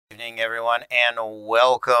evening, everyone, and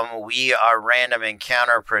welcome. We are Random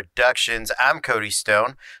Encounter Productions. I'm Cody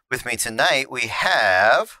Stone. With me tonight, we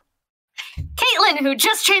have... Caitlin, who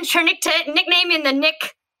just changed her nickname in the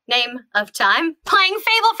nickname of time, playing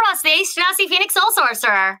Fable Frost, the Ace Genasi Phoenix Soul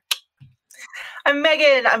Sorcerer. I'm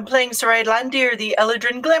Megan. I'm playing Sarai Landir, the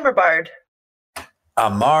Eladrin Glamour Bard.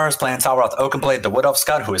 I'm Mars, playing Talroth Oakenblade, the Wood Elf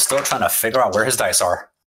Scout, who is still trying to figure out where his dice are.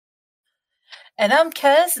 And I'm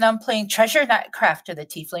Kez, and I'm playing Treasure Nightcrafter, the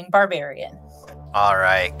Tiefling Barbarian. All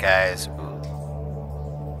right, guys. We're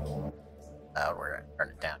going to turn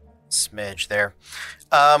it down a smidge there.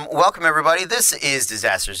 Welcome, everybody. This is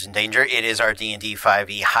Disasters in Danger. It is our D&D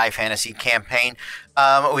 5e High Fantasy campaign.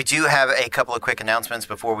 We do have a couple of quick announcements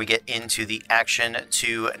before we get into the action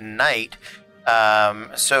tonight.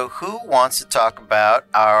 So who wants to talk about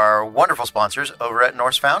our wonderful sponsors over at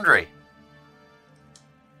Norse Foundry?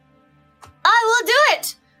 I will do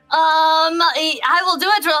it. I will do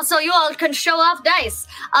it so you all can show off dice.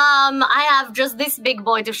 I have just this big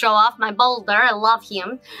boy to show off, my boulder. I love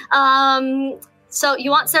him. So you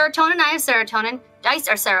want serotonin? I have serotonin. Dice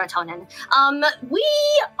are serotonin. We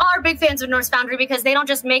are big fans of Norse Foundry because they don't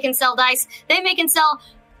just make and sell dice. They make and sell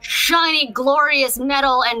shiny, glorious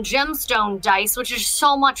metal and gemstone dice, which is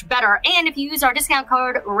so much better. And if you use our discount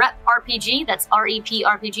code REPRPG, that's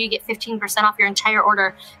REPRPG, you get 15% off your entire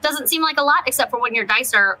order. Doesn't seem like a lot, except for when your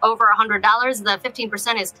dice are over $100. The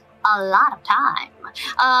 15% is a lot of time.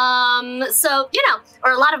 So,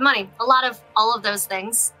 or a lot of money. A lot of all of those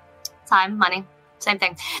things. Time, money, same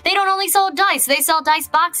thing. They don't only sell dice, they sell dice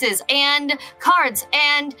boxes and cards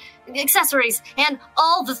and accessories and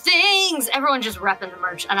all the things. Everyone just repping the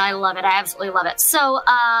merch, and I love it. I absolutely love it. So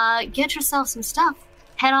get yourself some stuff.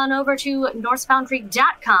 Head on over to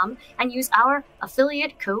norsefoundry.com and use our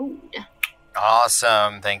affiliate code.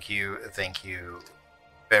 Awesome. Thank you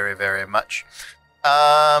very, very much.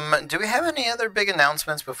 Do we have any other big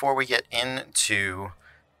announcements before we get into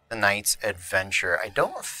tonight's adventure? I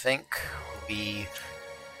don't think we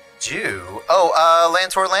do.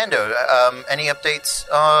 Lance Orlando, any updates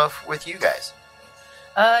with you guys?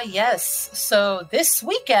 Yes. So this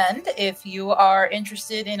weekend, if you are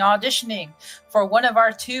interested in auditioning for one of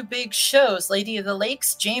our two big shows, Lady of the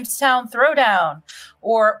Lakes, Jamestown Throwdown,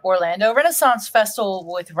 or Orlando Renaissance Festival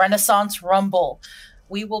with Renaissance Rumble,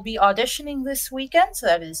 we will be auditioning this weekend. So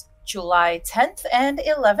that is July 10th and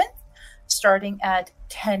 11th, starting at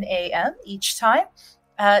 10 a.m. each time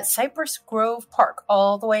at Cypress Grove Park,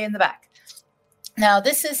 all the way in the back. Now,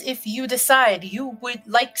 this is if you decide you would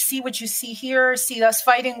like to see what you see here, see us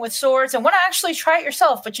fighting with swords, and want to actually try it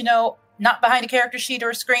yourself, but not behind a character sheet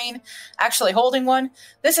or a screen, actually holding one.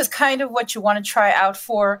 This is kind of what you want to try out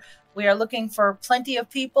for. We are looking for plenty of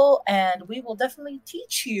people, and we will definitely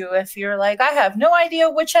teach you if you're like, I have no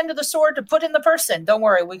idea which end of the sword to put in the person. Don't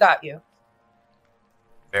worry, we got you.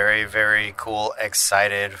 Very, very cool.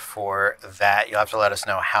 Excited for that. You'll have to let us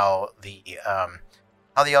know how the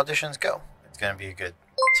auditions go. It's going to be a good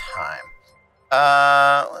time.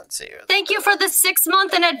 Let's see. Thank you for the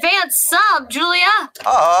 6-month in advance sub, Julia.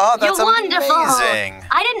 Oh, that's You're wonderful. Amazing.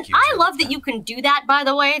 I love that you can do that, by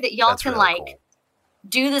the way, that y'all that's can really cool.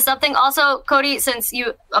 Do the something. Also, Cody, since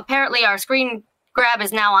you apparently our screen grab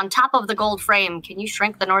is now on top of the gold frame, can you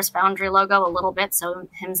shrink the Norse Foundry logo a little bit so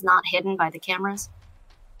him's not hidden by the cameras?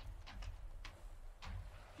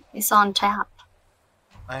 It's on tap.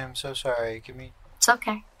 I am so sorry. It's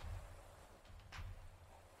okay.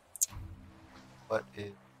 What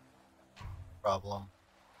is the problem?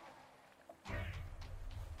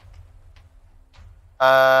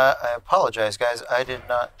 I apologize, guys. I did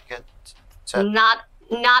not get set.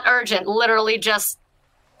 Not urgent. Literally just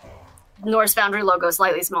Norse Foundry logo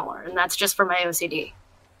slightly smaller, and that's just for my OCD.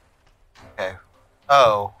 Okay.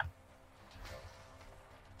 Oh,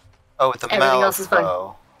 with the Everything else is fine.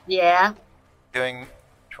 Malifaux. Yeah.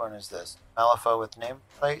 Which one is this? Malifaux with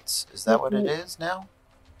nameplates? Is that what it is now?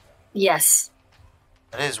 Yes.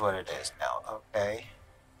 That is what it is now. Okay.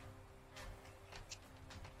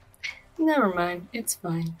 Never mind. It's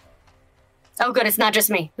fine. Oh, good. It's not just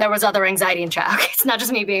me. There was other anxiety in chat. Okay, it's not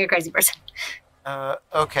just me being a crazy person.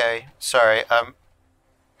 Okay. Sorry.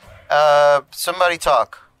 Somebody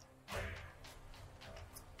talk.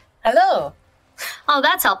 Hello. Oh,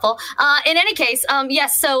 that's helpful. In any case,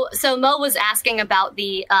 yes. So Mo was asking about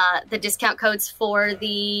the discount codes for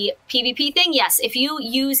the PvP thing. Yes, if you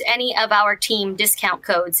use any of our team discount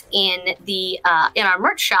codes in our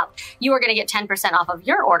merch shop, you are going to get 10% off of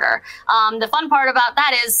your order. The fun part about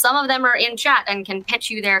that is some of them are in chat and can pitch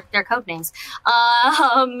you their code names.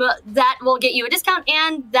 That will get you a discount,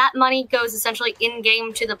 and that money goes essentially in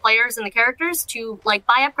game to the players and the characters to buy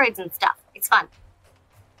upgrades and stuff. It's fun.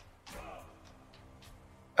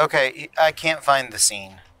 Okay, I can't find the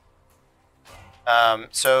scene.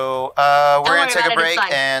 So we're going to take a break,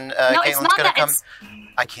 and No, it's Caitlin's not going to that. come. It's,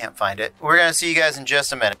 I can't find it. We're going to see you guys in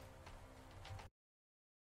just a minute.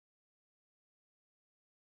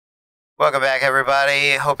 Welcome back,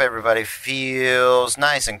 everybody. Hope everybody feels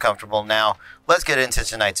nice and comfortable now. Let's get into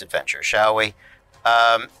tonight's adventure, shall we?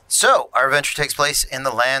 So, our adventure takes place in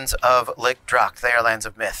the lands of Lickdrock. They are lands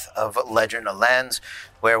of myth, of legend, lands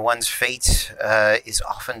where one's fate is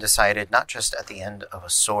often decided not just at the end of a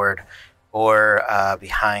sword or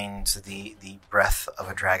behind the breath of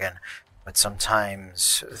a dragon, but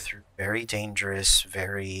sometimes through very dangerous,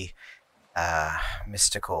 very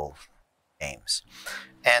mystical games.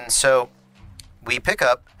 And so we pick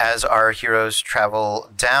up as our heroes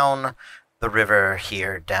travel down the river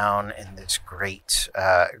here, down in this great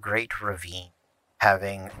ravine,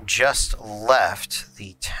 having just left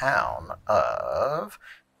the town of...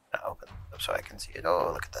 I'll open it up so I can see it.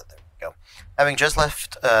 Oh, look at that. There we go. Having just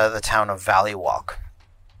left the town of Valley Walk,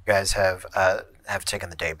 you guys have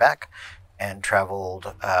taken the day back and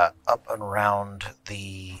traveled up and around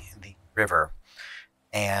the river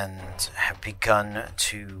and have begun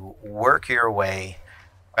to work your way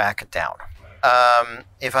back down.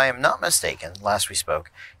 If I am not mistaken, last we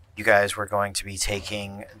spoke, you guys were going to be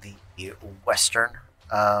taking the western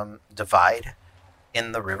divide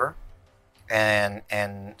in the river and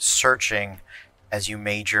searching as you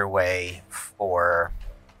made your way for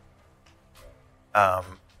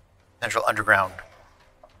potential underground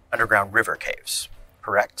river caves,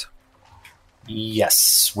 correct?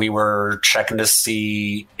 Yes, we were checking to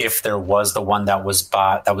see if there was the one that was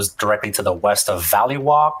directly to the west of Valley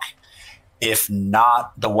Walk. If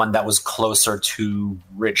not, the one that was closer to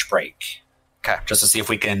Ridge Break. Okay. Just to see if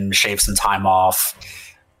we can shave some time off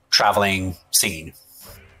traveling scene.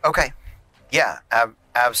 Okay. Yeah,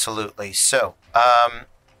 absolutely. So, you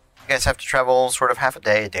guys have to travel sort of half a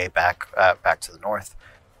day back to the north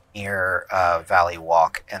near Valley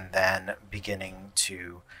Walk, and then beginning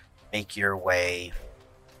to make your way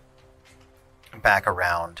back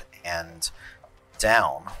around and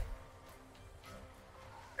down.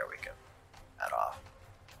 There we go. That off.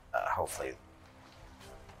 Hopefully,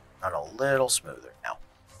 run a little smoother now.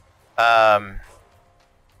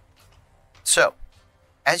 So,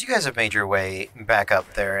 as you guys have made your way back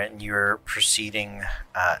up there and you're proceeding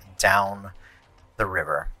down the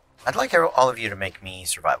river, I'd like all of you to make me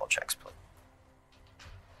survival checks, please.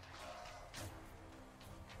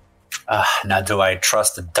 Now, do I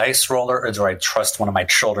trust the dice roller or do I trust one of my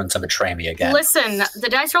children to betray me again? listen, the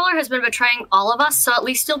dice roller has been betraying all of us, so at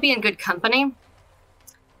least you'll be in good company.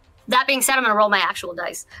 That being said, I'm going to roll my actual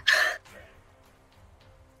dice.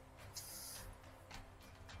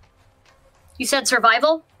 You said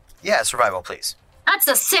survival? Yeah, survival, please. That's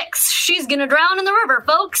a 6. She's going to drown in the river,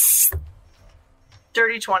 folks.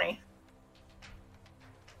 Dirty 20.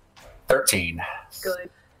 13. Good.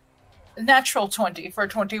 Natural 20 for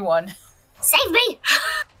 21. Save me!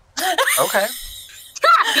 Okay.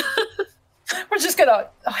 We're just gonna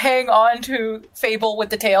hang on to Fable with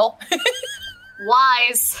the tail.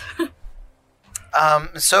 Wise.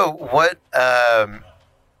 So what? The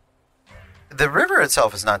river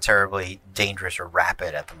itself is not terribly dangerous or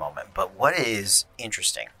rapid at the moment, but what is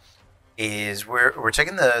interesting is we're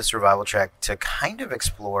taking the survival check to kind of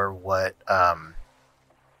explore what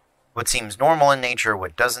seems normal in nature,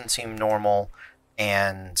 what doesn't seem normal,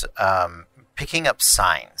 and picking up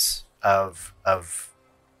signs of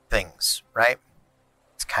things, right?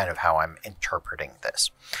 It's kind of how I'm interpreting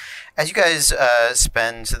this. As you guys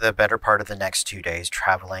spend the better part of the next 2 days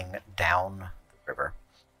traveling down the river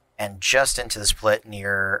and just into the split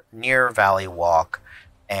near Valley Walk,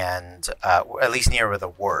 and at least near where the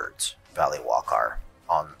words Valley Walk are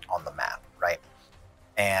on the map, right?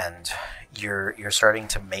 And you're starting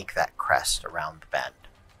to make that crest around the bend,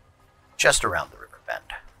 just around the river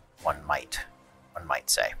bend, one might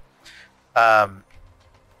say.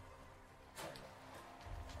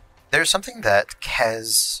 There's something that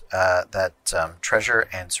Kez, Treasure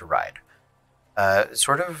and Saride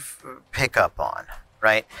sort of pick up on,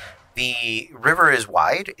 right? The river is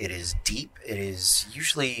wide, it is deep, it is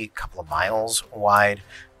usually a couple of miles wide.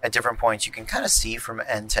 At different points, you can kind of see from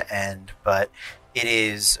end to end, but it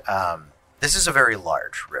is, this is a very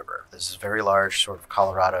large river. This is very large, sort of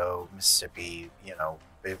Colorado, Mississippi,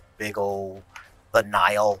 big old, the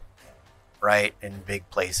Nile, right, in big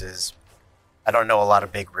places. I don't know a lot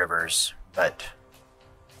of big rivers, but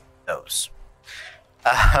those.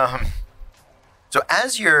 So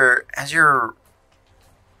as you're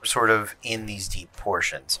sort of in these deep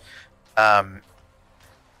portions,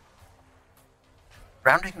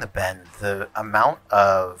 rounding the bend, the amount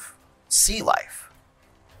of sea life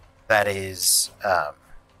that is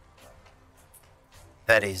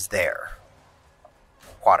there,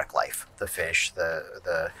 aquatic life, the fish,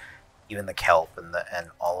 the even the kelp and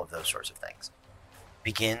all of those sorts of things,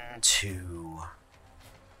 begin to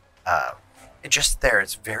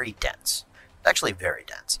it's very dense. It's actually very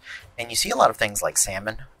dense, and you see a lot of things like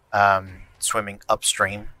salmon swimming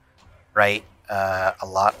upstream, right? A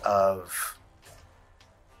lot of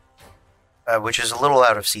which is a little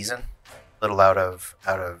out of season, a little out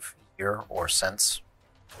of year or sense,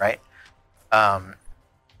 right?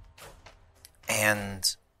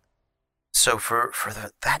 And so for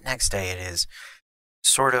that next day, it is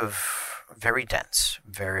sort of very dense,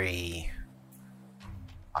 very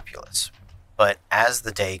populous. But as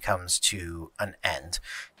the day comes to an end,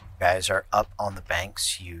 you guys are up on the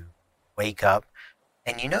banks. You wake up,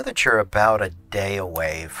 and you know that you're about a day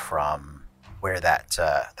away from where that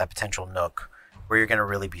potential nook where you're going to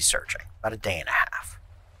really be searching. About a day and a half.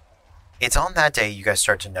 It's on that day you guys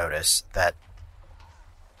start to notice that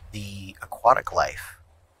the aquatic life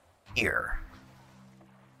here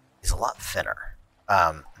is a lot thinner.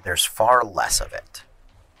 There's far less of it.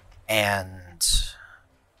 And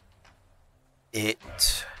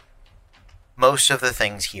most of the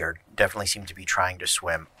things here definitely seem to be trying to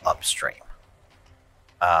swim upstream.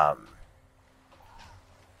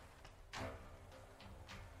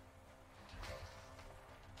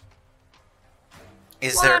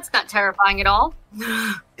 That's not terrifying at all.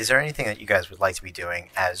 Is there anything that you guys would like to be doing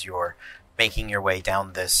as you're making your way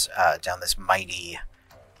down this mighty?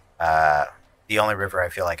 The only river I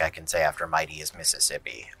feel like I can say after mighty is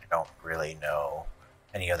Mississippi. I don't really know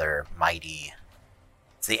any other mighty.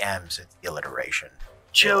 It's the M's. It's the alliteration.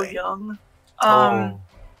 Joe really. Young.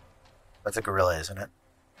 That's a gorilla, isn't it?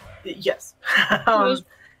 Yes.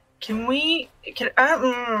 Can we?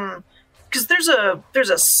 Because there's a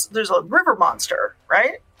river monster,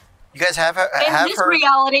 right? You guys have In this heard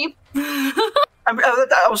reality,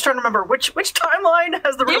 I was trying to remember which timeline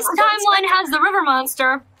has the river this monster. timeline has the river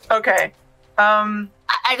monster. Okay.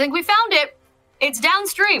 I think we found it. It's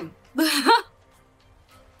downstream.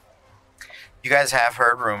 You guys have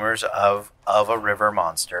heard rumors of a river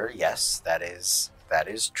monster. Yes, that is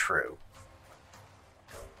true.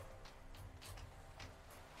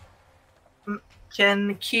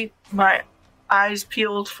 Can keep my eyes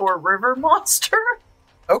peeled for river monster.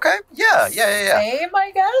 Okay. Yeah. Same,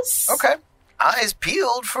 I guess. Okay. Eyes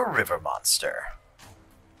peeled for river monster.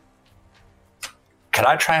 Could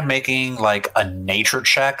I try making like a nature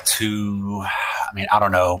check to, I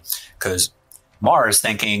don't know, because Mara is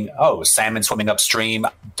thinking, oh, salmon swimming upstream,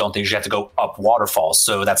 don't they usually have to go up waterfalls?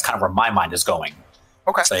 So that's kind of where my mind is going.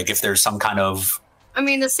 Okay. It's like if there's some kind of...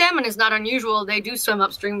 The salmon is not unusual. They do swim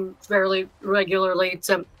upstream fairly regularly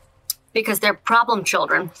because they're problem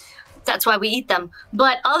children. That's why we eat them.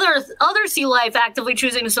 But other sea life actively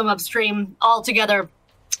choosing to swim upstream altogether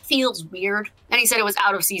feels weird. And he said it was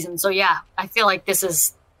out of season. So yeah, I feel like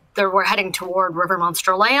we're heading toward River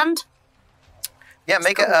Monster Land. Yeah,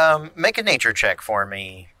 make a nature check for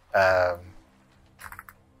me,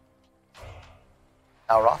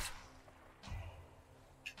 Alroth.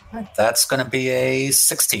 That's going to be a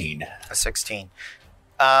 16. A 16.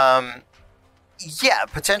 Yeah,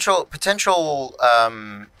 potential.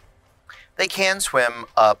 They can swim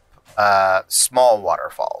up small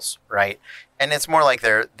waterfalls, right? And it's more like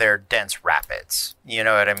they're dense rapids. You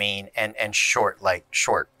know what I mean? And short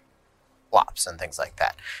flops and things like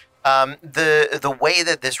that. The way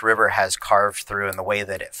that this river has carved through and the way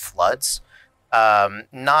that it floods,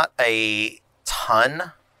 not a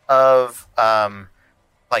ton of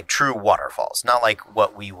like true waterfalls, not like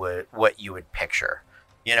what you would picture.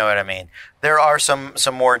 You know what I mean? There are some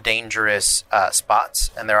more dangerous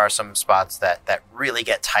spots, and there are some spots that really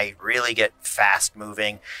get tight, really get fast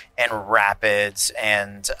moving, and rapids,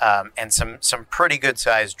 and some pretty good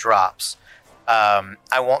sized drops.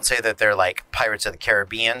 I won't say that they're like Pirates of the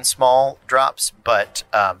Caribbean small drops, but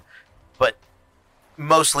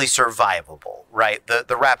mostly survivable, right?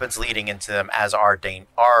 The rapids leading into them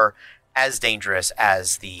are as dangerous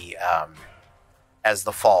as the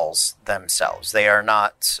falls themselves. They are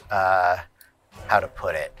not, how to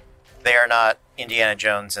put it, they are not Indiana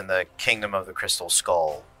Jones in the Kingdom of the Crystal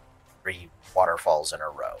Skull, 3 waterfalls in a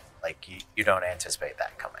row. Like, you don't anticipate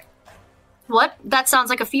that coming. What? That sounds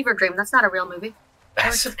like a fever dream. That's not a real movie.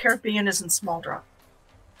 Pirates of the Caribbean is in small drop.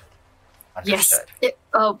 Understood. Yes.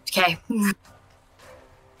 Okay.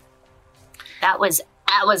 That was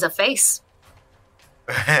a face.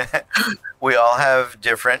 We all have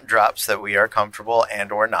different drops that we are comfortable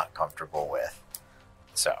and or not comfortable with.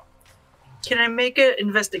 So, Can I make an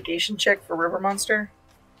investigation check for River Monster?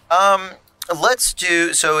 Let's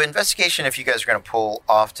do so. Investigation. If you guys are going to pull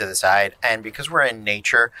off to the side, and because we're in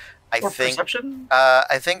nature, I think perception?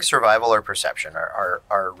 I think survival or perception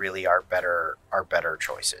are really our better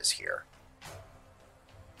choices here.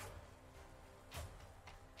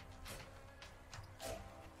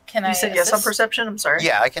 Can I You said yes on assist? perception? I'm sorry.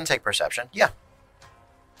 Yeah, I can take perception. Yeah.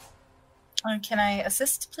 Can I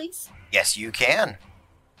assist, please? Yes, you can.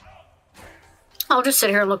 I'll just sit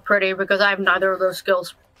here and look pretty because I have neither of those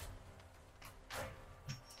skills.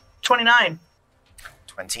 29.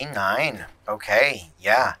 29. Okay,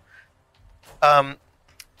 yeah. Of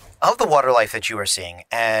the water life that you are seeing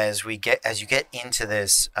as you get into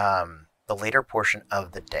this the later portion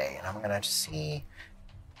of the day, and I'm gonna see.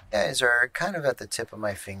 You guys are kind of at the tip of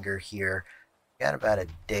my finger here. Got about a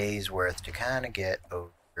day's worth to kind of get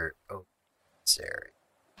over this area.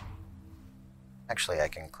 Actually, I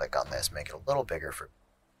can click on this, make it a little bigger for.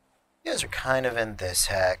 You guys are kind of in this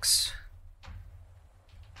hex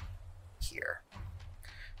here.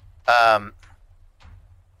 The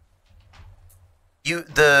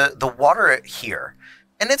water here,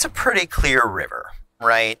 and it's a pretty clear river,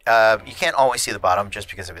 right? You can't always see the bottom just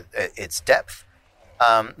because of its depth.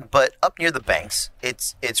 But up near the banks,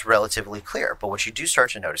 it's relatively clear. But what you do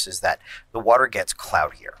start to notice is that the water gets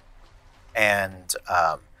cloudier, and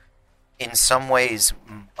in some ways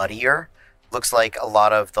muddier. Looks like a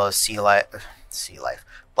lot of the sea life, a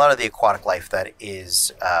lot of the aquatic life that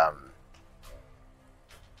is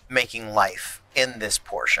making life in this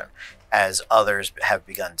portion, as others have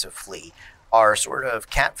begun to flee, are sort of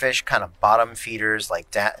catfish, kind of bottom feeders,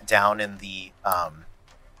 like down in the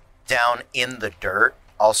dirt.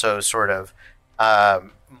 Also, sort of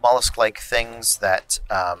mollusk-like things that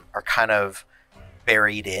are kind of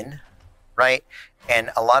buried in, right?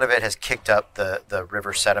 And a lot of it has kicked up the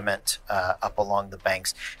river sediment up along the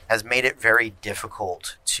banks, has made it very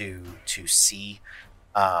difficult to see.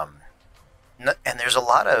 And there's a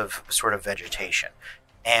lot of sort of vegetation.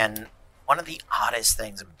 And one of the oddest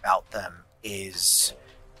things about them is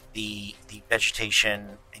the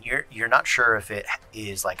vegetation, and you're not sure if it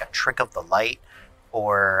is like a trick of the light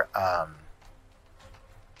or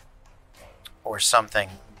something,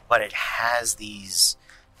 but it has these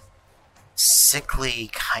sickly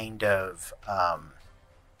kind of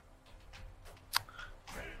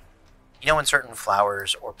when certain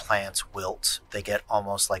flowers or plants wilt, they get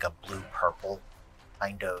almost like a blue purple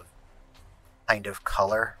kind of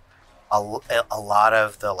color. A lot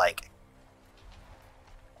of the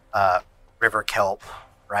river kelp,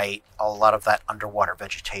 right? A lot of that underwater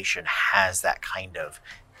vegetation has that kind of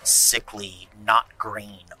sickly, not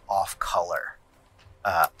green, off color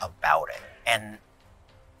about it, and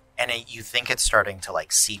you think it's starting to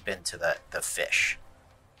like seep into the fish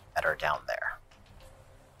that are down there.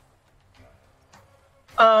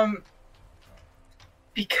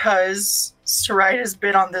 Because Sarai has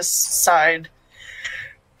been on this side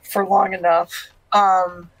for long enough,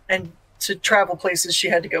 and to travel places she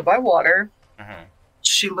had to go by water. Mm-hmm.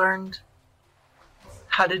 She learned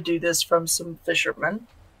how to do this from some fishermen.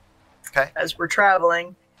 Okay. As we're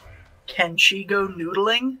traveling, can she go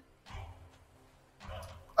noodling?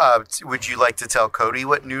 Would you like to tell Cody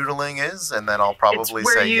what noodling is, and then I'll probably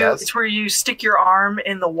say yes? It's where you stick your arm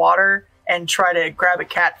in the water and try to grab a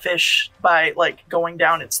catfish by like going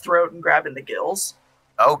down its throat and grabbing the gills.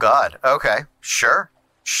 Oh God. Okay. Sure.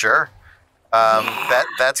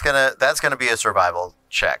 That's gonna be a survival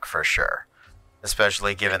check for sure,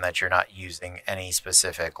 especially given that you're not using any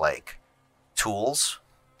specific like tools.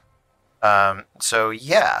 So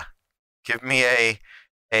yeah, give me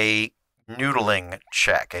a noodling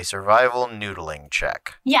check, a survival noodling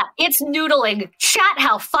check. Yeah, it's noodling. Chat,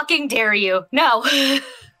 how fucking dare you? No.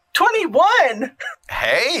 21!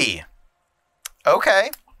 Hey.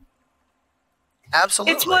 Okay.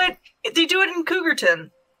 Absolutely. It's what they do it in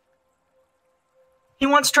Cougarton. He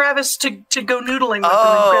wants Travis to go noodling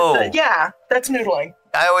with him. And yeah, that's noodling.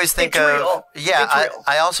 I always think It's of real. yeah. It's real.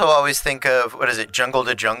 I also always think of what is it, Jungle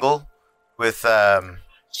to Jungle, with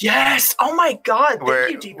Yes! Oh my god, thank where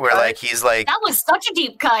you, Deep where Cut. like he's like That was such a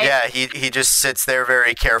deep cut. yeah he just sits there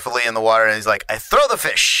very carefully in the water and he's like, I throw the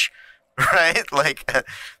fish, right? Like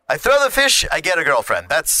I throw the fish, I get a girlfriend.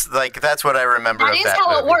 That's what I remember That of is that how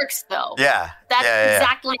movie. it works, though. Yeah, That's yeah.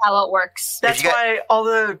 exactly how it works. That's If you why all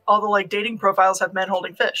the like dating profiles have men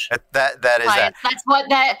holding fish. That is Right, that. that's what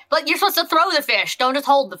that. But you're supposed to throw the fish. Don't just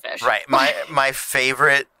hold the fish. Right. My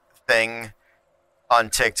favorite thing on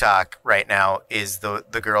TikTok right now is the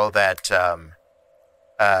girl that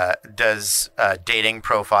does dating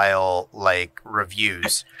profile like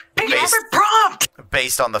reviews Favorite prompt!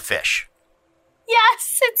 based on the fish.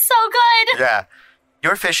 Yes, it's so good. Yeah.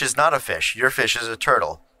 Your fish is not a fish. Your fish is a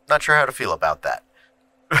turtle. Not sure how to feel about that.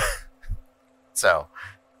 So,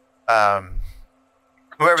 whoever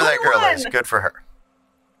that girl is, good for her.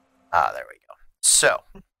 There we go. So,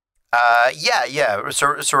 yeah.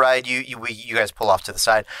 So Ride, you guys pull off to the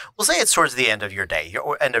side. We'll say it's towards the end of your day,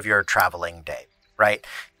 or end of your traveling day, right?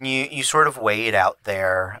 You sort of wade out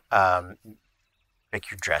there, pick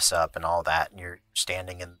your dress up and all that, and you're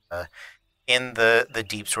standing in the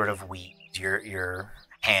deep sort of weeds, your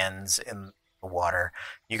hands in the water.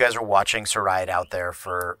 You guys are watching Saride out there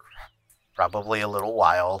for probably a little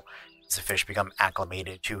while as the fish become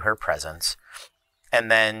acclimated to her presence. And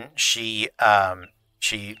then she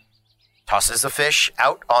tosses the fish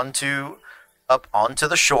up onto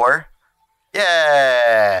the shore.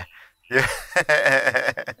 Yeah. Is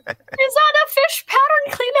that a fish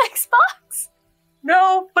pattern Kleenex box?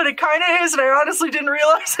 No, but it kind of is, and I honestly didn't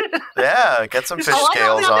realize it. Yeah, get some fish There's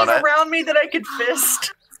scales on it. around me that I could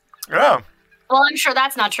fist. Yeah. Well, I'm sure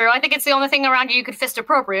that's not true. I think it's the only thing around you could fist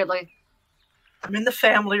appropriately. I'm in the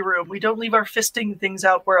family room. We don't leave our fisting things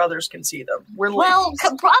out where others can see them. We're Well,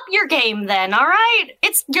 ladies. up your game then, all right?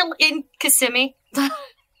 You're in Kissimmee.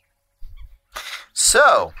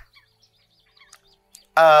 So,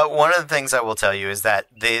 one of the things I will tell you is that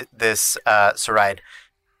this Saride,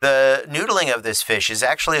 the noodling of this fish is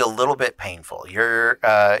actually a little bit painful. You're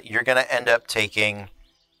going to end up taking.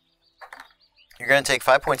 You're going to take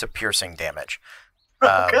 5 points of piercing damage.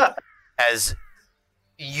 God. As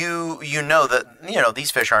you know that these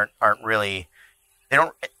fish aren't really, they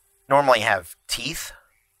don't normally have teeth.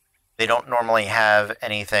 They don't normally have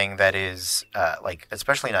anything that is like,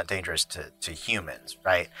 especially not dangerous to humans,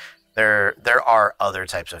 right? There are other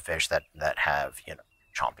types of fish that have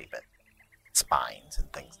chompy bit spines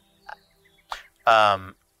and things like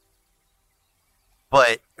that.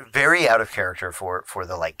 But very out of character for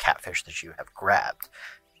the like catfish that you have grabbed.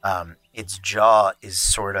 Its jaw is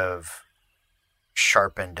sort of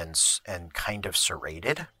sharpened and kind of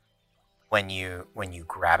serrated when you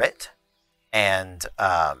grab it, and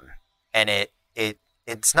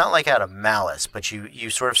it's not like out of malice, but you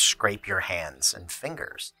sort of scrape your hands and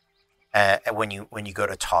fingers when you go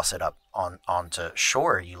to toss it up onto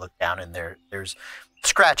shore. You look down and there's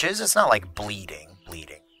scratches. It's not like bleeding,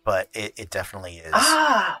 but it definitely is.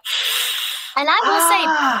 And I will say,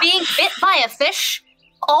 being bit by a fish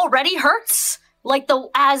already hurts. Like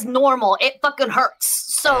as normal, it fucking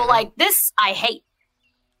hurts. So like this, I hate.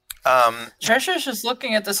 Treasure's just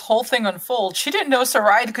looking at this whole thing unfold. She didn't know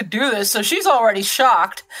Saride could do this, so she's already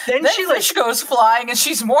shocked. Then she fish goes flying, and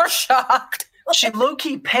she's more shocked. She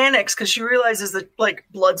low-key panics because she realizes that like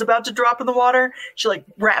blood's about to drop in the water. She like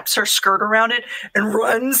wraps her skirt around it and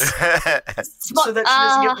runs so that she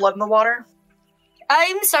doesn't get blood in the water.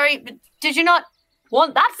 I'm sorry, but did you not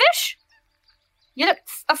want that fish? You look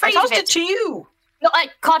afraid I of tossed it. it to you. No, I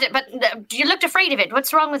caught it, but you looked afraid of it.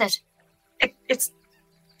 What's wrong with it? It's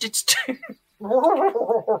too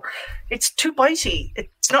it's too bitey.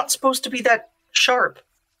 It's not supposed to be that sharp.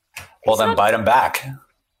 Well, then bite him back.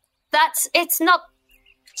 It's not.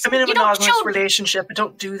 I'm in a You don't monogamous show- relationship. I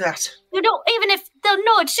don't do that. You don't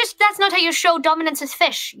no. It's just that's not how you show dominance as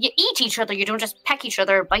fish. You eat each other. You don't just peck each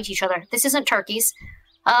other, or bite each other. This isn't turkeys.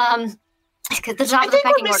 The top I of the think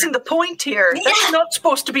pecking we're missing order. the point here. That's Yeah. not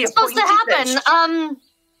supposed to be a It's supposed to pointy happen. fish.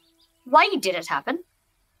 Why did it happen?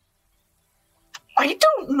 I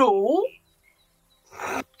don't know.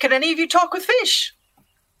 Can any of you talk with fish?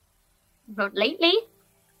 But lately,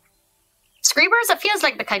 Screamers. It feels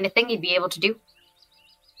like the kind of thing you'd be able to do.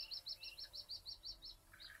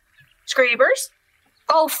 Screamers?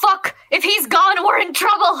 Oh fuck! If he's gone, we're in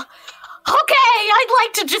trouble. Okay, I'd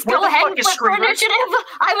like to just Where go the ahead fuck and is flip for Screamers? initiative.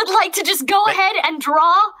 I would like to just go Wait. ahead and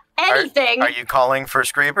draw anything. Are you calling for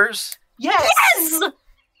Screebers? Yes. Yes!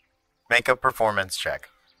 Make a performance check.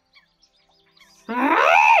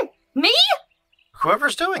 Me?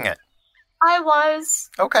 Whoever's doing it. I was.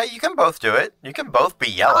 Okay, you can both do it. You can both be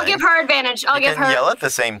yelling. I'll give her advantage. I'll you give can her. yell at the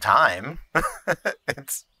same time.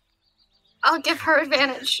 I'll give her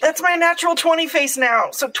advantage. That's my natural 20 face now,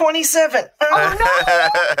 so 27.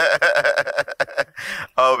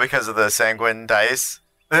 Oh, because of the sanguine dice.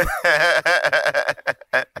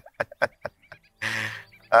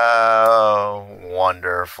 Oh,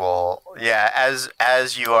 wonderful! Yeah,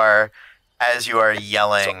 as you are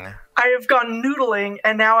yelling. I have gone noodling,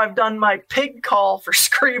 and now I've done my pig call for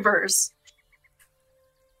Screamers.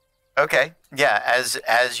 Okay, yeah,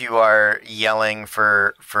 as you are yelling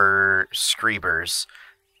for Screebers,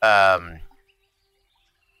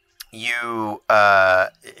 you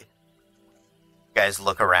guys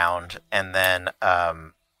look around, and then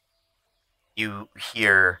you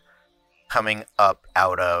hear coming up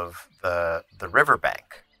out of the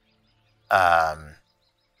riverbank,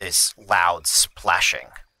 this loud splashing,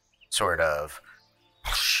 sort of,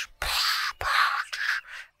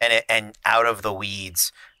 and out of the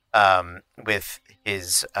weeds, with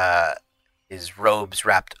his robes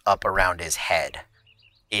wrapped up around his head,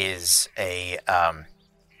 is a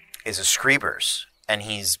Screebers, and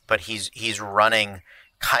he's running.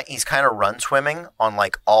 He's kind of run swimming on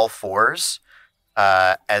like all fours,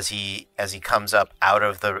 as he comes up out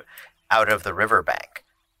of the riverbank,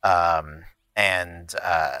 and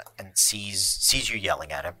sees you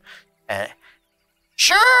yelling at him. And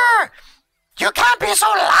sure, you can't be so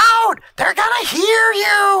loud. They're gonna hear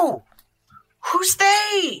you. Who's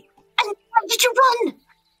they? And why did you run?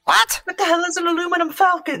 What? What the hell is an aluminum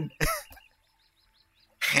falcon?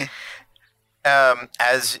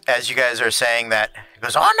 As you guys are saying that, he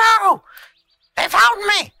goes, "Oh no, they found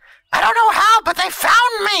me. I don't know how, but they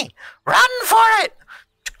found me. Run for it!"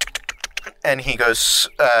 And he goes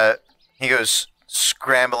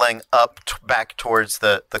scrambling up back towards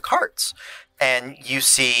the carts, and you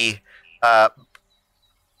see,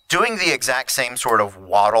 doing the exact same sort of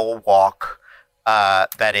waddle walk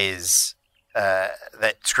that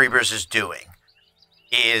Screebers is doing,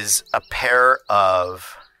 is a pair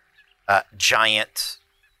of giant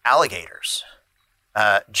alligators,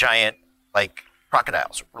 giant like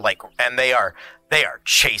crocodiles, and they are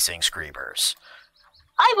chasing Screebers.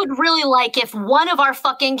 I would really like if one of our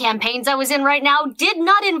fucking campaigns I was in right now did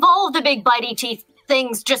not involve the big bitey teeth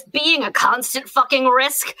things just being a constant fucking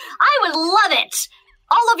risk. I would love it.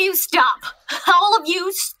 All of you stop. All of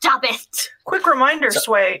you stop it. Quick reminder,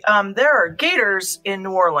 Sway. There are gators in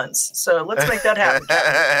New Orleans, so let's make that happen.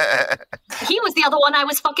 He was the other one I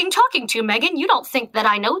was fucking talking to, Megan. You don't think that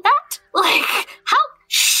I know that? Like, how?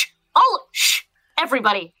 Shh. Shh.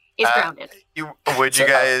 Everybody is grounded. What would you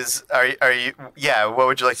like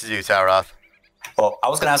to do, Talroth? Well, I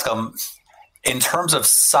was going to ask in terms of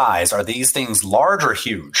size, are these things large or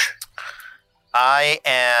huge? I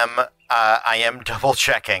am double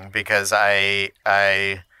checking because I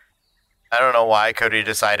don't know why Cody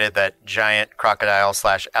decided that giant crocodile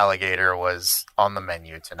 / alligator was on the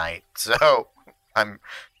menu tonight. So I'm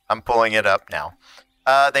pulling it up now.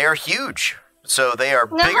 They are huge. So they are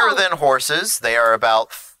bigger than horses. They are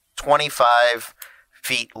about 25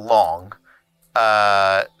 feet long.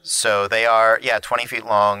 So they are 20 feet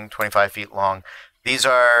long, 25 feet long. These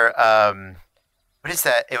are what is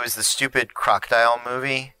that? It was the stupid crocodile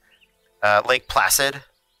movie. Lake Placid.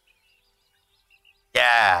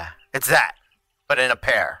 Yeah, it's that, but in a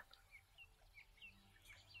pair.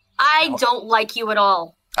 I don't like you at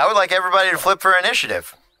all. I would like everybody to flip for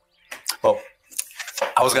initiative. Well,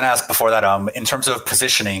 I was going to ask before that, in terms of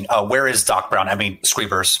positioning, where is Doc Brown? I mean,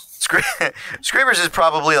 Screebers. Screebers is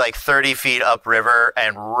probably like 30 feet upriver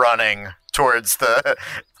and running towards the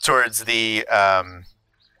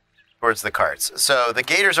carts. So the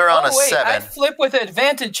gators are on a 7. I flip with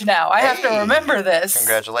advantage now. I have to remember this.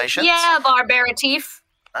 Congratulations. Yeah, Barbaratif.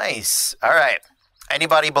 Nice. All right.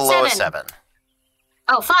 Anybody below 7?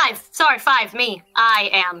 Oh, 5. Sorry, 5. Me. I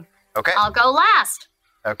am. Okay. I'll go last.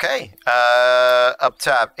 Okay. Up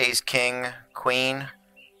top, Ace, King, Queen.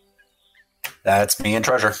 That's me and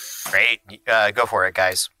Treasure. Great. Go for it,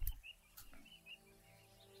 guys.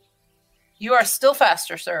 You are still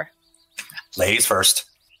faster, sir. Ladies first.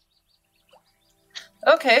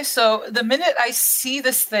 Okay, so the minute I see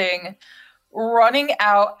this thing running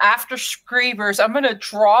out after Screebers, I'm going to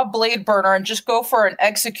draw Blade Burner and just go for an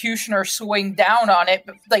Executioner swing down on it,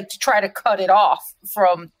 like to try to cut it off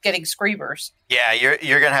from getting Screebers. Yeah,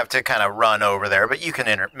 you're going to have to kind of run over there, but you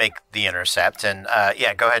can make the intercept. And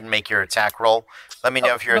go ahead and make your attack roll. Let me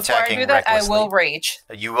know if you're attacking recklessly. Before I do that, recklessly. I will rage.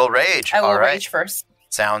 You will rage. I will All right. rage first.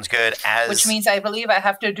 Sounds good. Which means I believe I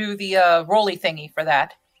have to do the rolly thingy for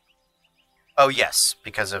that. Oh, yes,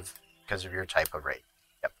 because of your type of rate.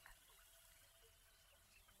 Yep.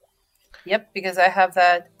 Yep, because I have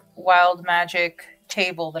that wild magic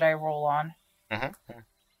table that I roll on. Mm-hmm.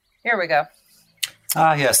 Here we go.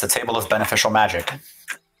 Ah, yes, the table of beneficial magic.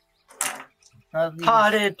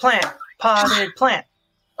 Potted plant. Potted plant.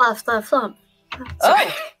 Fluff.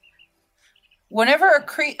 Oh! Whenever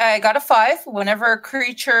I got a 5. Whenever a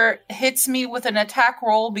creature hits me with an attack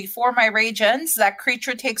roll before my rage ends, that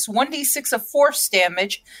creature takes 1d6 of force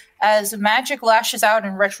damage as magic lashes out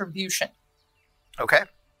in retribution. Okay.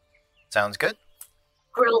 Sounds good.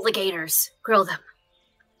 Grill the gators. Grill them.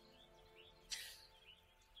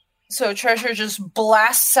 So Treasure just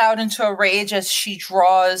blasts out into a rage as she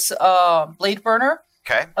draws Blade Burner.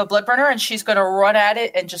 Okay. A Blood Burner, and she's going to run at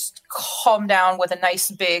it and just come down with a nice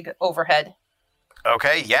big overhead.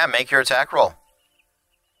 Okay, yeah, make your attack roll.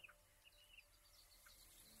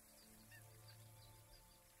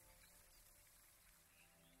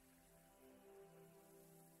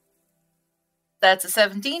 That's a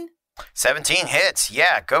 17. 17 hits.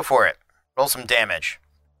 Yeah, go for it. Roll some damage.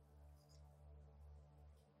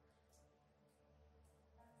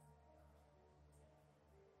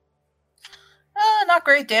 Not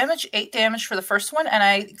great damage. 8 damage for the first one, and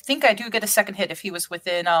I think I do get a second hit if he was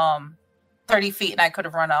within 30 feet and I could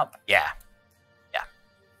have run up. Yeah. Yeah.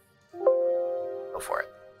 Go for it.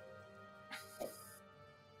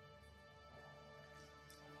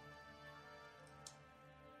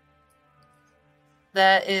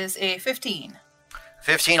 That is a 15.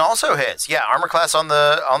 15 also hits. Yeah, armor class on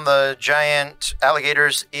the giant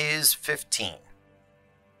alligators is 15.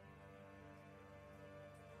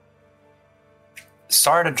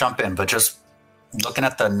 Sorry to jump in, but just looking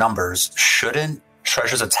at the numbers, shouldn't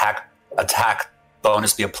Treasure's attack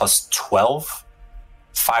bonus be a plus 12?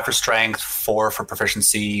 5 for strength, 4 for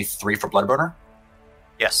proficiency, 3 for blood burner?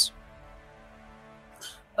 Yes.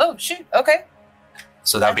 Oh, shoot. Okay.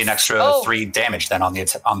 So that would be an extra 3 damage then on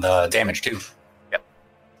the damage too. Yep.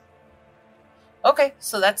 Okay,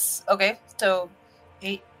 so that's okay. So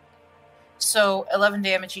 8. So 11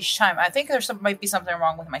 damage each time. I think might be something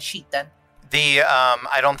wrong with my sheet then.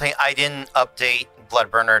 I didn't update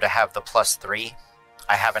Blood Burner to have the +3.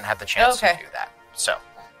 I haven't had the chance to do that. So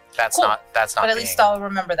that's cool. not But at least I'll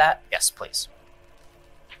remember that. Yes, please.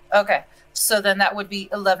 Okay. So then that would be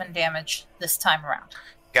 11 damage this time around.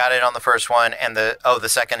 Got it on the first one, and the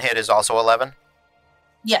second hit is also 11?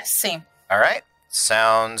 Yes, same. All right.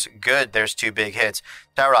 Sounds good. There's 2 big hits.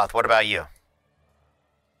 Tyroth, what about you?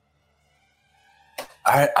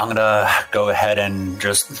 All right, I'm going to go ahead and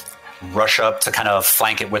just rush up to kind of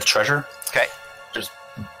flank it with Treasure. Okay. Just,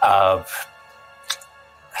 let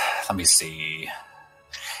me see.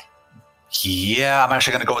 Yeah, I'm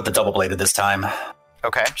actually going to go with the double bladed this time.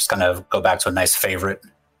 Okay. Just going to go back to a nice favorite.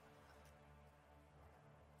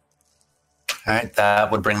 All right,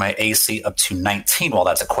 that would bring my AC up to 19 while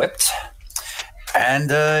that's equipped. And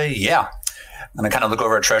yeah, I'm going to kind of look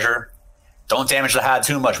over at Treasure. Don't damage the hat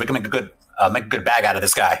too much. We can make a good bag out of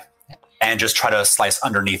this guy. And just try to slice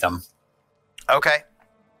underneath him. Okay.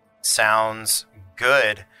 Sounds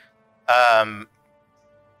good. All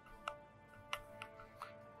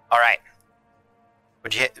right.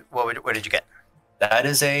 What did you get? That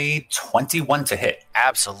is a 21 to hit.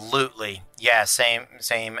 Absolutely. Yeah,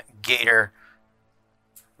 same gator.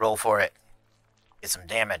 Roll for it. Get some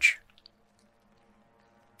damage.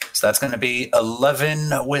 So that's going to be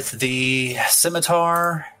 11 with the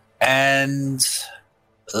scimitar and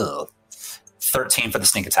 13 for the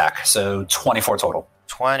sneak attack. So 24 total.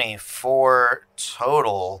 24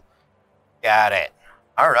 total. Got it.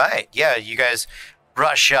 All right. Yeah, you guys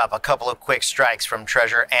rush up, a couple of quick strikes from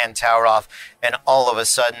Treasure and Tauroth, and all of a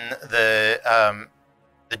sudden the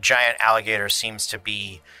giant alligator seems to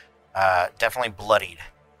be definitely bloodied,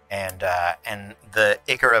 and the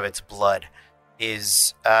ichor of its blood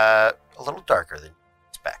is a little darker than you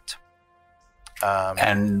expect.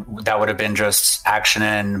 And that would have been just action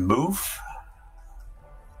and move?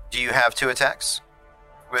 Do you have 2 attacks?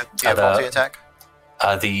 Do you have multi-attack?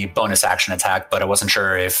 The bonus action attack, but I wasn't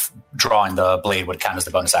sure if drawing the blade would count as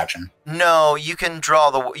the bonus action. No, you can draw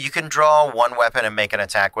one weapon and make an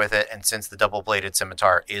attack with it, and since the double-bladed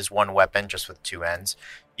scimitar is one weapon just with 2 ends,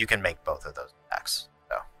 you can make both of those attacks.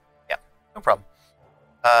 So, yeah, no problem.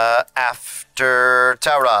 After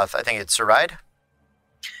Tauroth, I think it's Saride.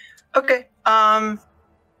 Okay.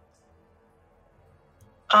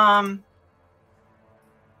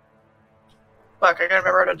 Fuck, I gotta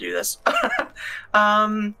remember how to do this.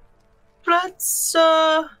 Let's,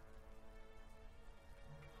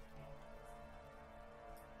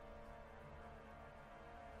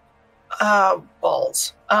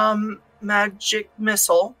 balls. Magic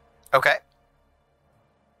missile. Okay.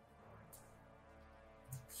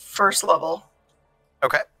 First level.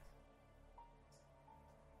 Okay.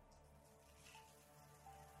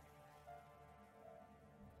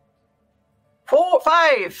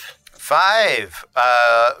 Five. 5.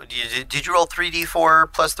 Did you roll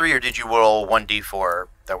 3d4 plus 3, or did you roll 1d4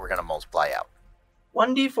 that we're going to multiply out?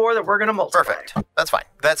 1d4 that we're going to multiply. Perfect. That's fine.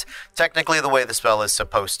 That's technically the way the spell is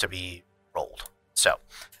supposed to be rolled. So,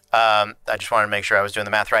 I just wanted to make sure I was doing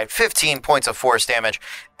the math right. 15 points of force damage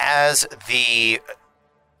as the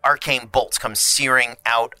arcane bolts come searing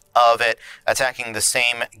out of it, attacking the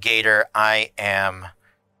same gator, I am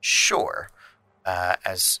sure,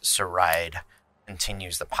 as Saride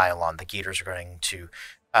continues the pylon. The gators are going to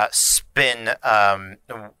spin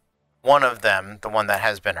one of them, the one that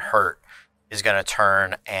has been hurt, is going to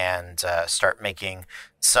turn and start making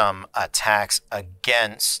some attacks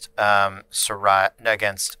against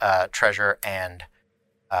Treasure and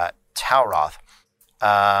Talroth.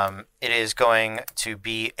 It is going to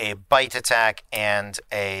be a bite attack and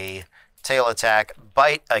a tail attack.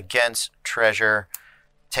 Bite against Treasure,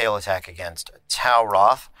 tail attack against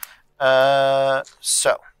Talroth.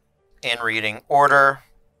 So, in reading order,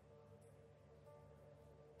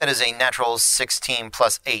 that is a natural 16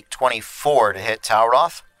 plus 8, 24 to hit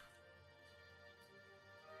Talroth.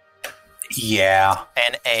 Yeah.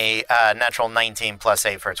 And a natural 19 plus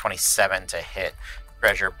 8 for 27 to hit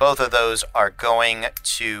Treasure. Both of those are going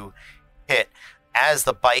to hit as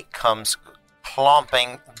the bite comes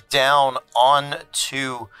clomping down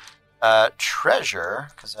onto Treasure,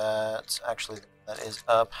 because that is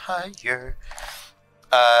up higher.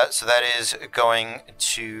 So that is going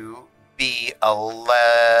to be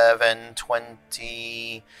 11,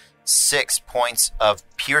 26 points of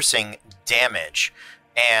piercing damage.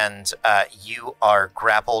 And you are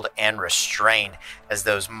grappled and restrained as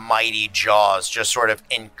those mighty jaws just sort of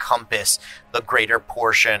encompass the greater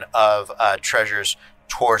portion of Treasure's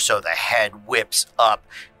torso. The head whips up,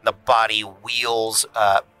 the body wheels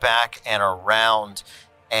back and around,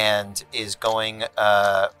 and is going.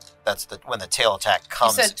 That's when the tail attack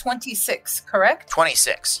comes. You said 26, correct?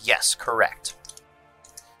 26, yes, correct.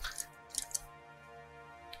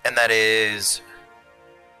 And that is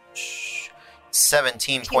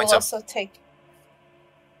 17 points He will of... also take...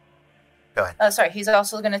 Go ahead. Sorry, he's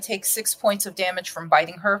also going to take 6 points of damage from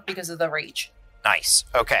biting her because of the rage. Nice.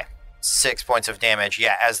 Okay. 6 points of damage.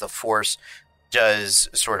 Yeah, as the force does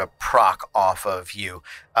sort of proc off of you,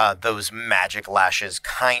 those magic lashes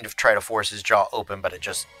kind of try to force his jaw open, but it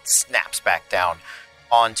just snaps back down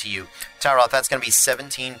onto you. Talroth, that's going to be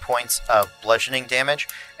 17 points of bludgeoning damage,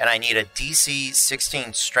 and I need a DC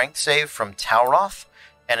 16 strength save from Talroth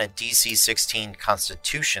and a DC 16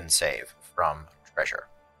 constitution save from Treasure.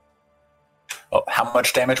 Oh, how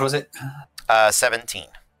much damage was it? 17.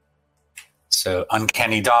 So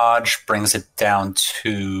uncanny dodge brings it down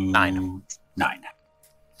to 9.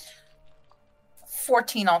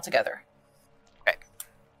 14 altogether. Okay.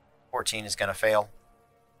 14 is going to fail.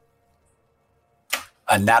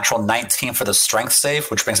 A natural 19 for the strength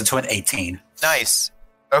save, which brings it to an 18. Nice.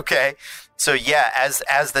 Okay. So yeah, as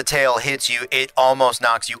the tail hits you, it almost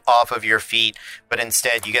knocks you off of your feet, but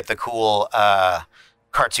instead you get the cool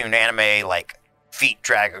cartoon anime like feet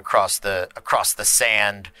drag across the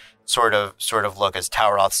sand sort of look as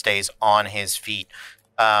Talroth stays on his feet.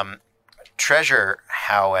 Treasure,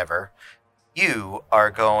 however, you are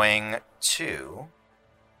going to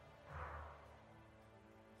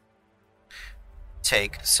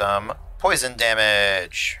take some poison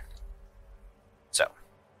damage. So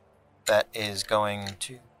that is going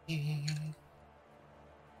to be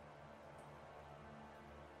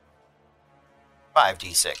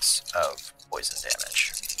 5d6 of poison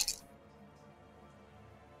damage.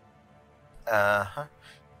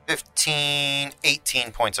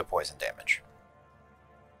 18 points of poison damage.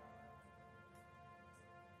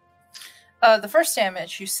 The first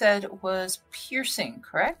damage you said was piercing,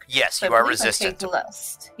 correct? Yes, So you I are believe I resistant. take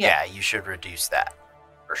less. Yeah, you should reduce that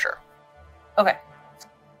for sure. Okay.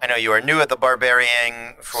 I know you are new at the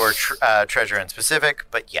barbarian for Treasure in specific,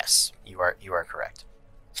 but yes, you are correct.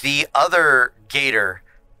 The other gator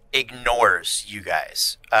ignores you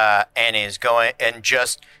guys and is going and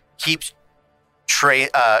just keeps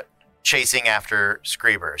chasing after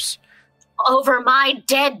Screebers. Over my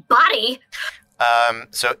dead body.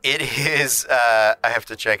 So it is. I have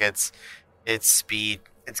to check its speed.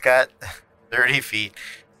 It's got 30 feet.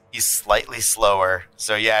 He's slightly slower.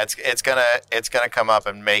 So yeah, it's gonna come up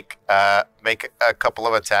and make a couple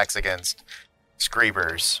of attacks against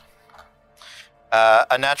Screebers.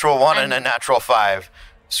 A natural 1 and a natural 5.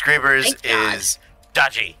 Screebers is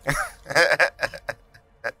dodgy.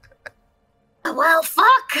 Well,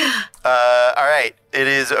 fuck. All right, it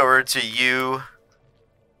is over to you.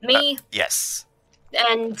 Me. Yes,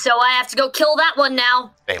 And so I have to go kill that one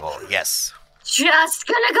now. Fable. Yes. Just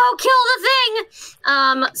gonna go kill the thing.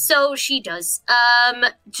 So she does.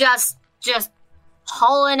 Just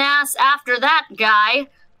hauling ass after that guy.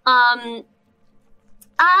 I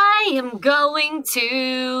am going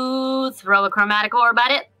to throw a chromatic orb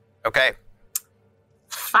at it. Okay.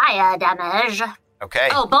 Fire damage. Okay.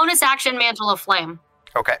 Oh, bonus action, Mantle of Flame.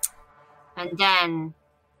 Okay. And then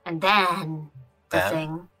the Then?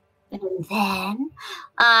 thing. And then,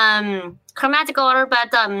 chromatic orb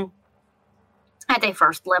at I think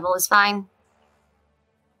first level is fine.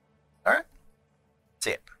 All right.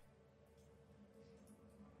 See it.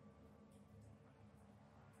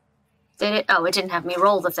 Did it? Oh, it didn't have me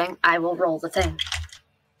roll the thing. I will roll the thing.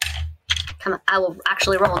 Come on, I will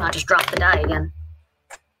actually roll, not just drop the die again.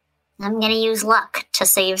 I'm gonna use luck to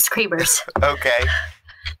save Screebers. Okay.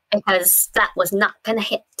 Because that was not gonna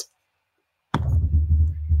hit.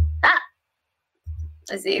 That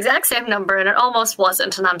is the exact same number, and it almost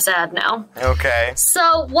wasn't, and I'm sad now. Okay.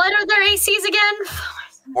 So, what are their ACs again?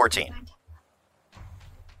 14.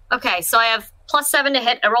 Okay, so I have +7 to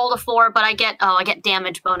hit. I rolled a 4, but I get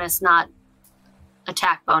damage bonus, not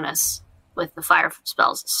attack bonus with the fire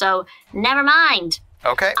spells. So never mind.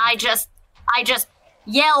 Okay. I just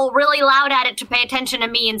yell really loud at it to pay attention to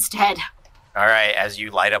me instead. All right. As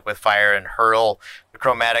you light up with fire and hurl the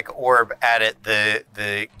chromatic orb at it,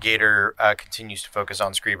 the gator continues to focus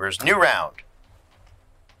on Screebers. New round.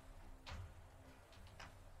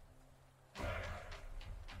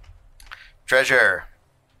 Treasure.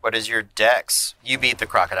 What is your dex? You beat the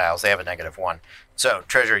crocodiles. They have a -1. So,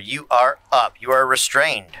 Treasure, you are up. You are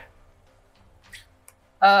restrained.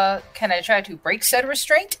 Can I try to break said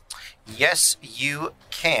restraint? Yes, you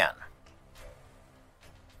can.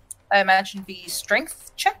 I imagine be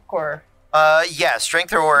strength check or... Yeah,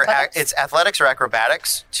 strength or Athletics? it's athletics or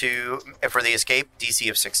acrobatics for the escape, DC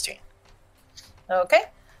of 16. Okay.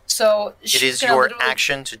 So It is your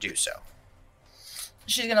action to do so.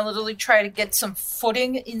 She's gonna literally try to get some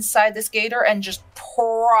footing inside this gator and just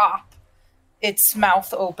prop its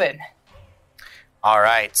mouth open. All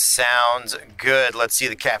right, sounds good. Let's see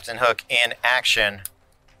the Captain Hook in action.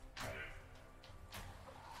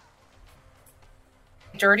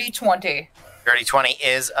 Dirty 20. Dirty 20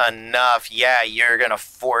 is enough. Yeah, you're going to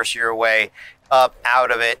force your way up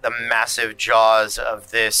out of it. The massive jaws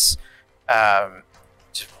of this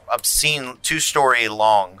obscene 2-story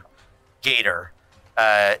long gator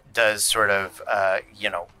does sort of,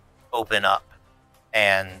 open up.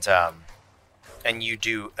 And you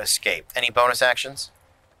do escape. Any bonus actions?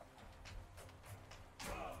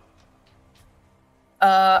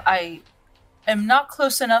 I am not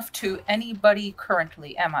close enough to anybody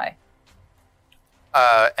currently, am I?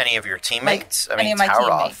 Any of your teammates? Any of my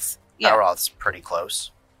teammates. Yeah. Tauroth's pretty close.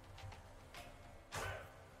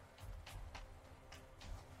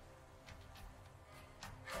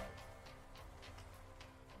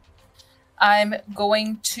 I'm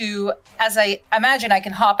going to, as I imagine I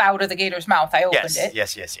can hop out of the gator's mouth. I opened it.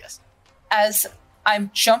 Yes. As I'm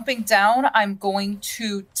jumping down, I'm going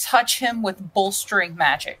to touch him with bolstering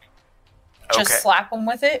magic. Just Okay. slap him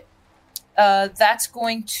with it. That's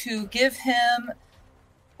going to give him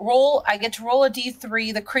I get to roll a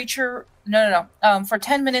d3. The creature... No. For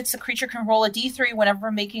 10 minutes, the creature can roll a d3 whenever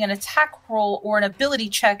making an attack roll or an ability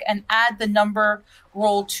check and add the number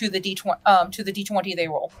rolled to the d20 they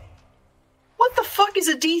roll. What the fuck is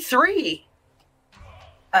a D3?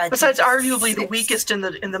 Besides, arguably the weakest in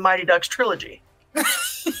the Mighty Ducks trilogy.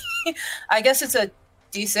 I guess it's a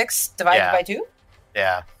d6 divided by 2.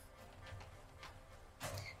 Yeah.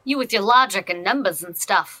 You with your logic and numbers and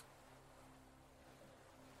stuff.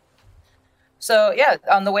 So, yeah,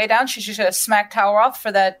 on the way down, she's just going to smack Tauroth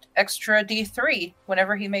for that extra d3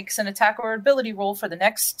 whenever he makes an attack or ability roll for the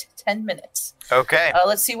next 10 minutes. Okay.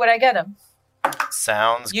 Let's see what I get him.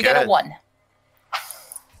 Sounds You good. get a 1.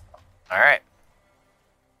 All right.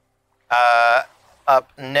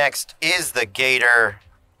 Up next is the gator.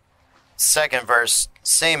 Second verse,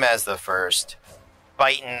 same as the first.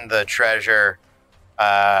 Biting the treasure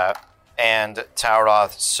and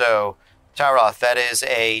Tauroth. So, Tauroth, that is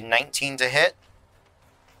a 19 to hit.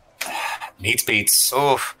 Needs beats.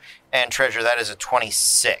 Oof. And treasure, that is a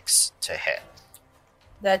 26 to hit.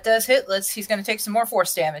 That does hit. He's going to take some more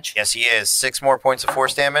force damage. Yes, he is. 6 more points of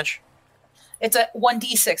force damage. It's a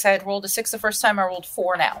 1d6. I had rolled a 6 the first time. I rolled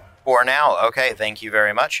 4 now. 4 now. Okay, thank you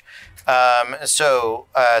very much.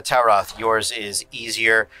 Tauroth, yours is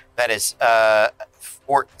easier. That is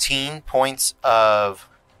 14 points of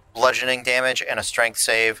bludgeoning damage and a strength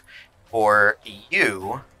save for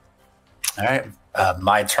you. All right.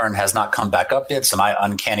 My turn has not come back up yet, so my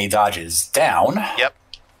uncanny dodge is down. Yep.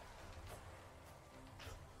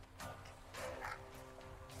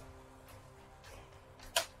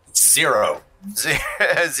 Zero.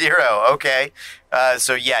 0. Okay.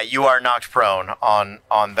 So yeah, you are knocked prone on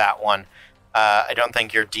that one. I don't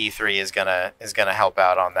think your D3 is gonna help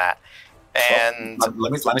out on that. And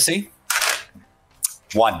Let me see.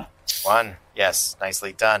 1. 1. Yes,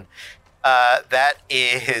 nicely done. That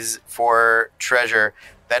is for treasure.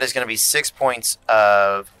 That is going to be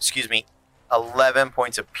 11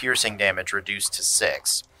 points of piercing damage reduced to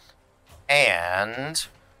 6. And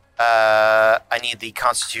I need the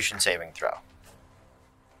Constitution saving throw.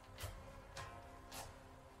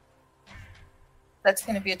 That's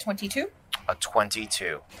going to be a 22. A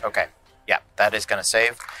 22. Okay. Yeah, that is going to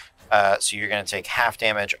save. So you're going to take half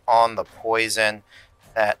damage on the poison.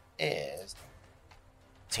 That is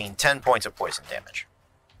 10 points of poison damage.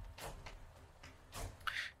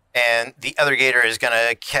 And the other gator is going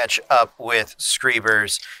to catch up with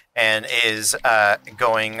Screebers and is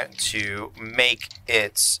going to make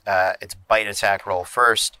its bite attack roll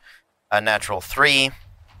first. A natural 3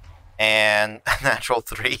 and a natural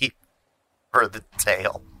 3 for the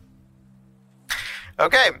tail.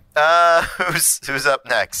 Okay, who's up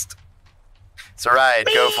next? Sarai,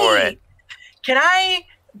 go for it. Can I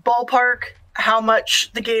ballpark how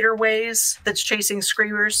much the gator weighs that's chasing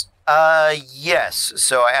Screebers? Yes.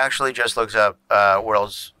 So I actually just looked up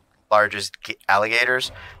world's largest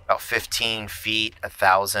alligators, about 15 feet,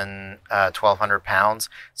 1,000, 1,200 pounds.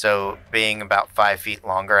 So being about 5 feet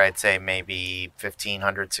longer, I'd say maybe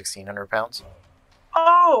 1,500, 1,600 pounds.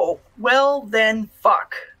 Oh, well then,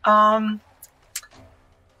 fuck. Damn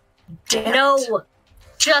it. No.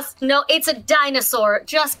 Just no, it's a dinosaur.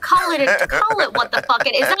 Just call it what the fuck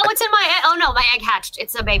it is. Is that what's in my egg? Oh no, my egg hatched.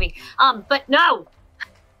 It's a baby. But no.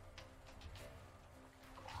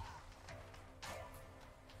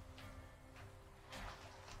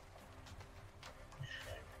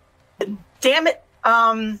 Damn it.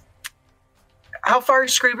 How far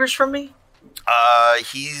is Screebers from me?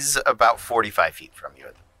 He's about 45 feet from you.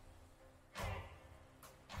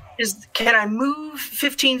 Can I move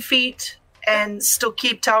 15 feet and still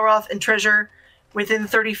keep Talroth and Treasure within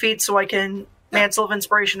 30 feet so I can Mantle of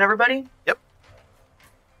Inspiration everybody? Yep.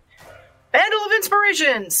 Mantle of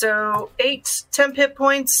Inspiration! So 8 temp hit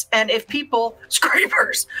points, and if people,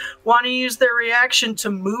 Screebers, want to use their reaction to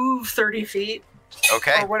move 30 feet,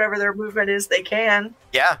 Okay. or whatever their movement is, they can.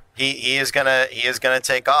 Yeah, he is gonna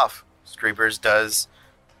take off. Screebers does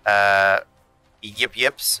yip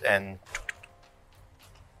yips and.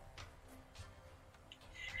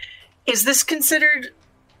 Is this considered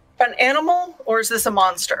an animal, or is this a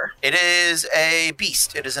monster? It is a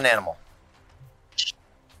beast. It is an animal.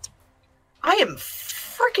 I am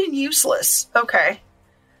freaking useless. Okay.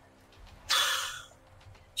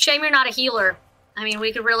 Shame you're not a healer. I mean,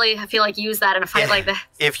 we could really, I feel like, use that in a fight like that.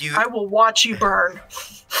 I will watch you burn.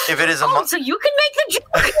 If it is a so you can make the joke.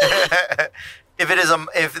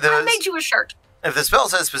 I made you a shirt. If the spell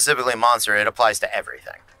says specifically monster, it applies to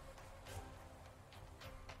everything.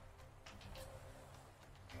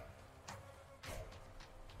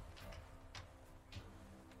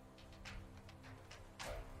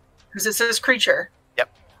 Because it says creature.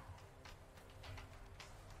 Yep.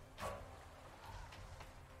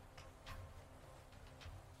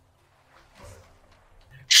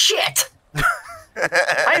 Shit!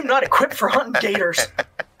 I am not equipped for hunting gators.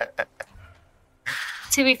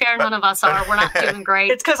 To be fair, none of us are. We're not doing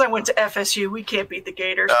great. It's because I went to FSU. We can't beat the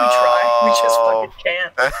gators. We try. We just fucking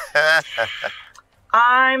can't.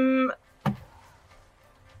 I'm...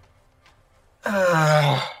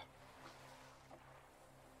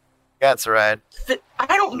 That's right.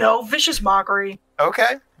 I don't know. Vicious Mockery.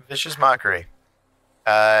 Okay. Vicious Mockery.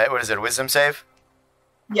 What is it? Wisdom save?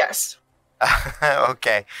 Yes.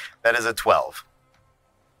 Okay. That is a 12.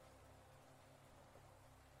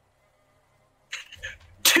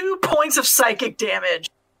 2 points of psychic damage.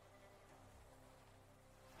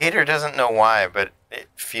 Gator doesn't know why, but it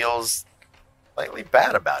feels slightly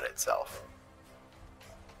bad about itself.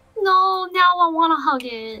 No, now I want to hug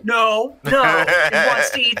it. No. It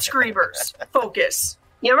wants to eat Screebers. Focus.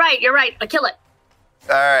 You're right, but kill it.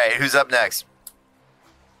 All right. Who's up next?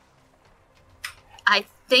 I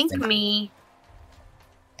think I'm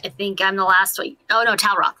the last one. Oh no,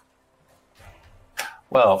 Talroth.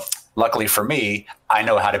 Well, luckily for me, I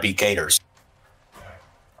know how to beat gators.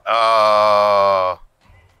 Oh.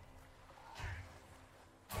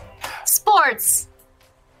 Sports.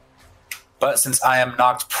 But since I am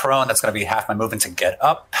knocked prone, that's going to be half my movement to get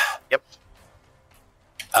up. Yep.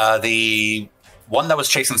 The one that was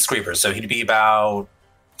chasing Screebers, so he'd be about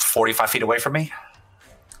 45 feet away from me.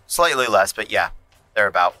 Slightly less, but yeah, they're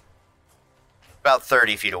about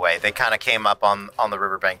 30 feet away. They kind of came up on the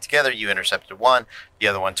riverbank together. You intercepted one. The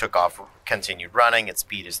other one took off, continued running. Its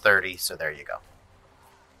speed is 30, so there you go.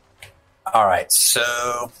 All right,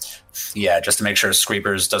 so yeah, just to make sure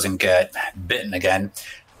Screebers doesn't get bitten again,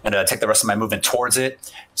 I'm going to take the rest of my movement towards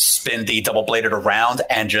it, spin the double-bladed around,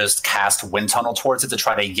 and just cast Wind Tunnel towards it to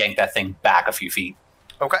try to yank that thing back a few feet.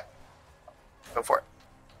 Okay. Go for it.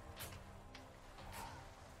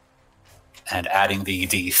 And adding the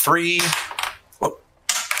D3. Whoop.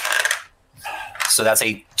 So that's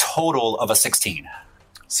a total of a 16.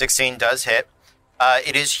 16 does hit.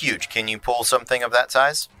 It is huge. Can you pull something of that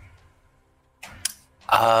size?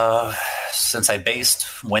 Since I based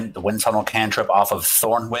the wind tunnel cantrip off of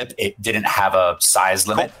Thorn Whip, it didn't have a size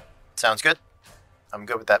limit. Cool. Sounds good. I'm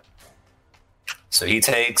good with that. So he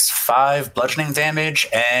takes 5 bludgeoning damage,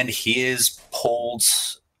 and he is pulled.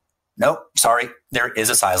 Nope, sorry, there is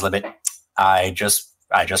a size limit. I just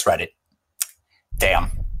read it.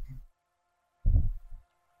 Damn.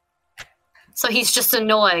 So he's just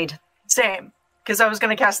annoyed. Same, because I was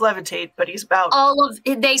going to cast Levitate, but he's about All of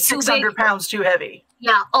they too 600 big. pounds too heavy.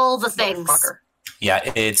 Yeah, all the things. Motherfucker. Yeah,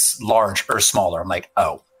 it's large or smaller. I'm like,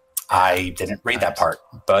 oh, I didn't read that part.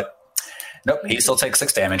 But nope, he still takes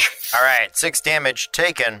 6 damage. All right, 6 damage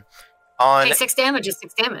taken on. Hey, 6 damage is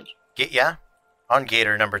 6 damage. Yeah, on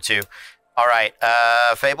Gator number 2. All right,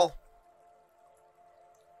 Fable.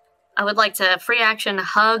 I would like to free action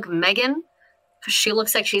hug Megan because she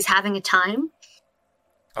looks like she's having a time.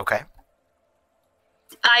 Okay.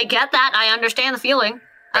 I get that. I understand the feeling.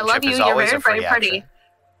 I love Friendship you. is You're always very, a free very pretty. action.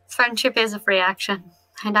 Friendship is a free action,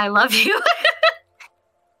 and I love you.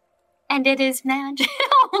 And it is magic.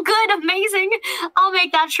 Oh, good, amazing. I'll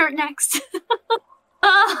make that shirt next.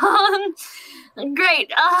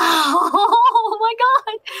 Great. Oh my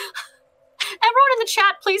god. Everyone in the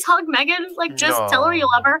chat, please hug Megan. Like, just tell her you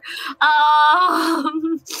love her.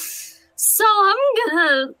 So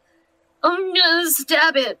I'm gonna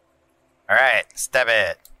stab it. All right, stab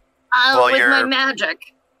it. With my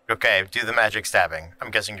magic. Okay, do the magic stabbing.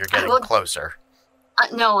 I'm guessing you're getting will- closer.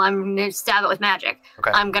 No, I'm gonna stab it with magic.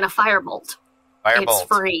 Okay. I'm gonna firebolt. Firebolt. It's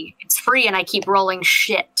free. It's free, and I keep rolling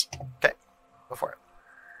shit. Okay, go for it.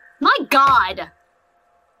 My god!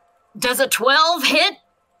 Does a 12 hit?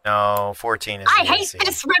 No, 14 is I the hate AC.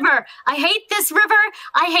 this river. I hate this river.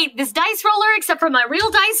 I hate this dice roller, except for my real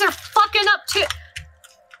dice are fucking up too.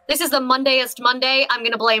 This is the Mondayest Monday. I'm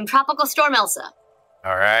gonna blame Tropical Storm Elsa.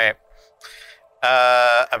 All right.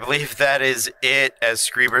 I believe that is it as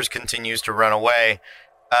Screebers continues to run away.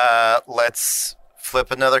 Let's flip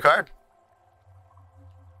another card.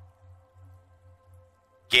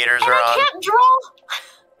 Gators And are I on. can't draw.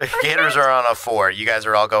 Gators are on a 4. You guys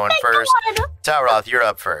are all going Thank first. God. Talroth, you're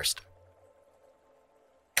up first.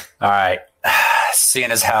 All right. Seeing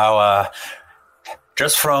as how,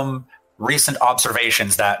 just from recent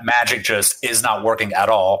observations that magic just is not working at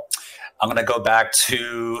all, I'm going to go back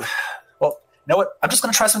to, well, you know what? I'm just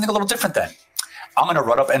going to try something a little different then. I'm going to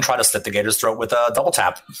run up and try to slit the gator's throat with a double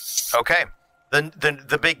tap. Okay.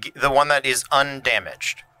 The one that is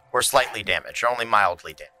undamaged or slightly damaged, or only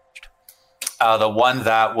mildly damaged. The one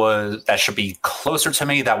that should be closer to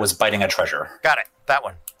me, that was biting a treasure. Got it. That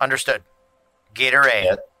one. Understood. Gator A.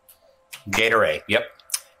 Yeah. Gator A. Yep.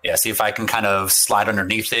 Yeah, see if I can kind of slide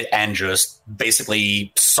underneath it and just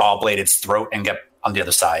basically saw blade its throat and get on the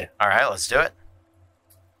other side. All right, let's do it.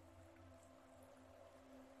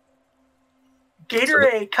 Gator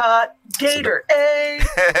A caught. Gator A.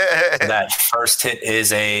 That first hit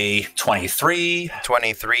is a 23.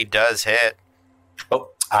 23 does hit. Oh,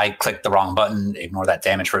 I clicked the wrong button. Ignore that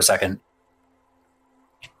damage for a second.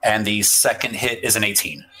 And the second hit is an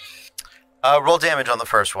 18. Roll damage on the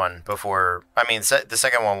first one before... the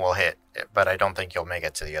second one will hit, but I don't think you'll make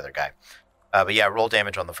it to the other guy. But yeah, roll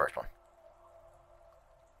damage on the first one.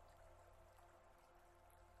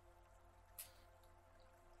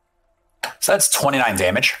 So that's 29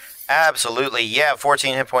 damage. Absolutely. Yeah,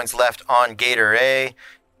 14 hit points left on Gator A.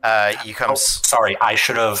 You come... Oh, sorry, I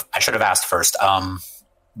should have asked first.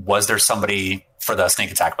 Was there somebody for the sneak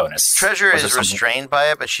attack bonus? Treasure Was is there somebody- restrained by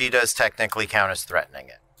it, but she does technically count as threatening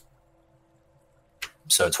it.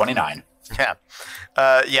 So 29. Yeah.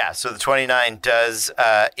 Yeah, so the 29 is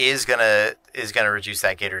gonna reduce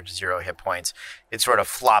that gator to 0 hit points. It sort of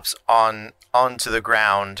flops onto the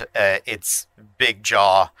ground, its big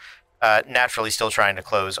jaw, naturally still trying to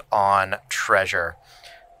close on Treasure.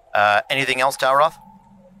 Anything else, Talroth?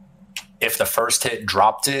 If the first hit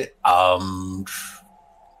dropped it,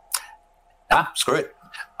 screw it.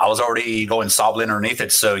 I was already going sobbling underneath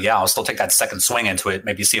it, so yeah, I'll still take that second swing into it.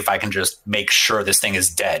 Maybe see if I can just make sure this thing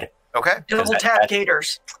is dead. Okay. Double tap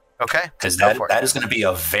gators. Okay. Because Go for it. that is going to be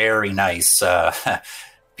a very nice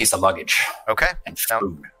piece of luggage Okay. and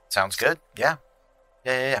food. Sounds good. Yeah.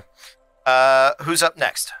 Yeah. Who's up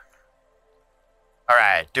next? All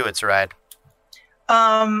right. Do it, Saride.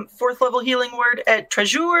 4th level healing word at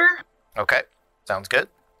Treasure. Okay. Sounds good.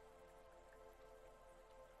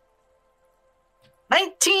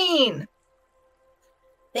 19.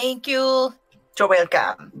 Thank you. You're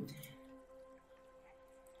welcome.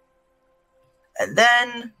 And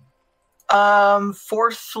then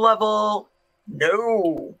 4th level.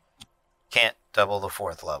 No. Can't double the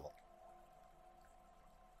 4th level.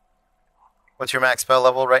 What's your max spell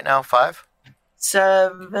level right now? 5?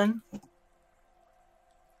 7.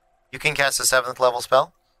 You can cast a 7th level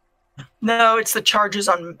spell? No, it's the charges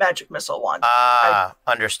on Magic Missile wand.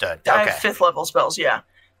 Understood. I Okay. have 5th level spells, yeah.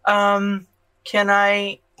 Can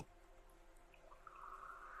I...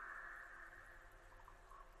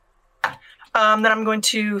 then I'm going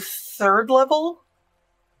to 3rd level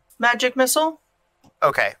Magic Missile.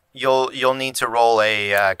 Okay. You'll need to roll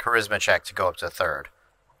a charisma check to go up to 3rd.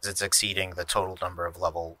 Because it's exceeding the total number of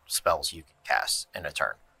level spells you can cast in a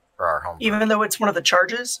turn for our home. Even though it's one of the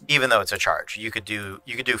charges? Even though it's a charge. You could do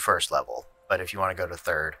 1st level, but if you want to go to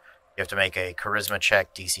 3rd, you have to make a charisma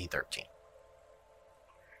check DC 13.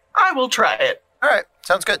 I will try it. All right.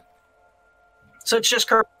 Sounds good. So it's just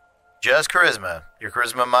Just charisma. Your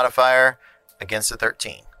charisma modifier against a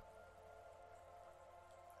 13.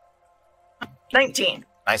 19.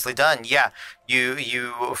 Nicely done. Yeah,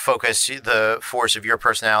 you focus the force of your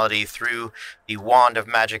personality through the wand of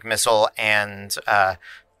magic missile and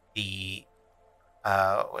the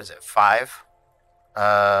what is it? 5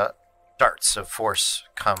 darts of force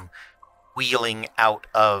come wheeling out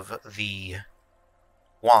of the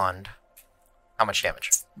wand. How much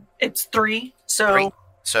damage? It's 3. So 3.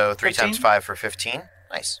 So 3 15? times 5 for 15.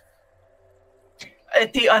 Nice.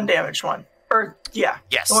 At the undamaged one. Or, yeah.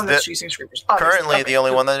 Yes. The one that's using screamers. Currently, Okay, the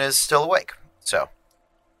only good. one that is still awake. So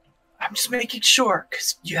I'm just making sure,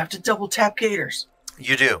 because you have to double tap gators.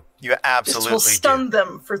 you do. You absolutely This will stun do.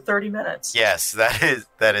 them for 30 minutes. Yes, that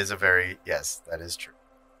is a very yes, that is true.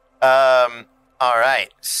 All right.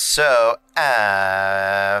 So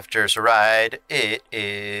after Saride, it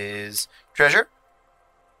is Treasure.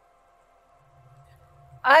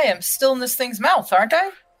 I am still in this thing's mouth, aren't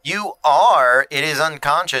I? You are. It is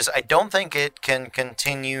unconscious. I don't think it can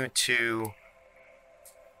continue to.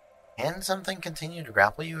 Can something continue to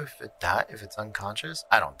grapple you if if it's unconscious?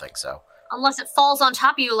 I don't think so. Unless it falls on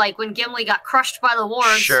top of you, like when Gimli got crushed by the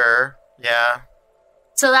wards. Sure. Yeah.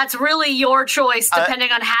 So that's really your choice,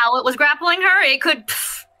 depending on how it was grappling her. It could.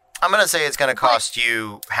 I'm gonna say it's gonna cost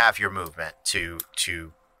you half your movement to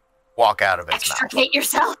walk out of its mouth. Extricate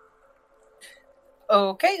yourself.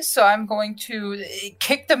 Okay, so I'm going to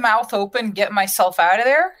kick the mouth open, get myself out of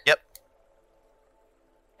there. Yep.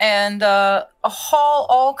 And haul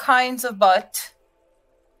all kinds of butt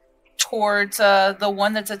towards the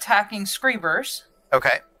one that's attacking Screebers.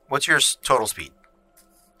 Okay. What's your total speed?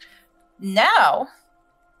 Now,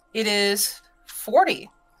 it is 40.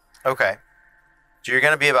 Okay. So you're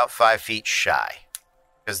going to be about 5 feet shy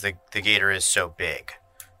because the gator is so big.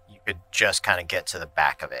 You could just kind of get to the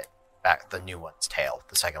back of it, the new one's tail,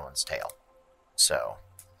 the second one's tail. So.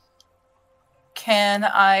 Can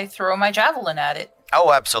I throw my javelin at it?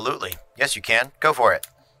 Oh, absolutely. Yes, you can. Go for it.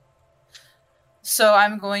 So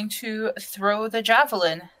I'm going to throw the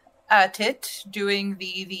javelin at it, doing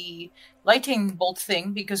the lightning bolt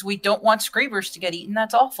thing, because we don't want Screebers to get eaten.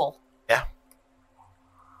 That's awful. Yeah.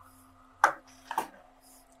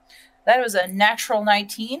 That was a natural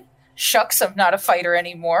 19. Shucks, I'm not a fighter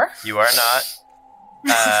anymore. You are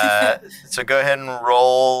not. So go ahead and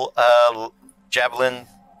roll javelin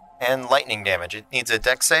and lightning damage. It needs a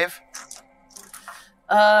dex save.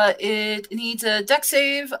 It needs a dex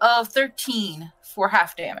save of 13 for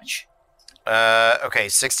half damage. Okay,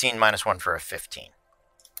 16 minus 1 for a 15.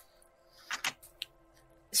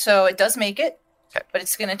 So it does make it, Okay. but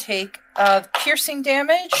it's going to take piercing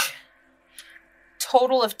damage,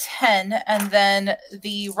 total of 10, and then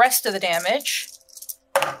the rest of the damage,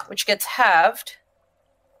 which gets halved,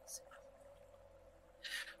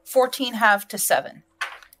 14 halved to 7.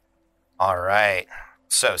 All right.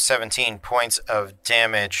 So 17 points of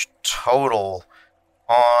damage total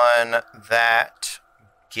on that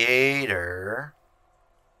gator.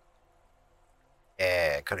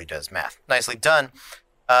 Yeah, Cody does math. Nicely done.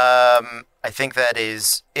 I think that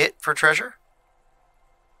is it for Treasure.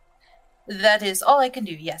 That is all I can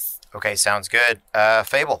do, yes. Okay, sounds good.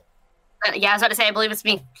 Fable. Yeah, I was about to say, I believe it's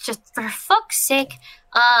me. Just for fuck's sake.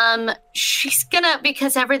 She's gonna,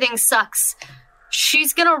 because everything sucks,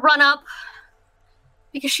 she's gonna run up,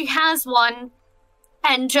 because she has one,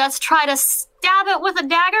 and just try to stab it with a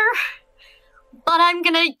dagger. But I'm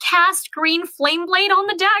gonna cast Green Flame Blade on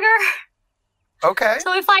the dagger. Okay.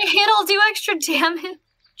 So if I hit, I'll do extra damage.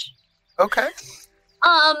 Okay.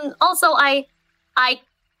 Also, I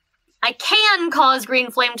can cause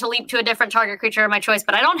Green Flame to leap to a different target creature of my choice,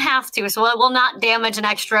 but I don't have to, so it will not damage an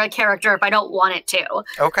extra character if I don't want it to.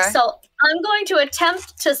 Okay. So I'm going to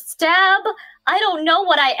attempt to stab. I don't know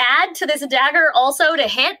what I add to this dagger also to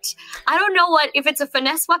hit. I don't know if it's a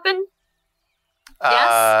finesse weapon.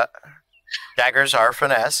 Yes? Daggers are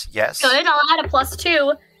finesse, yes. Good, I'll add a +2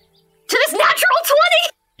 to this natural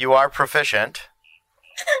 20! You are proficient.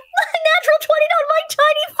 Natural 20 on my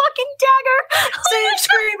tiny fucking dagger. Save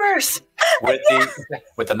screamers!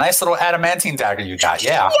 With the nice little adamantine dagger you got,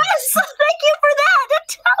 yeah. Yes, thank you for that,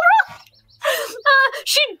 Tara.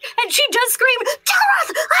 She does scream, Tara,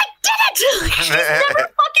 I did it! She's never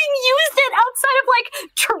fucking used it outside of like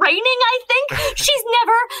training, I think. She's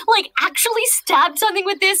never like actually stabbed something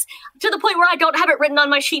with this to the point where I don't have it written on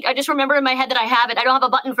my sheet. I just remember in my head that I have it. I don't have a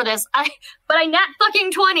button for this. But I nat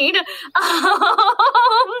fucking 20'd.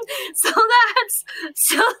 So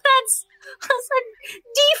that's a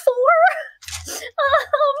D4.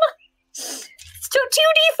 So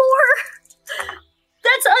 2D4.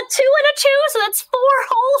 That's a 2 and a 2, so that's 4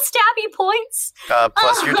 whole stabby points.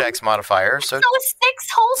 Plus your dex modifier, so 6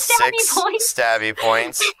 whole stabby 6 points. stabby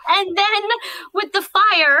points. And then with the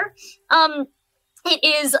fire,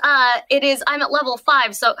 it is I'm at level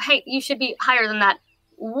 5, so hey, you should be higher than that.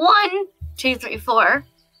 1, 2, 3, 4.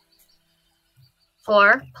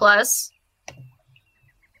 4 plus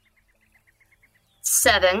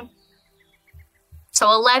 7. So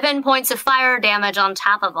 11 points of fire damage on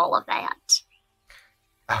top of all of that.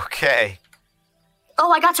 Okay. Oh,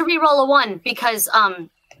 I got to re-roll a 1 because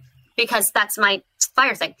that's my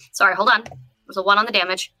fire thing. Sorry, hold on. There's a 1 on the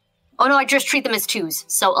damage. Oh no, I just treat them as 2s,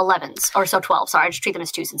 so 11s or so 12. Sorry, I just treat them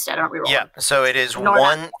as 2s instead. I don't re-roll. Yeah. So it is Ignore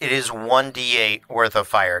one. that. It is 1d8 worth of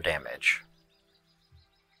fire damage.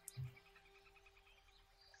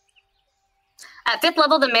 At 5th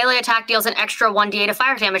level, the melee attack deals an extra 1d8 of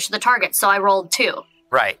fire damage to the target, so I rolled 2.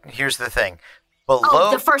 Right. Here's the thing. Below.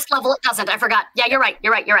 Oh, the first level it doesn't. I forgot. Yeah, you're right.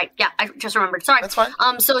 Yeah, I just remembered. Sorry. That's fine.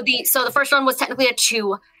 So the first one was technically a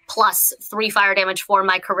 2 plus 3 fire damage for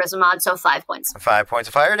my charisma mod, so 5 points. 5 points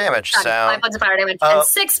of fire damage. Done. So 5 points of fire damage and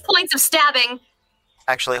 6 points of stabbing.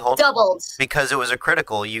 actually, hold Doubled. because it was a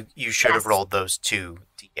critical. You should have Yes. rolled those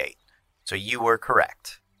 2d8. So you were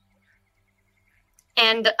correct.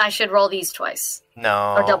 And I should roll these twice.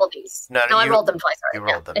 No. Or double these. No, I you- rolled them twice. you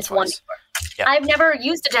Already. rolled them it's twice. 1d4. Yeah. I've never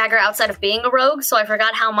used a dagger outside of being a rogue, so I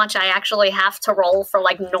forgot how much I actually have to roll for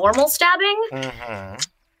like normal stabbing. Mm-hmm.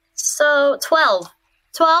 So 12.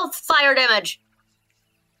 12 fire damage.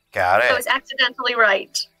 Got I it. was accidentally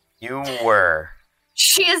right. You were.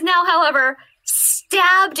 She is now, however,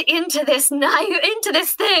 stabbed into this knife, into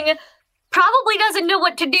this thing, probably doesn't know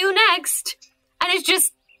what to do next, and is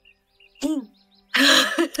just...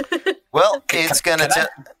 Well, it's gonna. can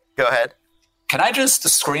Go ahead. Can I just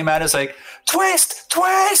scream at us like, twist,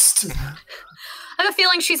 twist? I have a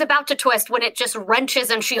feeling she's about to twist when it just wrenches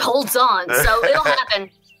and she holds on, so it'll happen.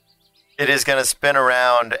 It is going to spin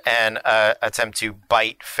around and attempt to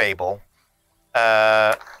bite Fable.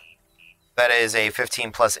 That is a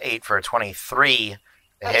 15 plus 8 for a 23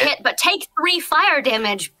 to hit. But take 3 fire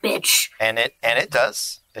damage, bitch. And it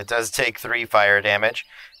does. It does take 3 fire damage.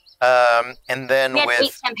 And then You had 8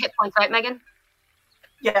 with temp hit points, right, Megan?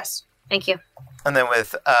 Yes. Thank you.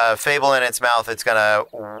 Fable in its mouth, it's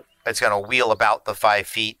gonna wheel about the 5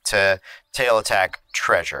 feet to tail attack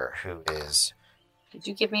Treasure, who is. Did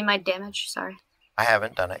you give me my damage? Sorry. I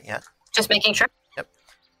haven't done it yet. Just making sure.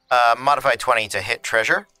 Modify 20 to hit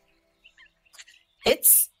Treasure.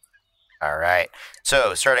 It's All right.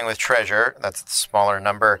 So starting with Treasure, that's the smaller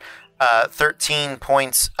number. 13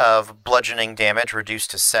 points of bludgeoning damage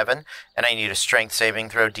reduced to 7, and I need a strength saving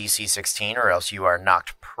throw DC 16 or else you are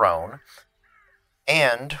knocked prone.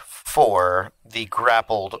 And for the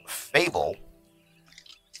grappled Fable,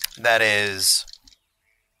 that is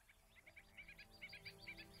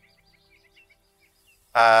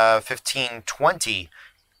 20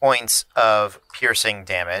 points of piercing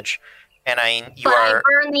damage. And I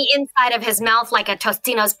burn the inside of his mouth like a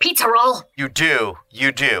Tostino's pizza roll. You do.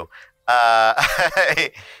 I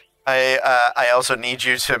also need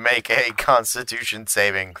you to make a Constitution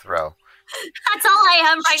saving throw. That's all I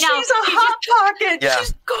am right now. She's a hot pocket. Yeah.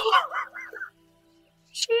 She's gone.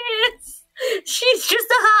 She is. She's just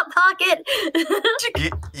a hot pocket.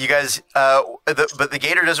 You guys, but the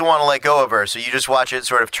gator doesn't want to let go of her, so you just watch it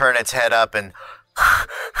sort of turn its head up and.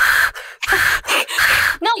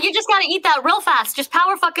 No, you just gotta eat that real fast. Just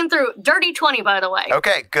power fucking through. Dirty 20, by the way.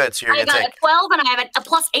 Okay, good. So you're I gonna got take. a 12 and I have a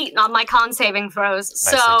plus 8 on my con saving throws.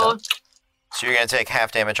 Nicely So done. So you're gonna take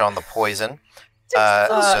half damage on the poison. So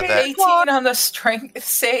Uh, that 18 on the strength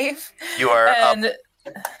save, you are up. and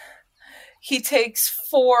he takes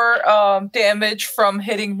 4 damage from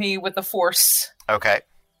hitting me with the force Okay,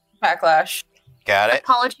 backlash. got it.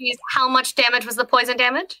 apologies. How much damage was the poison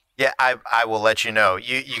damage? Yeah, I will let you know.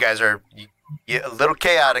 You guys are a little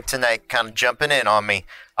chaotic tonight, kind of jumping in on me.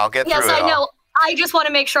 I'll get Yes, through it I all. know. I just want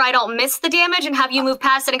to make sure I don't miss the damage and have you move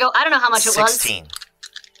past it and go, I don't know how much it was. 16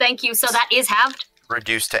 Thank you. So that is halved.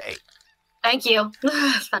 reduced to 8. Thank you.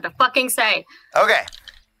 I was about to fucking say. Okay,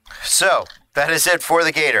 so that is it for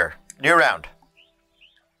the gator. New round.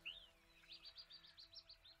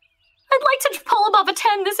 I'd like to pull above a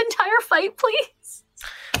 10 this entire fight, please.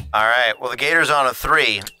 All right, well, the gator's on a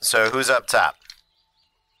 3, so who's up top?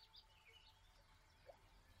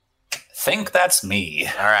 Think that's me.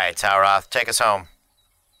 All right, Tauroth, take us home.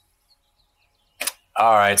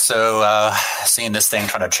 All right, so seeing this thing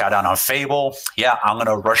trying to chow down on Fable, yeah, I'm going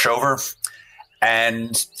to rush over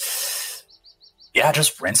and, yeah,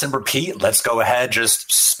 just rinse and repeat. Let's go ahead,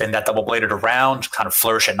 just spin that double-bladed around, kind of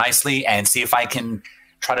flourish it nicely, and see if I can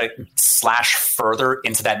try to slash further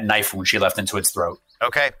into that knife wound she left into its throat.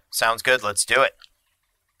 Okay, sounds good. Let's do it.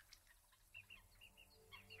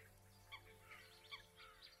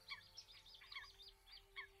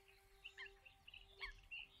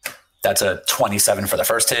 That's a 27 for the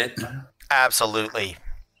first hit. Absolutely.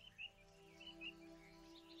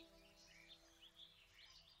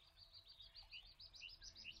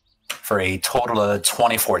 For a total of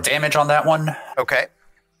 24 damage on that one. Okay,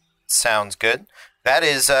 sounds good. That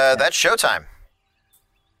is that's showtime.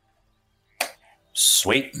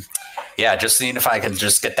 Sweet. Yeah, just seeing if I can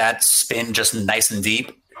just get that spin just nice and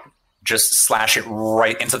deep. Just slash it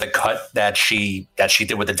right into the cut that she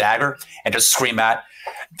did with the dagger, and just scream at,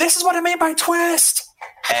 "This is what I mean by twist!"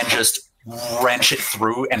 And just wrench it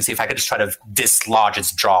through and see if I could just try to dislodge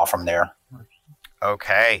its jaw from there.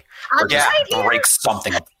 Okay. Or just break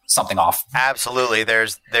something off. Absolutely.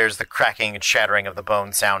 There's the cracking and shattering of the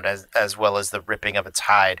bone sound as well as the ripping of its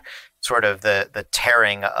hide, sort of the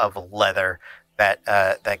tearing of leather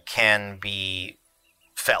that can be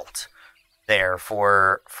felt there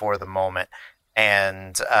for the moment,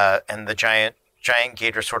 and the giant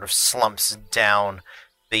gator sort of slumps down,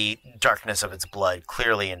 the darkness of its blood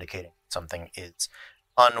clearly indicating something is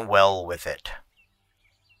unwell with it.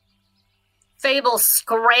 Fable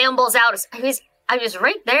scrambles out. I was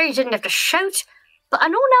right there. You didn't have to shout. But I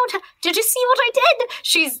know now. Did you see what I did?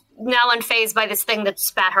 She's now unfazed by this thing that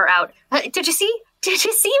spat her out. Did you see? Did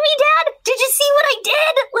you see me, Dad? Did you see what I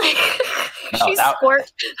did? Like, she's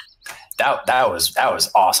squirt. That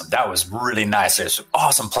was awesome. That was really nice. It was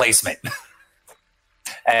awesome placement.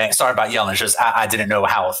 And sorry about yelling. It's just I didn't know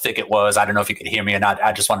how thick it was. I don't know if you could hear me or not.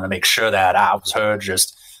 I just wanted to make sure that I was heard.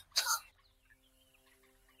 Just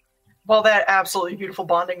While that absolutely beautiful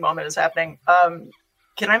bonding moment is happening,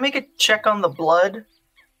 can I make a check on the blood?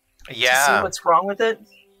 Yeah. To see what's wrong with it?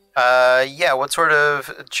 Yeah. What sort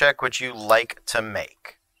of check would you like to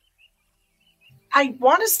make? I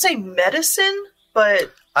want to say medicine,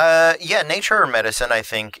 but yeah, nature or medicine, I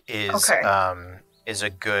think is a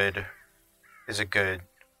good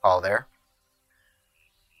call there.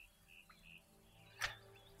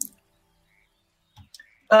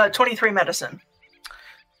 uh, 23 medicine.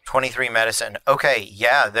 23 medicine. Okay,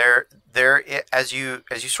 yeah, there as you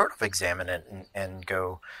sort of examine it and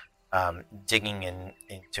go digging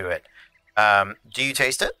into it. Do you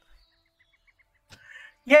taste it?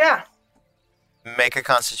 Yeah. Make a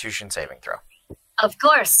Constitution saving throw. Of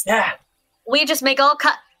course. Yeah. We just make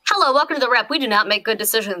Hello, welcome to the rep. We do not make good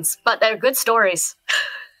decisions, but they're good stories.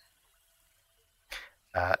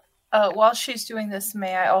 While she's doing this,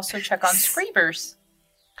 may I also check on Screebers?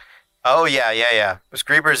 Oh yeah.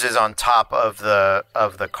 Screebers is on top of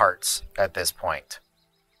the carts at this point.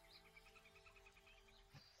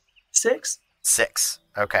 6? 6.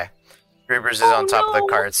 Okay. Screebers is on top of the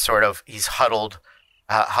carts. Sort of, he's huddled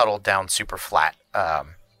down super flat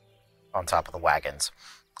on top of the wagons.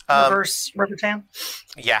 Reverse River Tam?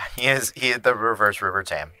 Yeah, he is. He the reverse River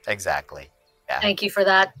Tam. Exactly. Yeah. Thank you for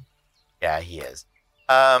that. Yeah, he is.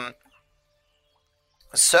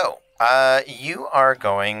 So, you are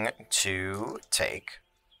going to take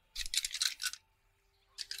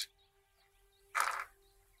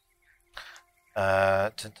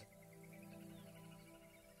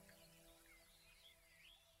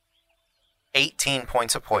 18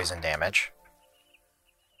 points of poison damage.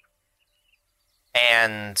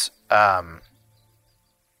 And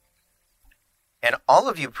all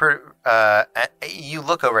of you, you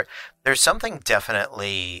look over it. There's something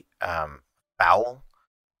definitely foul,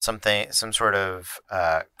 some sort of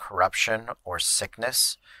corruption or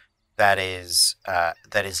sickness that is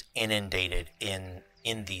inundated in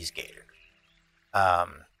these gators.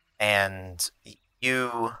 And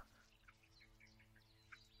you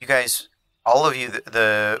guys, all of you,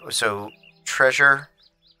 so Treasure,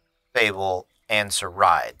 Fable, and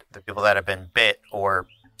Saride, the people that have been bit or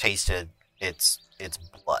tasted its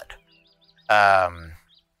blood.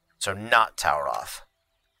 So not Tauroth,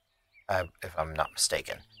 if I'm not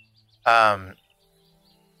mistaken.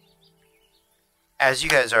 as you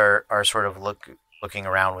guys are sort of looking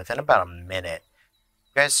around, within about a minute,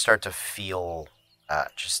 you guys start to feel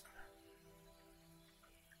just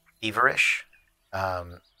feverish,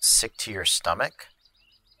 sick to your stomach,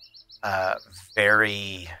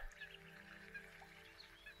 very,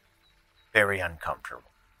 very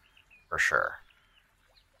uncomfortable, for sure.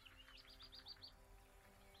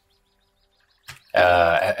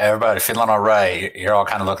 Everybody feeling all right? You're all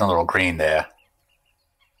kind of looking a little green there.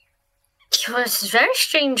 It was very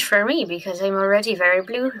strange for me because I'm already very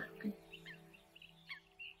blue.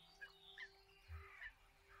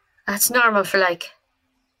 That's normal for like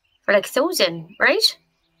Thousand, right?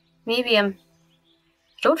 Maybe I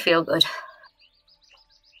don't feel good.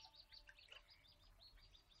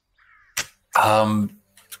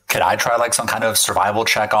 Could I try like some kind of survival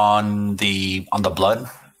check on the blood?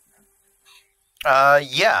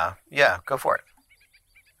 Yeah, go for it.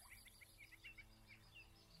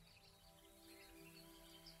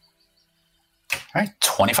 All right,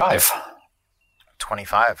 25.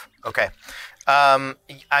 25. Okay.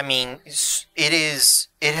 I mean,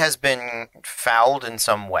 it has been fouled in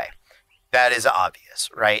some way. That is obvious,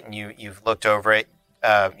 right? And you've looked over it.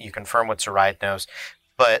 You confirm what Saride knows.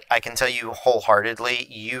 But I can tell you wholeheartedly,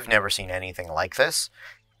 you've never seen anything like this.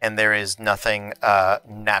 And there is nothing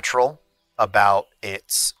natural about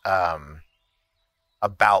its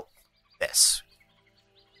about this.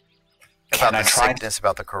 Can about I the try? sickness,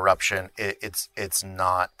 about the corruption. It's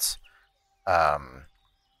not.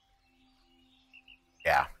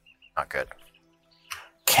 Yeah, not good.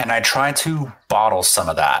 Can I try to bottle some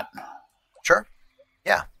of that? Sure.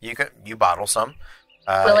 Yeah, you bottle some.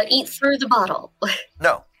 Will it eat through the bottle?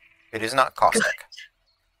 No, it is not caustic.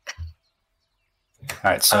 All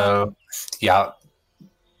right, so yeah.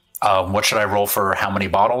 What should I roll for how many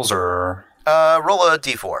bottles or? Roll a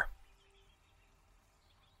d4.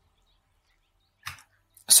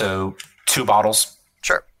 So 2 bottles.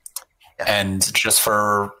 Sure. Yeah. And just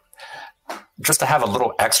to have a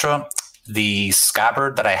little extra, the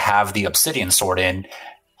scabbard that I have the obsidian sword in,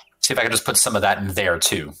 see if I can just put some of that in there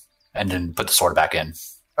too, and then put the sword back in.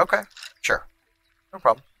 Okay. Sure. No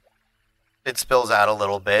problem. It spills out a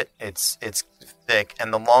little bit. It's thick,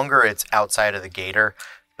 and the longer it's outside of the gator,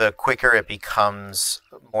 the quicker it becomes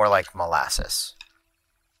more like molasses.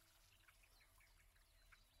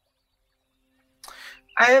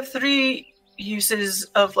 I have 3 uses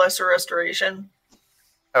of lesser restoration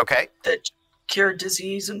Okay. that cure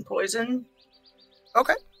disease and poison.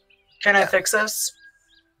 Okay. Can I Yeah. fix this?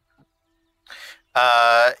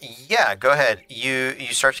 Yeah, go ahead.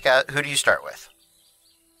 You start to get, who do you start with?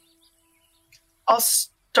 I'll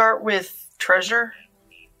start with treasure.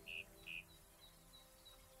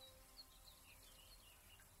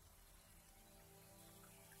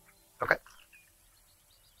 Okay.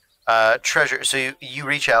 Treasure. So you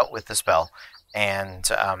reach out with the spell, and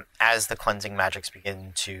as the cleansing magics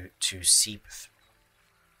begin to seep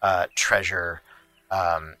through treasure,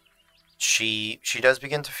 she does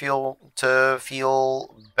begin to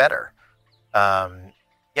feel better.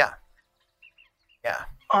 Yeah.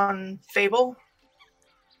 On Fable.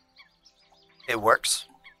 It works.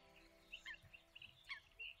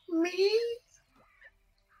 Me?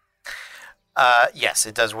 Yes,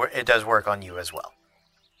 it does work. It does work on you as well.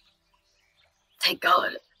 Thank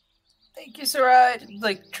God. Thank you, Saride.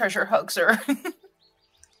 Like, Treasure hugs her. What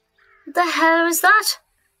the hell was that?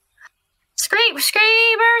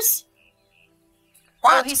 Screamers!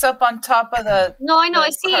 Oh, he's up on top of the... No, I know, the I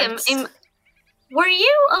see carts. him. Were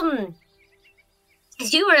you,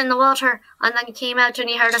 because you were in the water, and then you came out and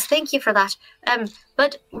you heard us. Thank you for that.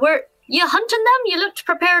 But were you hunting them? You looked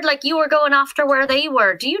prepared like you were going after where they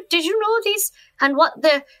were. Did you know these? And what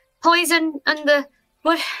the poison and the...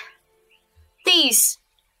 What? These.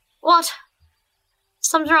 What?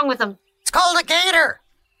 Something's wrong with them. It's called a gator.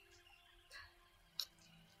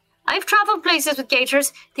 I've traveled places with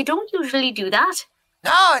gators. They don't usually do that.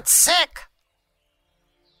 No, it's sick.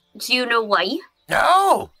 Do you know why?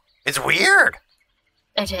 No, it's weird.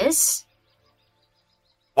 It is?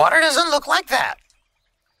 Water doesn't look like that.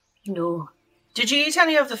 No. Did you eat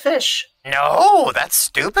any of the fish? No, that's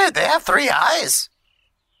stupid. They have 3 eyes.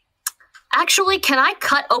 Actually, can I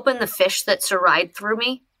cut open the fish that Saride threw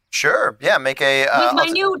me? Sure. Yeah, make a... With my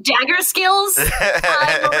new dagger skills?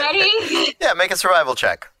 I'm ready. Yeah, make a survival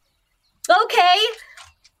check. Okay.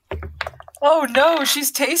 Oh no, she's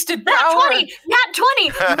tasted Nat power. 20! Nat 20!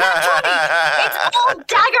 Nat 20! It's all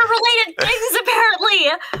dagger-related things,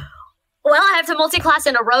 apparently! Well, I have to multi-class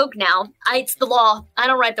in a rogue now. It's the law. I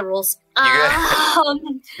don't write the rules. You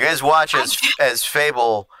guys watch as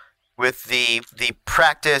Fable, with the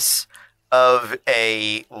practice of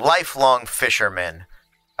a lifelong fisherman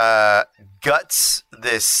guts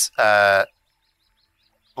this, guts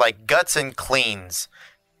and cleans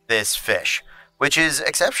this fish, which is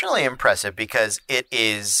exceptionally impressive because it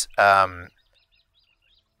is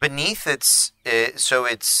beneath its. So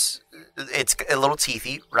it's a little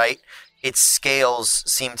teethy, right? Its scales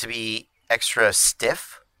seem to be extra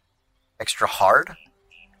stiff, extra hard.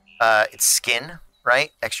 Its skin,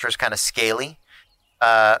 right? Extra is kind of scaly.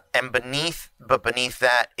 And beneath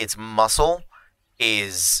that, its muscle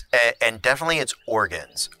is, and definitely its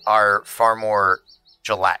organs are far more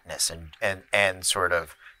gelatinous and sort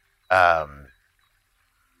of,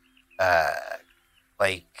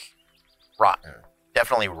 rotten.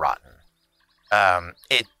 Definitely rotten.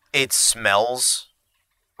 It smells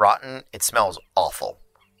rotten. It smells awful,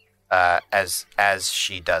 as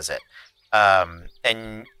she does it.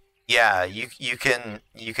 And yeah, you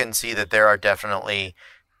can see that there are definitely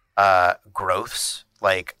growths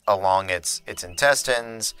along its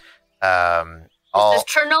intestines. This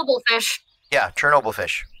Chernobyl fish. Yeah, Chernobyl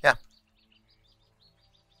fish. Yeah.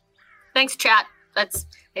 Thanks, chat.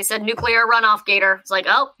 They said nuclear runoff gator. It's like,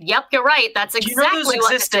 oh, yep, you're right. That's exactly you know those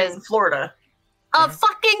what exist it is. in Florida.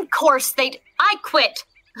 Fucking course I quit.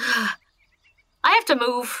 I have to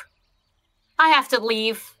move. I have to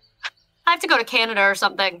leave. I have to go to Canada or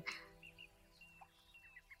something.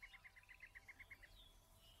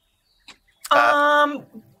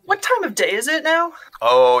 What time of day is it now?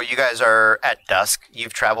 Oh, you guys are at dusk.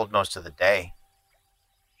 You've traveled most of the day.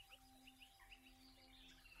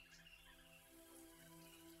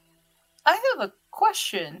 I have a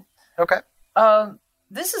question. Okay.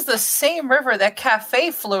 This is the same river that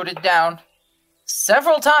Cafe floated down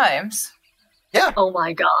several times. Yeah. Oh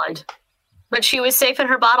my god. But she was safe in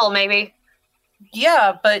her bottle, maybe.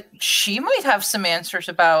 Yeah, but she might have some answers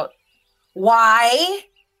about why.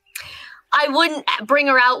 I wouldn't bring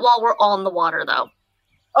her out while we're on the water, though.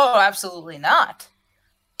 Oh, absolutely not.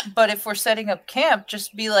 But if we're setting up camp,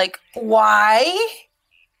 just be like, why?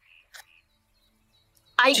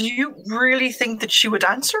 Do you really think that she would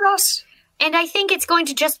answer us? And I think it's going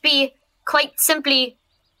to just be quite simply,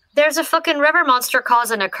 there's a fucking river monster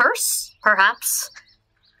causing a curse, perhaps.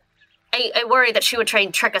 I worry that she would try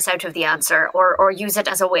and trick us out of the answer, or use it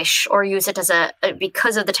as a wish, or use it as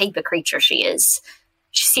because of the type of creature she is.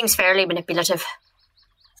 She seems fairly manipulative.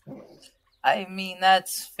 I mean,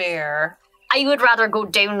 that's fair. I would rather go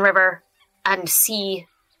downriver and see.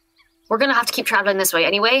 We're going to have to keep traveling this way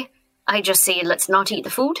anyway. I just say, let's not eat the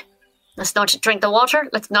food. Let's not drink the water.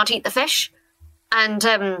 Let's not eat the fish. And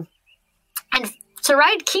Saride,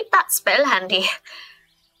 keep that spell handy.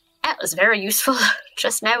 That was very useful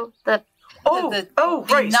just now. The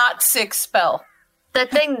right. Not sick spell. The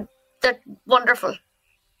thing, wonderful.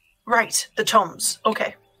 Right, the Tums.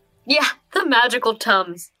 Okay. Yeah, the magical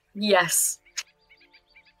Tums. Yes.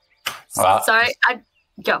 Well, sorry,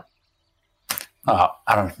 go. I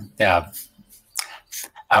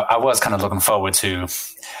was kind of looking forward to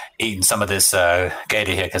eating some of this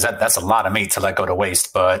gator here, because that's a lot of meat to let go to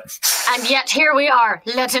waste, but... And yet here we are,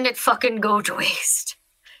 letting it fucking go to waste.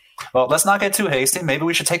 Well, let's not get too hasty. Maybe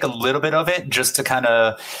we should take a little bit of it, just to kind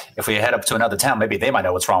of, if we head up to another town, maybe they might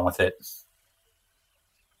know what's wrong with it.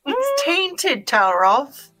 It's tainted,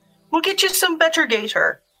 Talrov. We'll get you some better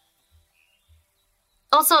gator.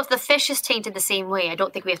 Also, if the fish is tainted the same way, I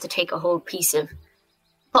don't think we have to take a whole piece of...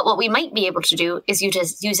 But what we might be able to do is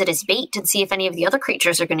use it as bait and see if any of the other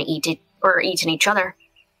creatures are going to eat it or eating each other.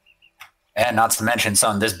 And not to mention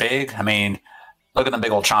something this big. I mean, look at the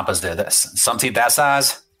big old chompas there. Some teeth that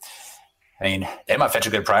size. I mean, they might fetch a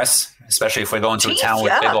good price, especially if we go into a town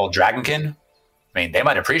with big old dragonkin. I mean, they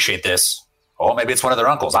might appreciate this. Or maybe it's one of their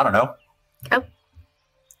uncles. I don't know. Oh.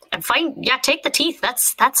 And fine. Yeah, take the teeth.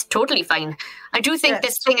 That's totally fine. I do think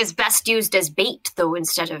this thing is best used as bait, though,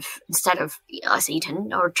 instead of us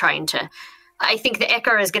eating or trying to. I think the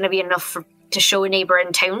ichor is going to be enough to show a neighbor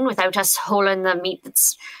in town without us holding the meat.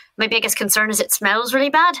 My biggest concern is it smells really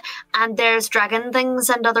bad, and there's dragon things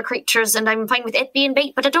and other creatures, and I'm fine with it being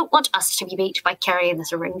bait, but I don't want us to be bait by carrying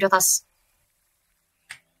this around with us.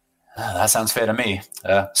 That sounds fair to me.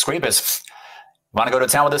 Screepus, want to go to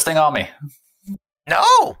town with this thing on me?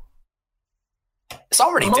 No! It's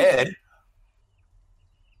already dead.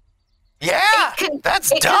 Yeah,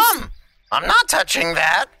 that's dumb. I'm not touching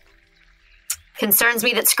that. Concerns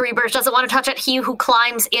me that Screebers doesn't want to touch it. He who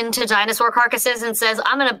climbs into dinosaur carcasses and says,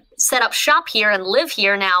 I'm going to set up shop here and live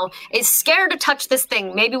here now, is scared to touch this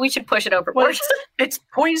thing. Maybe we should push it overboard. Well, it's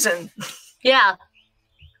poison. Yeah.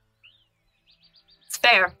 It's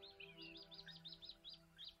fair.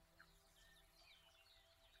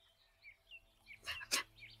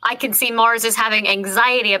 I can see Mars is having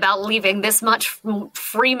anxiety about leaving this much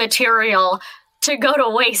free material to go to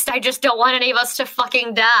waste. I just don't want any of us to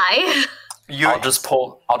fucking die. I'll just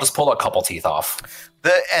pull a couple teeth off.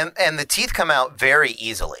 The teeth come out very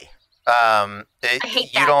easily. I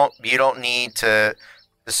hate that. You don't need to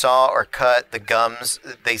saw or cut the gums.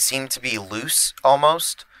 They seem to be loose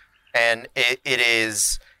almost, and it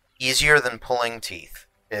is easier than pulling teeth.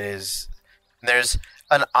 It is. There's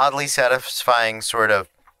an oddly satisfying sort of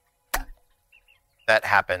that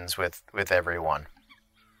happens with everyone.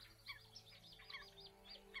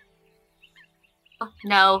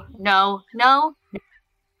 No.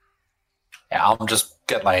 Yeah, I'll just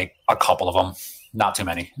get like a couple of them, not too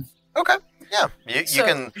many. Okay. Yeah, you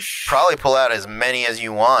can probably pull out as many as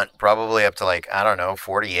you want, probably up to like, I don't know,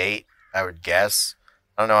 48, I would guess.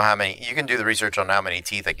 I don't know how many. You can do the research on how many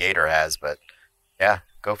teeth a gator has, but yeah,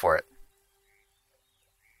 go for it.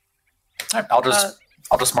 All right,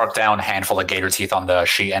 I'll just mark down a handful of gator teeth on the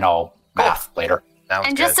sheet, and I'll math later. Sounds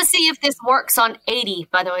and good. just to see if this works on 80,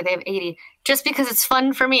 by the way, they have 80. Just because it's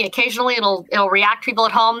fun for me, occasionally it'll react people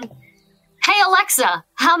at home. Hey Alexa,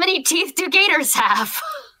 how many teeth do gators have?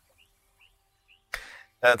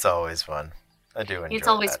 That's always fun. I do enjoy It's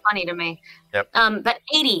always that. funny to me. Yep. But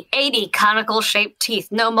 80 conical-shaped teeth.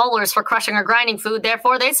 No molars for crushing or grinding food,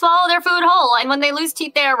 therefore they swallow their food whole, and when they lose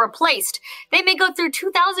teeth, they are replaced. They may go through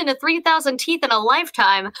 2,000 to 3,000 teeth in a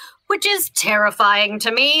lifetime, which is terrifying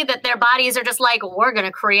to me that their bodies are just like, we're going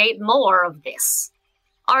to create more of this.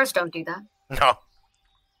 Ours don't do that.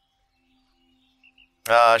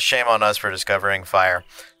 No. Shame on us for discovering fire.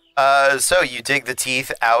 So you dig the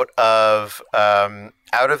teeth out of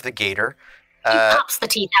the gator. He pops the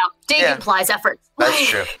teeth out. Dig implies effort. That's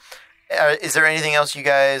true. Is there anything else you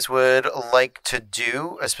guys would like to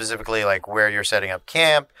do, specifically like where you're setting up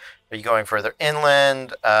camp? Are you going further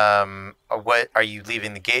inland? What are you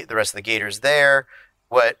leaving the rest of the gators there?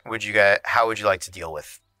 How would you like to deal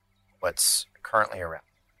with what's currently around?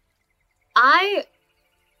 I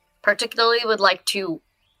particularly would like to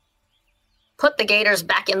put the gators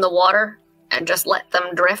back in the water and just let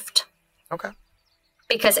them drift. Okay.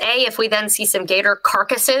 Because A, if we then see some gator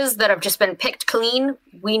carcasses that have just been picked clean,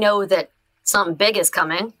 we know that something big is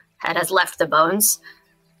coming and has left the bones.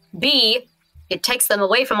 B, it takes them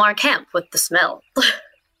away from our camp with the smell.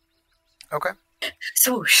 Okay.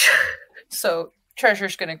 Swoosh. So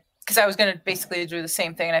Treasure's gonna, because I was gonna basically do the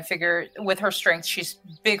same thing, and I figure with her strength, she's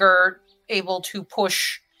bigger, able to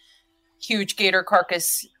push huge gator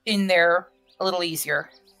carcass in there a little easier.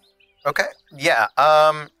 Okay. Yeah.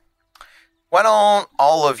 Why don't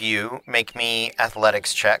all of you make me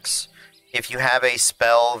athletics checks? If you have a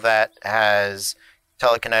spell that has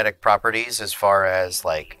telekinetic properties, as far as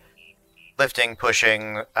like lifting,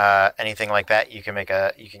 pushing, anything like that, you can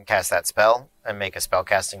cast that spell and make a spell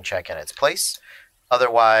casting check in its place.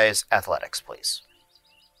 Otherwise, athletics, please.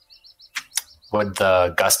 Would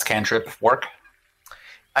the gust cantrip work?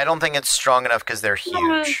 I don't think it's strong enough because they're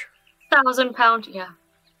huge. 1,000 pound, yeah.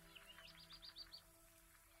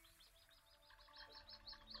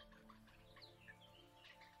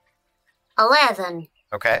 $11.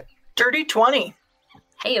 Okay. Dirty 20.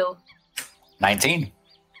 Heyo. 19.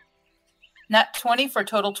 Nat 20 for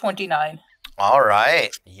total 29. All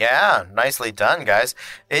right. Yeah, nicely done, guys.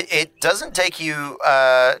 It doesn't take you.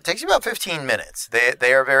 It takes you about 15 minutes.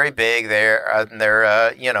 They are very big. They're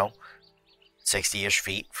 60-ish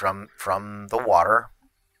feet from the water.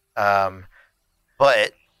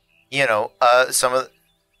 But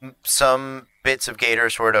some bits of gator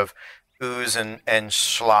sort of ooze and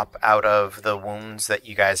slop out of the wounds that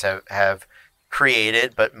you guys have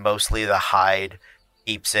created, but mostly the hide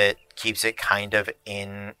keeps it kind of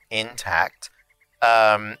intact.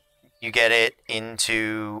 You get it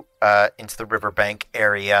into the riverbank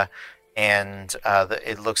area, and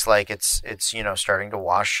it looks like it's starting to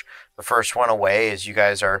wash the first one away as you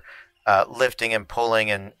guys are lifting and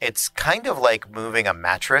pulling, and it's kind of like moving a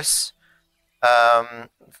mattress.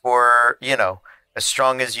 For as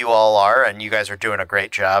strong as you all are, and you guys are doing a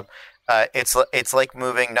great job. It's like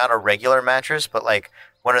moving not a regular mattress, but like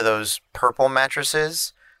one of those purple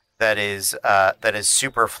mattresses that is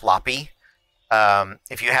super floppy.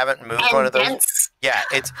 If you haven't moved And one of those, dense. yeah,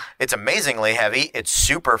 it's amazingly heavy. It's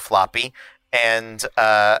super floppy, and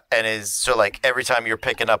is so like every time you're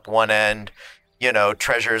picking up one end,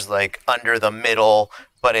 Treasure's like under the middle,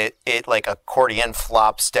 but it like accordion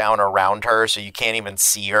flops down around her, so you can't even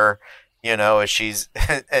see her. As she's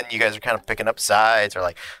and you guys are kind of picking up sides or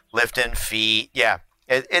like lifting feet. Yeah,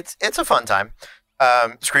 it's a fun time.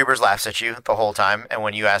 Screebers laughs at you the whole time, and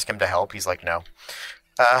when you ask him to help, he's like, no.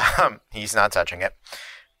 He's not touching it.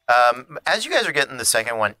 As you guys are getting the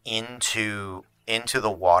second one into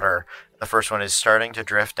the water, the first one is starting to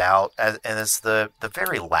drift out, and it's the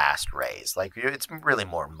very last rays. Like it's really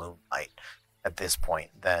more moonlight at this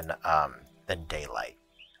point than daylight.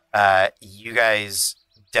 You guys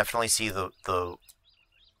definitely see the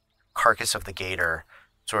carcass of the gator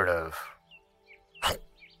sort of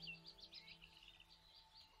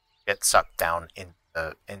get sucked down in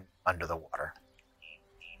under the water.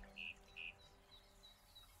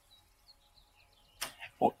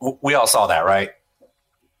 We all saw that, right?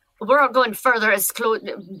 We're going further as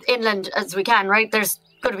inland as we can, right? There's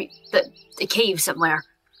got to be the cave somewhere.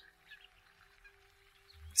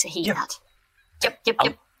 To heat that.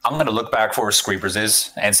 Yep. I'm going to look back for where Screepers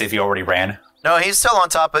is and see if he already ran. No, he's still on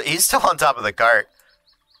top of the cart.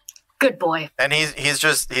 Good boy. And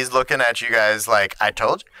he's looking at you guys like, I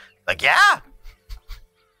told you. Like, yeah.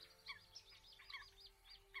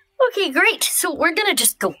 Okay, great. So we're gonna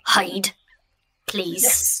just go hide,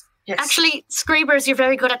 please. Yes. Actually, Screebers, you're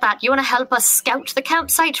very good at that. You want to help us scout the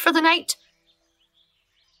campsite for the night?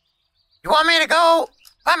 You want me to go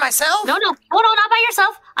by myself? No, not by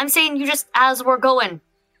yourself. I'm saying you just, as we're going,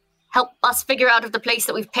 help us figure out if the place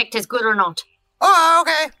that we've picked is good or not. Oh,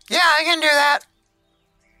 okay. Yeah, I can do that.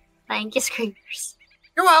 Thank you, Screebers.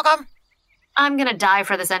 You're welcome. I'm gonna die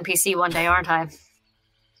for this NPC one day, aren't I?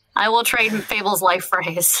 I will trade Fable's life for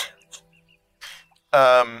his.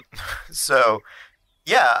 So,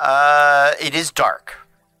 yeah, it is dark.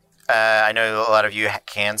 I know a lot of you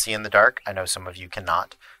can see in the dark. I know some of you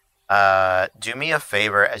cannot. Do me a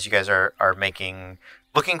favor as you guys are looking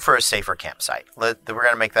for a safer campsite. We're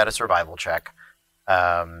going to make that a survival check.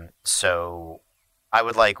 So I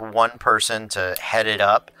would like one person to head it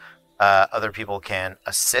up. Other people can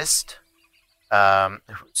assist.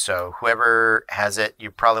 So whoever has it, you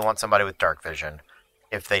probably want somebody with dark vision.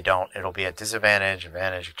 If they don't, it'll be at disadvantage,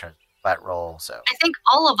 advantage, you turn flat roll. So I think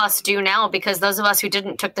all of us do now because those of us who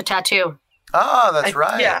didn't took the tattoo. Oh, that's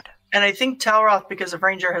right. Yeah, and I think Talroth, because of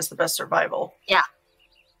Ranger, has the best survival. Yeah.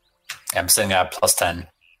 I'm sitting at +10.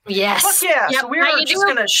 Yes. Fuck yeah, Yep. so we're just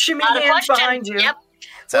going to shimmy Not a hands question. behind you. Yep.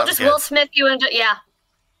 Sounds We'll just good. Will Smith you into, yeah.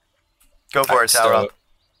 Go for it, Talroth.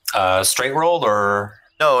 Straight roll or...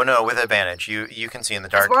 No, with advantage. You can see in the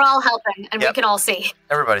dark. We're all helping, and we Yep. can all see.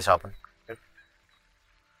 Everybody's helping. Good.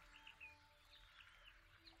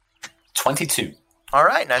 22. All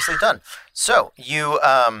right, nicely done. So you,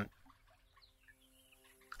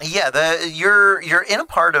 you're in a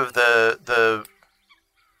part of the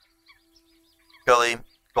gully,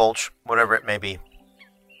 gulch, whatever it may be,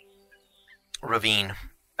 ravine.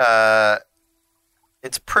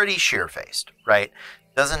 It's pretty sheer-faced, right?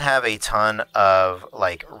 Doesn't have a ton of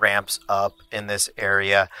like ramps up in this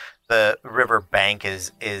area. The river bank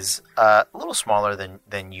is a little smaller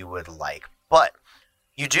than you would like, but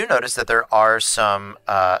you do notice that there are some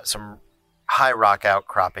high rock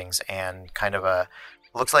outcroppings and kind of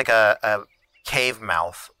looks like a cave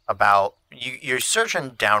mouth. About you're searching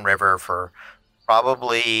downriver for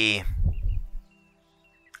probably,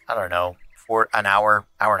 I don't know, for an hour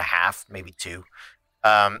and a half, maybe two.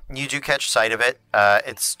 You do catch sight of it.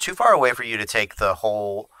 It's too far away for you to take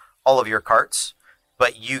all of your carts,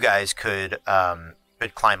 but you guys could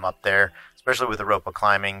climb up there, especially with the rope of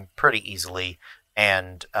climbing, pretty easily,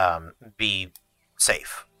 and be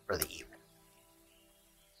safe for the evening.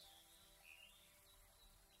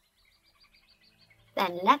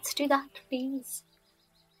 Then let's do that, please.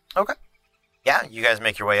 Okay. Yeah, you guys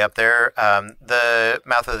make your way up there. The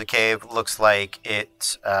mouth of the cave looks like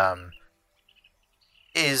it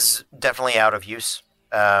is definitely out of use.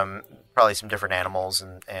 Probably some different animals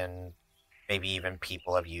and maybe even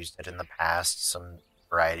people have used it in the past. Some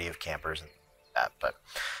variety of campers and that, but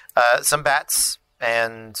some bats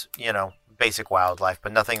and basic wildlife,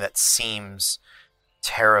 but nothing that seems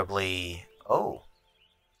terribly. Oh,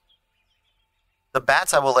 the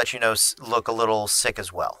bats, I will let you know, look a little sick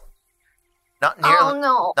as well. Not nearly. Oh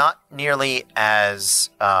no! Not nearly as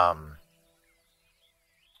bad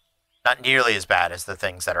as the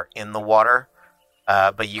things that are in the water.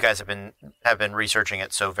 But you guys have been researching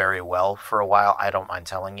it so very well for a while. I don't mind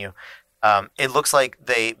telling you. It looks like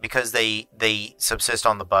because they subsist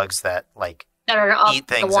on the bugs that are eat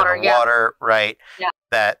things the water, in the water, right? Yeah.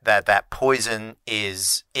 That poison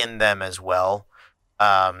is in them as well.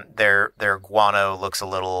 Their guano looks a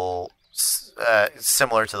little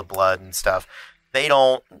similar to the blood and stuff. They're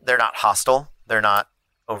not hostile. They're not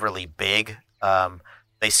overly big.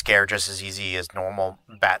 They scare just as easy as normal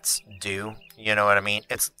bats do. You know what I mean?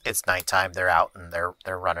 It's nighttime. They're out and they're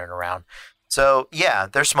running around. So yeah,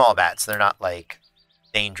 they're small bats. They're not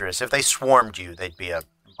dangerous. If they swarmed you, they'd be a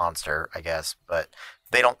monster, I guess. But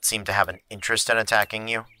They don't seem to have an interest in attacking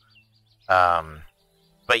you.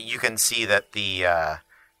 But you can see that the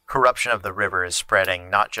corruption of the river is spreading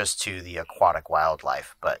not just to the aquatic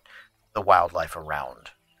wildlife, but the wildlife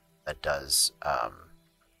around that does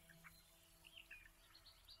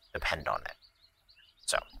depend on it.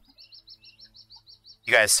 So,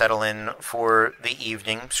 you guys settle in for the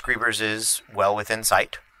evening. Screebers is well within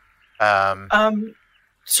sight.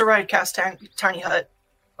 Sarai cast tiny hut.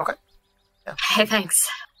 Okay. Yeah. Hey, thanks.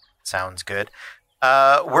 Sounds good.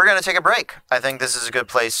 We're going to take a break. I think this is a good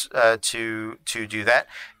place to do that.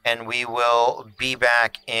 And we will be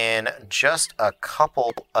back in just a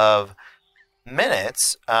couple of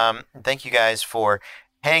minutes. Thank you guys for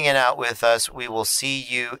hanging out with us. We will see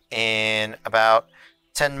you in about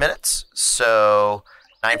 10 minutes. So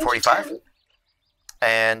 9:45.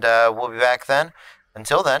 And we'll be back then.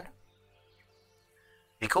 Until then,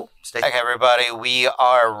 be cool. Stay back, everybody. We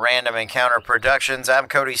are Random Encounter Productions. I'm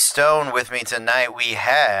Cody Stone. With me tonight, we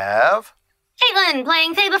have Caitlin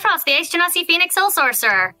playing Faye Frost, the Ace Genasi Phoenix Soul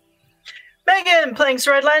Sorcerer. Megan playing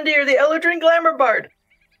Sarai Landier, the Eldrin Glamour Bard.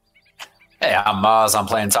 Hey, I'm Maz. I'm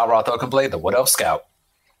playing Talroth Oakenblade, the Wood Elf Scout.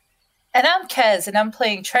 And I'm Kez, and I'm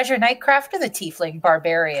playing Treasure Nightcrafter, the Tiefling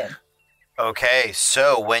Barbarian. Okay,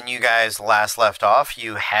 so when you guys last left off,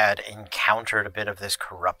 you had encountered a bit of this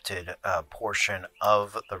corrupted portion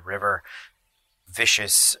of the river.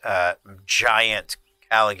 Vicious, giant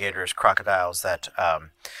alligators, crocodiles that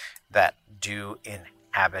do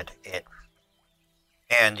inhabit it.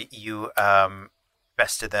 And you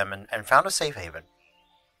bested them and found a safe haven.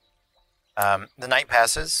 The night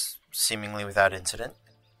passes, seemingly without incident.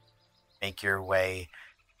 Make your way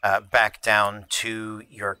back down to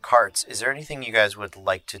your carts. Is there anything you guys would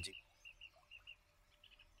like to do?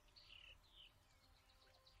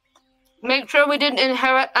 Make sure we didn't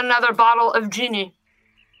inherit another bottle of genie.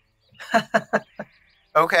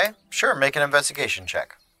 Okay, sure. Make an investigation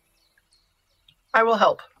check. I will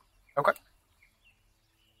help. Okay.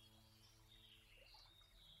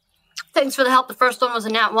 Thanks for the help. The first one was a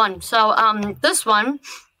nat 1. So this one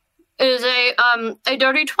is a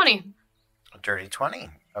dirty 20. A dirty 20.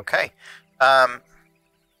 Okay. Yeah,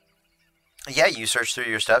 you search through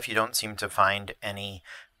your stuff. You don't seem to find any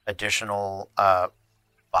additional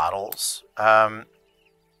bottles.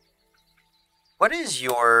 What is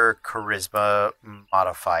your charisma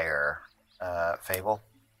modifier, Fable?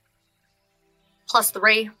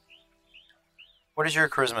 +3. What is your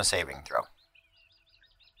charisma saving throw?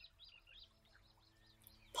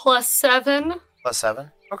 +7.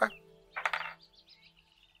 +7? Okay.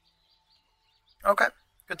 Okay.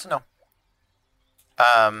 Good to know.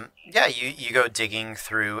 Yeah, you go digging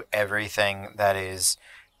through everything that is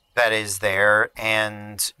there,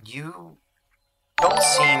 and you don't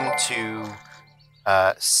seem to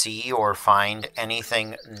see or find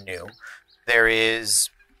anything new. There is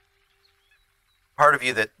part of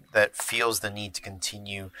you that feels the need to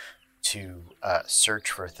continue to search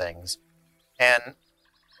for things, and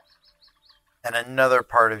another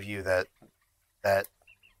part of you that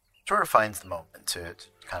sort of finds the moment to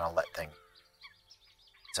kind of let things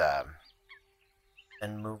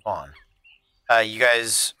and move on. You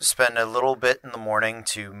guys spend a little bit in the morning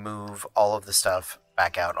to move all of the stuff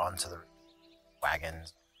back out onto the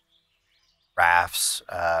wagons, rafts,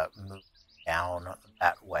 move down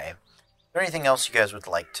that way. Is there anything else you guys would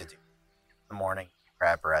like to do in the morning,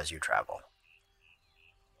 prep, or as you travel?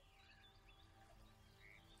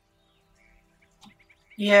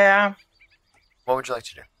 Yeah. What would you like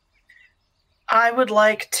to do? I would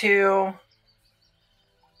like to...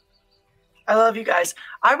 I love you guys.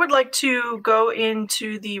 I would like to go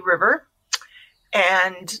into the river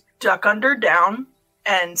and duck under down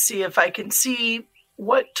and see if I can see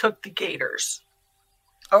what took the gators.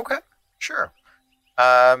 Okay, sure.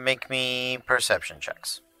 Make me perception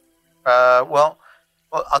checks. Well,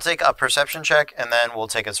 I'll take a perception check, and then we'll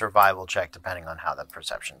take a survival check, depending on how that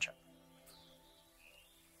perception check.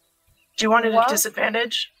 Do you want it What? at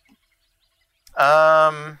disadvantage?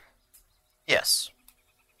 Yes.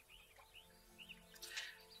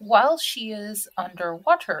 While she is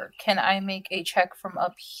underwater, can I make a check from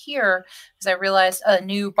up here? Because I realized a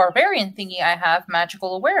new barbarian thingy I have,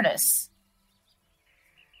 magical awareness.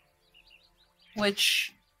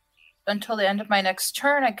 Which, until the end of my next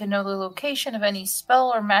turn, I can know the location of any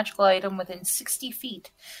spell or magical item within 60 feet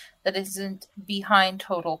that isn't behind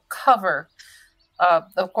total cover.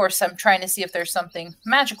 Of course, I'm trying to see if there's something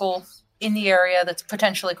magical in the area that's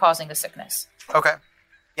potentially causing a sickness. Okay.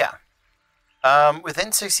 Yeah.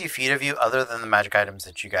 Within 60 feet of you, other than the magic items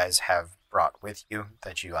that you guys have brought with you,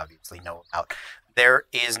 that you obviously know about, there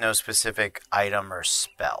is no specific item or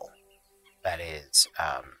spell. that is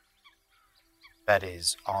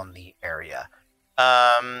on the area.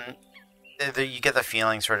 You get the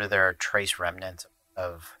feeling sort of there are trace remnants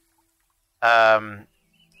of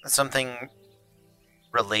something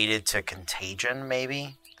related to contagion,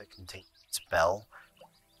 maybe the contagion spell,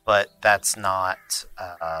 but that's not.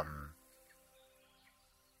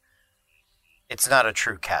 It's not a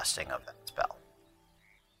true casting of that spell.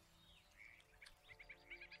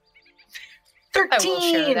 13. I will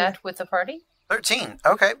share that with the party. 13.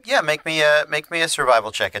 Okay, yeah. Make me a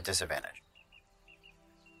survival check at disadvantage.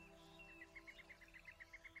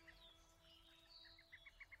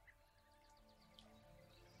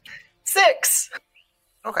 Six.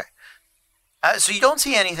 Okay. So you don't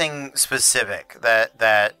see anything specific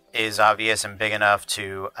that is obvious and big enough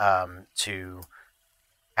to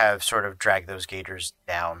have sort of dragged those gators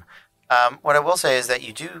down. What I will say is that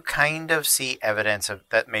you do kind of see evidence of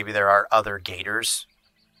that maybe there are other gators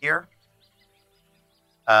here.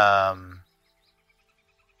 But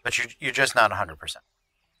you're just not 100%.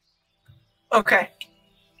 Okay.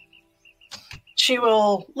 She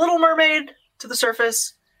will Little Mermaid to the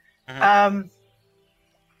surface. Mhm.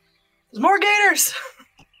 There's more gators.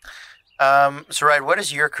 Sarai, what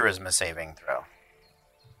is your charisma saving throw?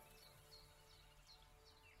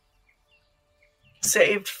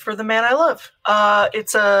 Saved for the man I love.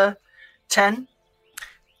 It's a 10.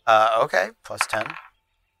 Okay, plus 10.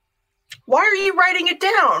 Why are you writing it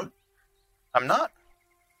down? I'm not.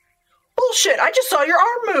 Bullshit! I just saw your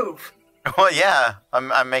arm move. Well, yeah,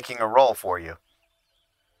 I'm making a roll for you.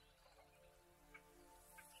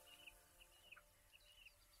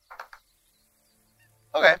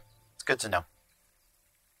 Okay, it's good to know.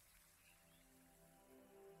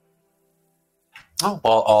 Oh,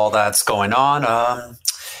 while all that's going on,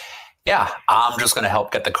 yeah, I'm just going to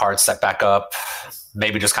help get the card set back up.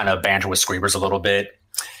 Maybe just kind of banter with Screamers a little bit.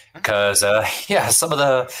 Because, yeah, some of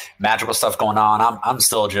the magical stuff going on, I'm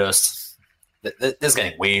still just... This is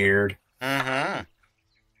getting weird. Mm-hmm.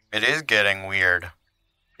 It is getting weird.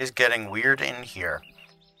 It's getting weird in here.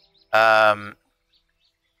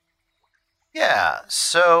 Yeah,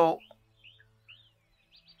 so...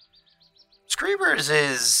 Screamers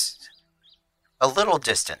is a little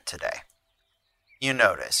distant today. You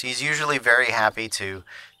notice. He's usually very happy to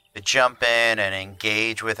jump in and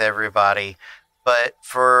engage with everybody. But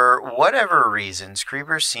for whatever reason,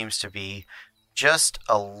 Screamers seems to be just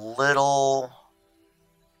a little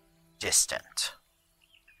distant.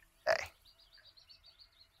 Okay.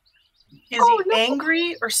 Is he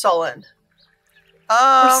angry or sullen?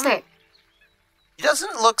 Or sick. He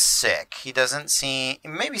doesn't look sick. He doesn't seem...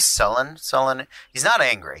 Maybe sullen. Sullen. He's not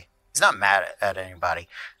angry. He's not mad at anybody.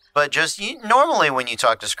 But just... normally when you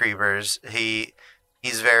talk to Screamers, he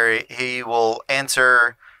will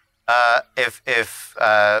answer... if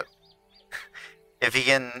he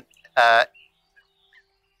can...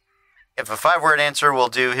 if a 5-word answer will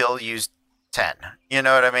do, he'll use 10. You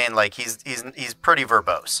know what I mean? Like, he's pretty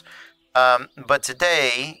verbose. But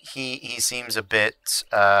today, he seems a bit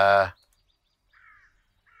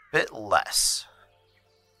less.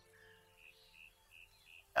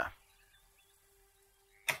 Yeah.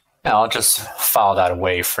 Yeah, I'll just file that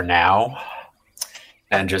away for now.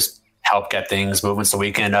 And just help get things moving so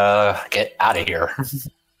we can get out of here.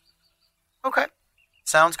 Okay.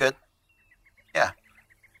 Sounds good. Yeah.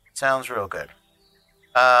 Sounds real good.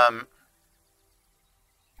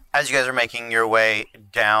 As you guys are making your way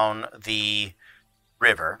down the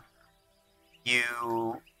river,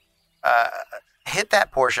 you hit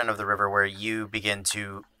that portion of the river where you begin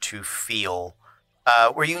to feel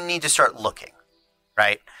where you need to start looking,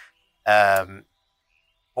 right?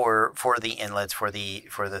 For the inlets, for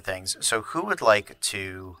the things. So who would like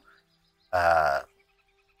to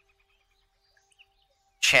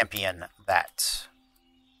champion that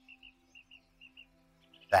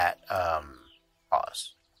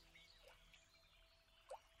cause?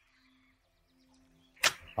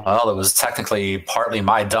 Well, it was technically partly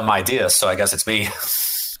my dumb idea, so I guess it's me.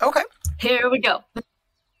 Okay. Here we go.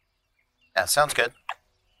 Yeah, sounds good.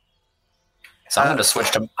 So I'm going to switch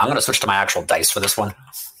to my actual dice for this one.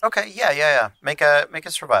 Okay, yeah. Make a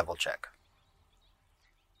survival check.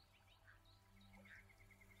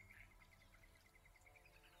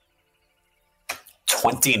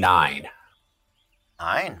 29.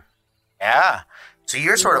 9. Yeah. So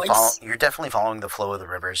you're sort of you're definitely following the flow of the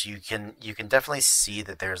rivers. You can definitely see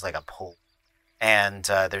that there's like a pull, and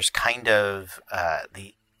there's kind of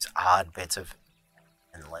these odd bits of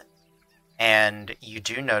inlet, and you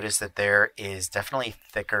do notice that there is definitely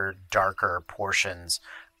thicker, darker portions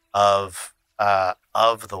of the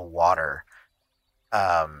water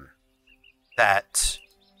that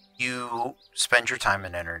you spend your time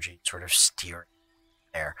and energy sort of steering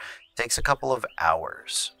there. It takes a couple of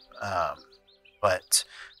hours,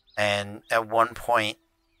 and at one point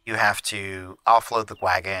you have to offload the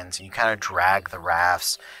wagons and you kind of drag the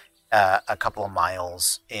rafts a couple of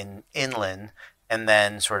miles inland, and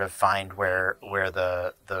then sort of find where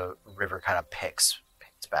the river kind of picks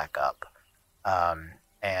back up,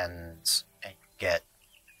 and get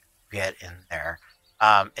in there.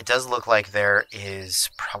 It does look like there is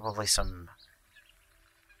probably some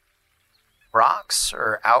rocks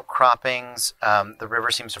or outcroppings. The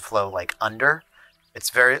river seems to flow like under. It's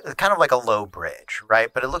kind of like a low bridge,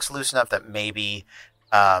 right? But it looks loose enough that maybe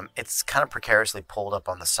it's kind of precariously pulled up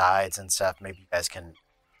on the sides and stuff. Maybe you guys can,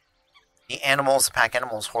 the pack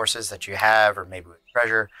animals, horses that you have, or maybe with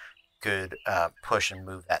treasure, could push and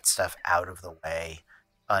move that stuff out of the way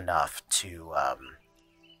enough to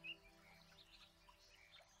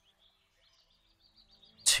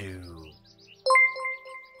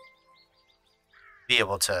be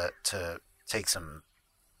able to take some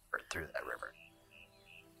through that river.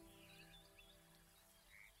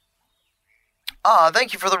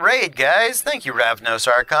 Thank you for the raid, guys. Thank you, Ravnos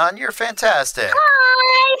Archon. You're fantastic.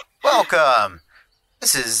 Hi! Welcome.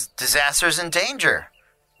 This is Disasters in Danger.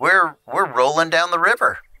 We're rolling down the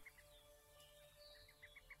river.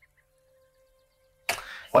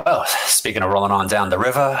 Well, speaking of rolling on down the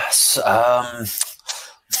river, so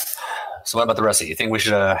what about the rest of you? Think we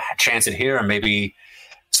should chance it here and maybe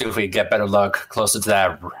see if we get better luck closer to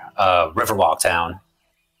that Riverwalk town?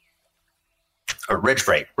 Or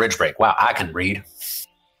Ridgebreak. Wow, I can read.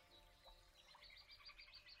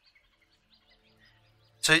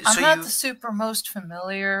 I'm not the super most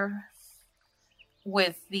familiar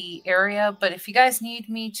with the area, but if you guys need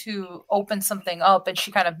me to open something up, and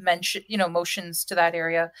she kind of motions to that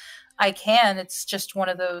area, I can. It's just one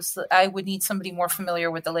of those that I would need somebody more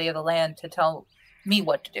familiar with the lay of the land to tell me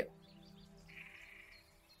what to do.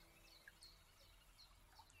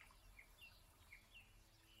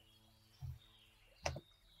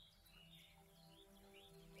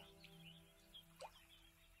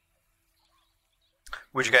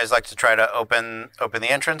 Would you guys like to try to open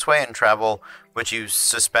the entranceway and travel what you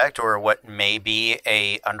suspect or what may be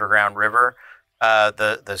a underground river,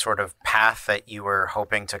 the sort of path that you were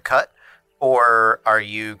hoping to cut, or are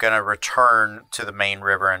you going to return to the main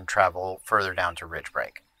river and travel further down to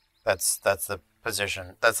Ridgebreak? That's the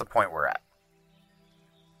position. That's the point we're at.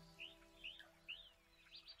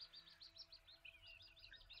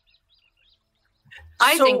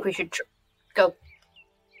 I think we should go.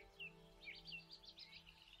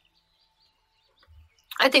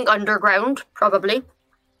 I think underground, probably.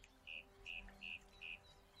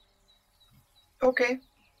 Okay.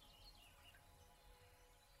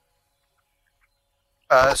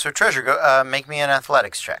 So Treasure, go make me an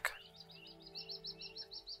athletics check.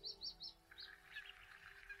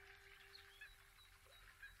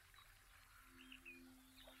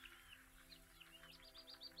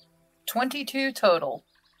 $22 total.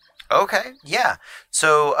 Okay, yeah.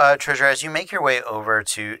 So, Treasure, as you make your way over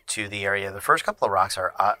to the area, the first couple of rocks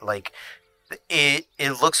are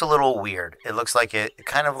it looks a little weird. It looks like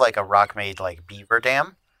kind of like a rock made like beaver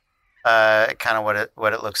dam. Kind of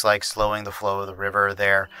what it looks like, slowing the flow of the river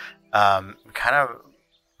there, kind of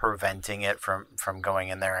preventing it from going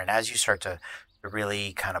in there. And as you start to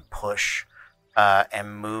really kind of push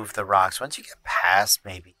and move the rocks, once you get past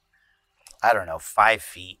maybe, I don't know, 5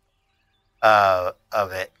 feet of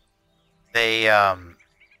it, the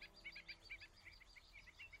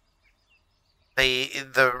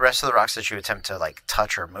rest of the rocks that you attempt to like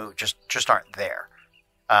touch or move just aren't there.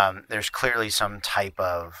 There's clearly some type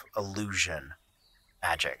of illusion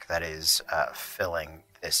magic that is filling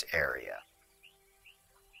this area.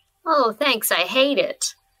 Oh, thanks. I hate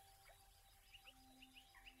it.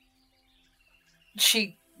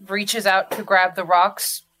 She reaches out to grab the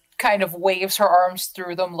rocks, kind of waves her arms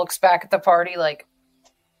through them, looks back at the party like,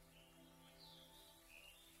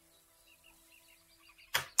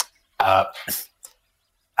 I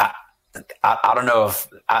don't know if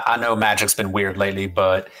I know magic's been weird lately,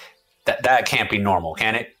 but that can't be normal,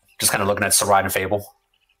 can it? Just kind of looking at Sarai and Fable.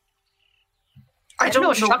 I don't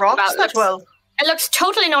know rocks that well. It looks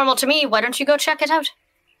totally normal to me. Why don't you go check it out?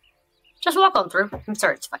 Just walk on through. I'm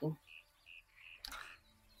sorry, it's fine.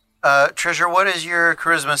 Treasure, what is your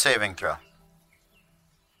charisma saving throw?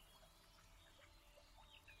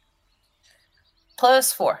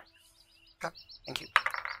 +4. Okay, thank you.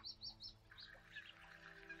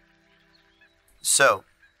 So,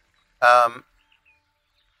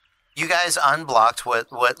 you guys unblocked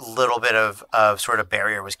what little bit of sort of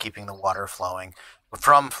barrier was keeping the water flowing.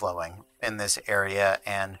 flowing in this area,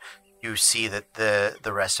 and you see that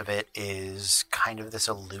the rest of it is kind of this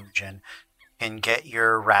illusion. You can get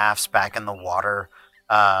your rafts back in the water.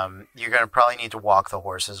 You're going to probably need to walk the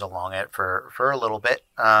horses along it for a little bit.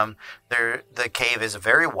 The cave is a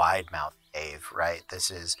very wide mouth cave, right?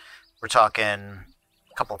 We're talking a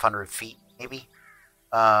couple of 100 feet, maybe.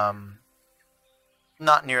 Not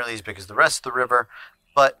nearly as big as the rest of the river,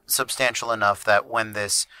 but substantial enough that when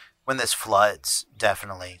this floods,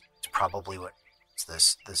 definitely it's probably what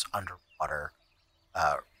is this underwater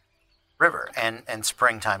river, and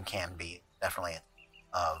springtime can be definitely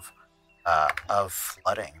of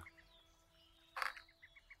flooding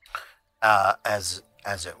as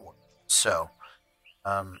it were. So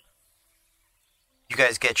you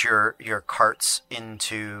guys get your carts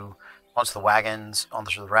onto the wagons,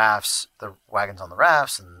 onto the rafts, the wagons on the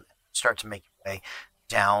rafts, and start to make your way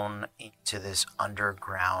down into this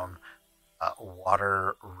underground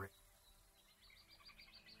water river.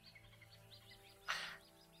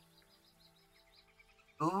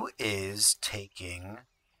 Who is taking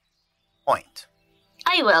point?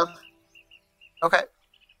 I will. Okay.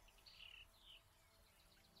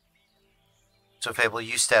 So Fable,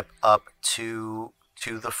 you step up to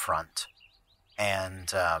the front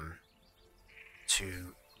and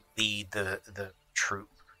to lead the troop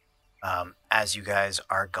as you guys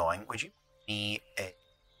are going. Would you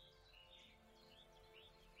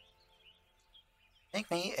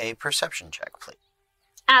make me a perception check, please?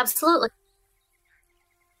 Absolutely.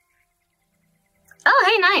 Oh,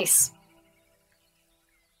 hey, nice.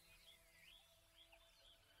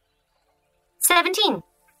 17.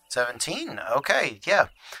 17. Okay, yeah.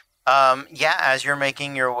 As you're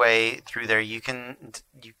making your way through there, you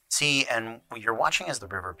see, and you're watching as the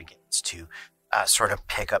river begins to sort of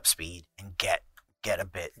pick up speed and get a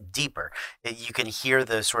bit deeper. You can hear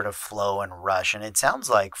the sort of flow and rush, and it sounds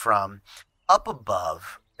like from up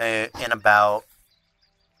above, in about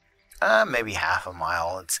maybe half a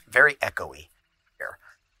mile. It's very echoey here,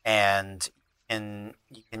 and you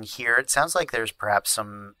can hear. It sounds like there's perhaps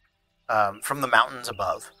some from the mountains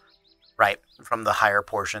above. Right, from the higher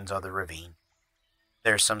portions of the ravine,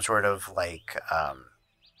 there's some sort of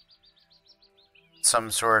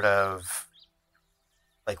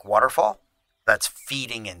waterfall that's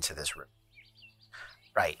feeding into this river.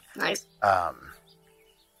 Right. Nice.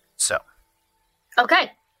 So.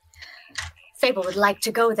 Okay. Fable would like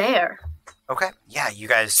to go there. Okay. Yeah, you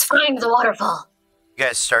guys. Find the waterfall. You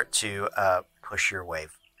guys start to push your way.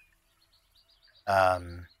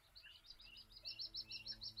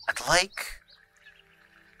 I'd like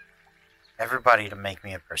everybody to make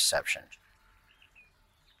me a perception.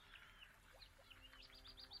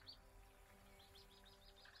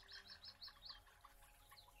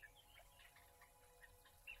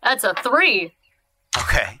 That's a 3.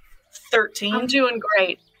 Okay. 13. I'm doing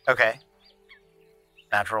great. Okay.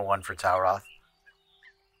 Natural 1 for Talroth.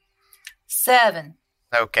 7.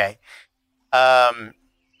 Okay.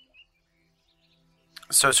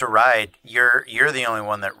 So Sarai, you're the only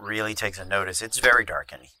one that really takes a notice. It's very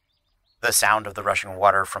dark in here. The sound of the rushing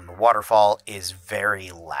water from the waterfall is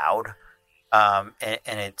very loud, and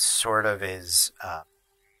it sort of is.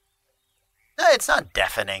 It's not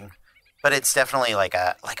deafening, but it's definitely like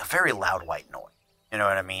a very loud white noise. You know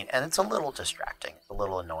what I mean? And it's a little distracting, a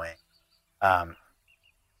little annoying. But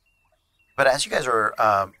as you guys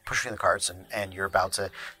are pushing the carts and you're about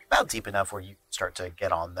deep enough where you start to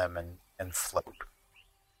get on them and float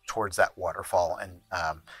towards that waterfall and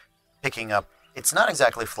picking up. It's not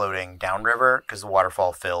exactly floating downriver because the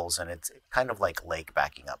waterfall fills and it's kind of like lake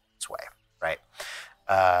backing up its way, right?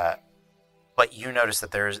 But you notice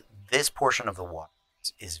that there's this portion of the water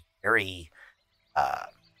is very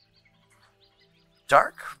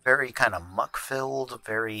dark, very kind of muck filled.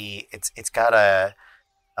 Very, it's got a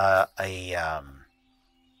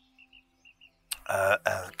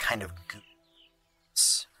kind of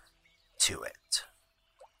goose to it.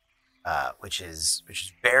 Which is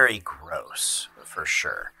very gross for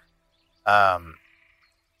sure. You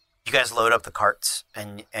guys load up the carts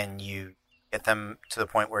and you get them to the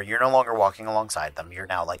point where you're no longer walking alongside them. You're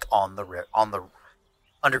now like on the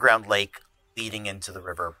underground lake leading into the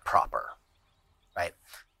river proper, right?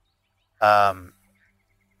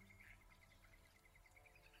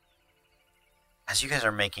 As you guys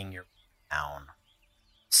are making your way down,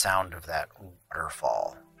 sound of that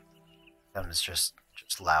waterfall becomes just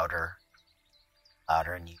louder,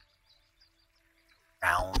 and you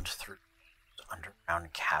round through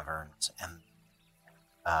underground caverns, and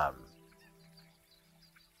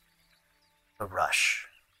the rush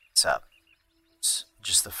is up. It's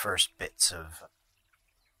just the first bits of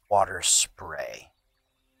water spray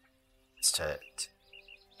to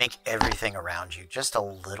make everything around you just a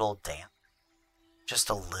little damp, just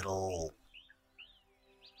a little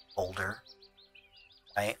older,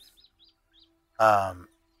 right? And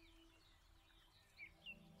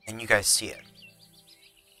you guys see it.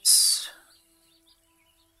 It's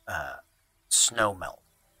snow melt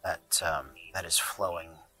that is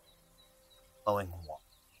flowing water.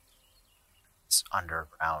 It's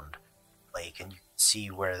underground lake, and you can see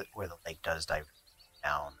where the lake does dive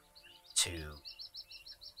down to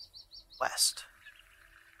west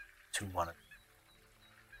to one of.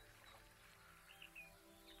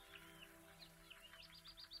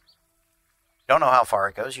 You don't know how far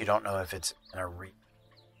it goes. You don't know if it's gonna want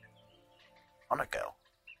to go,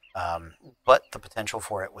 but the potential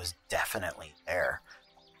for it was definitely there.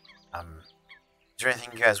 Is there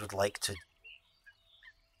anything you guys would like to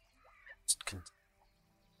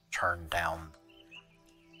turn down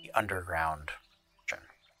the underground?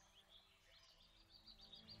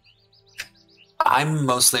 I'm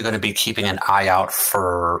mostly going to be keeping an eye out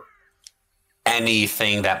for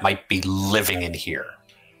anything that might be living in here.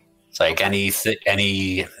 It's like any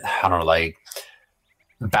I don't know, like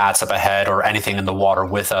bats up ahead or anything in the water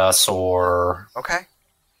with us, or Okay.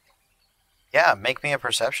 Yeah, make me a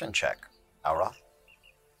perception check, Alroth.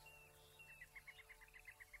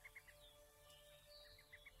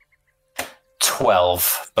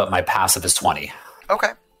 $12, but my passive is 20.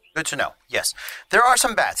 Okay, good to know. Yes, there are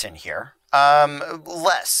some bats in here.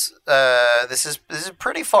 Less. This is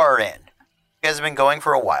pretty far in. You guys have been going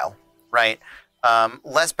for a while, right?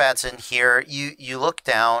 Less bats in here. You look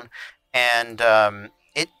down, and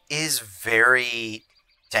it is very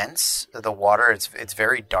dense. The water, it's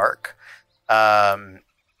very dark.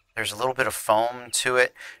 There's a little bit of foam to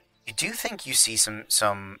it. You do think you see some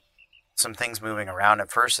things moving around.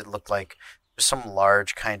 At first, it looked like just some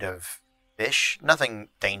large kind of fish. Nothing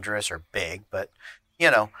dangerous or big, but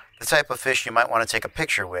the type of fish you might want to take a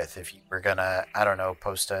picture with if you were gonna, I don't know,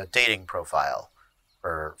 post a dating profile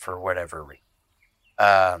for whatever reason.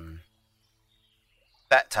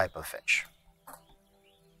 That type of fish.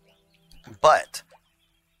 But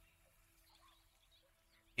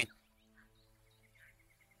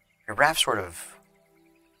your raft sort of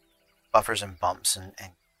buffers and bumps and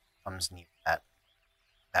comes near that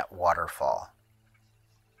waterfall.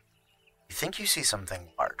 You think you see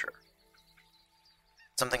something larger.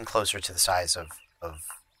 Something closer to the size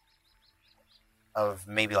of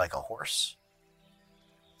maybe like a horse.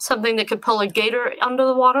 Something that could pull a gator under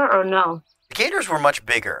the water, or no? The gators were much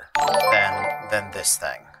bigger than this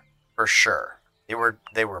thing, for sure. They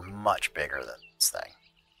were much bigger than this thing.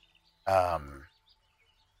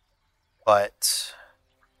 But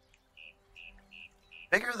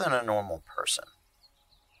bigger than a normal person.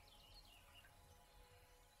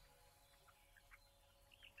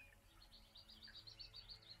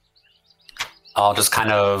 I'll just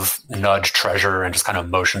kind of nudge Treasure and just kind of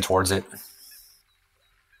motion towards it.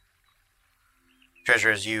 Treasure,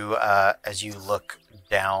 as you look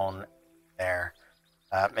down there,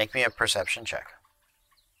 make me a perception check.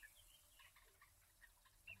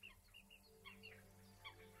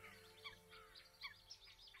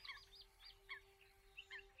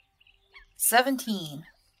 $17.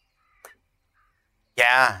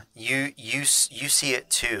 Yeah, you see it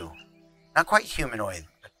too. Not quite humanoid,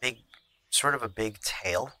 sort of a big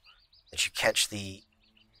tail that you catch the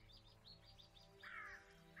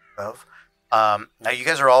of. Now you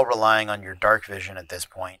guys are all relying on your dark vision at this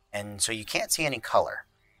point, and so you can't see any color.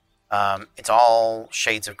 It's all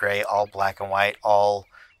shades of gray, all black and white, all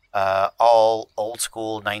old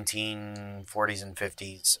school 1940s and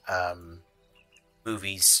 50s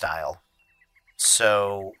movies style.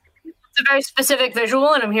 So It's a very specific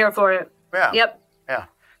visual, and I'm here for it. yeah, Yep. yeah.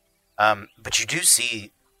 But you do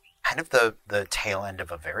see kind of the tail end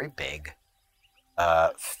of a very big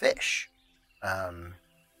fish. And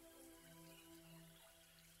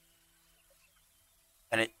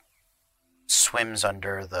it swims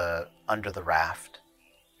under the raft.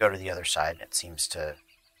 Go to the other side, and it seems to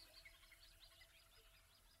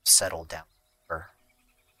settle down.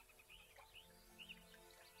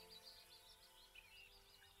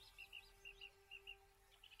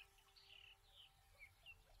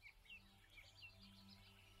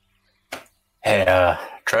 Hey,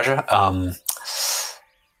 Treasure. I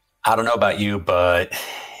don't know about you, but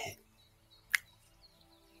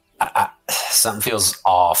something feels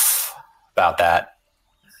off about that.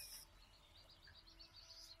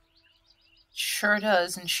 Sure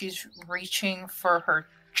does, and she's reaching for her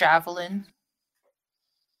javelin.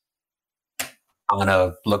 I'm going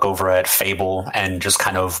to look over at Fable and just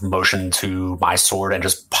kind of motion to my sword and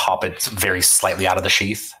just pop it very slightly out of the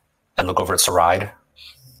sheath. and look over at Saride.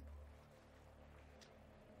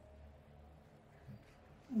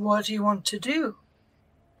 What do you want to do?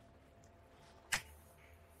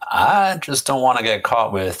 I just don't want to get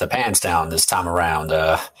caught with the pants down this time around.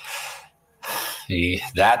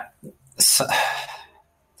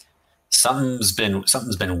 Something's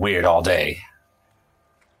been weird all day.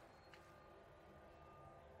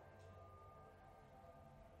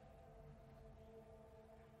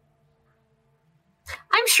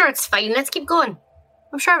 I'm sure it's fine. Let's keep going.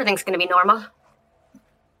 I'm sure everything's going to be normal.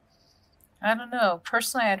 I don't know.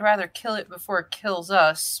 Personally, I'd rather kill it before it kills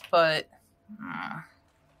us, but...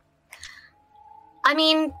 I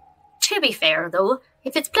mean, to be fair, though,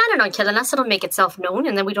 if it's planning on killing us, it'll make itself known,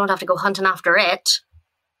 and then we don't have to go hunting after it.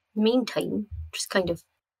 Meantime, just kind of...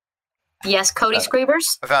 Yes, Cody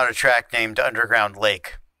Screebers? I found a track named Underground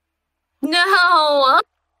Lake. No!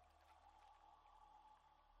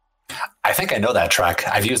 I think I know that track.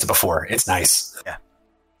 I've used it before. It's nice. Yeah.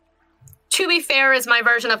 To be fair is my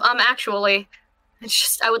version of actually. It's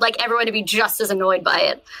just, I would like everyone to be just as annoyed by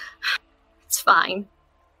it. It's fine.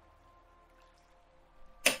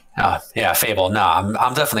 Yeah, Fable. No,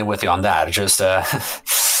 I'm definitely with you on that. Just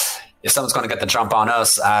if someone's going to get the jump on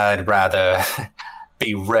us, I'd rather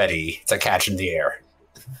be ready to catch in the air.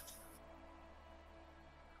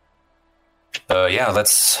 Yeah,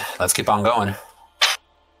 let's keep on going.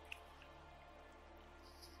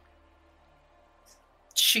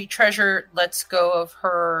 Treasure lets go of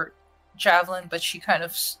her javelin, but she kind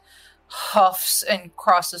of huffs and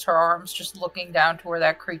crosses her arms, just looking down to where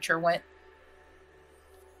that creature went.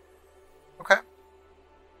 Okay.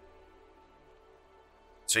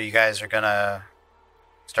 So you guys are gonna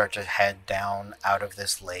start to head down out of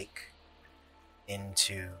this lake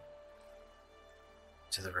into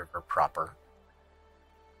the river proper.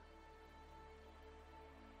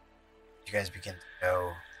 You guys begin to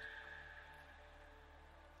go.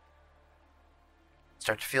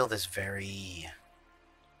 Start to feel this very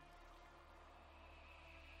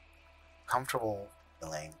comfortable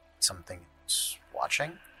feeling. Something is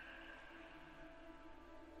watching.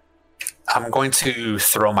 I'm going to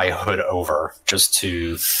throw my hood over just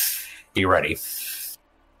to be ready.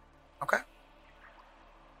 Okay.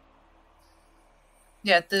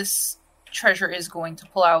 Yeah, this treasure is going to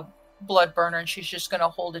pull out Bloodburner, and she's just going to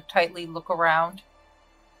hold it tightly, look around.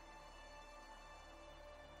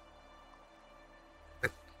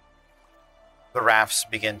 The rafts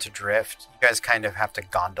begin to drift. You guys kind of have to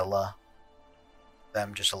gondola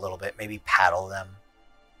them just a little bit, maybe paddle them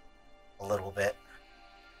a little bit.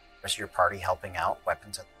 The rest of your party helping out,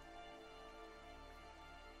 weapons at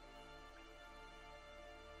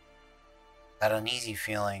that uneasy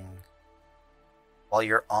feeling while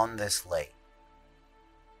you're on this lake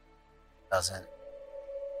doesn't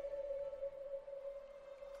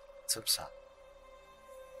subside.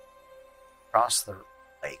 Across the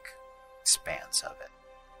lake expanse of it.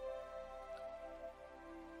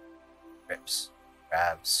 Rips,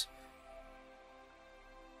 grabs.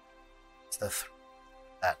 It's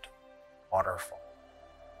that waterfall.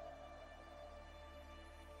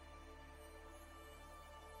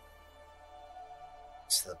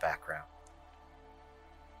 It's the background.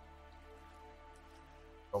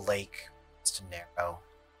 The lake is to narrow,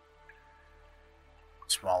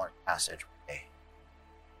 smaller passageway.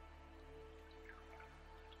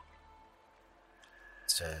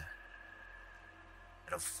 It's a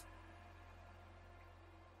bit of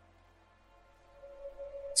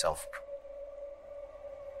self.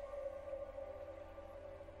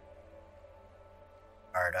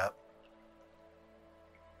 Guard up.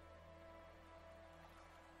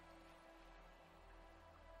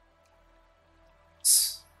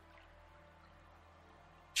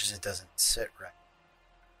 Just it doesn't sit right.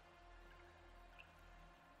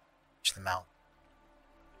 Reach the mouth.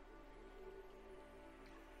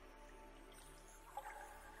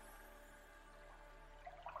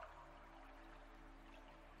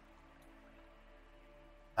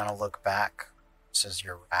 Kind of look back. This is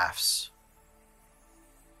your rafts.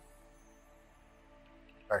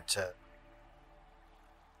 Start to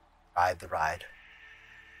ride the ride.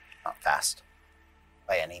 Not fast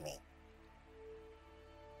by any means.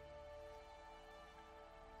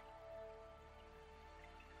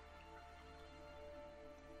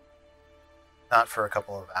 Not for a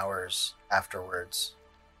couple of hours afterwards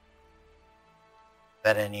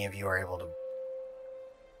that any of you are able to.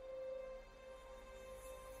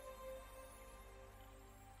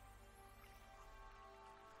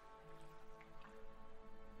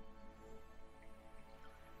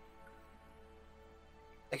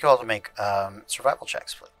 I'd like you all to make survival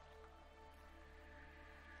checks, please.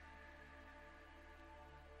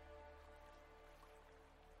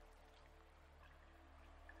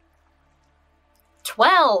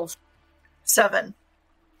 12. 7.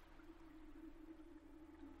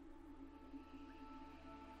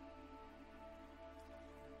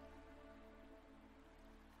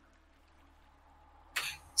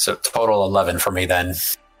 So total 11 for me then.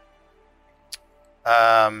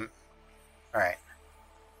 All right.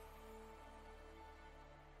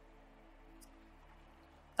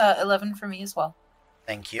 11 for me as well.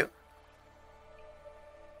 Thank you.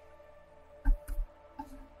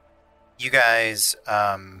 You guys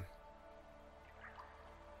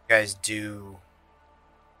do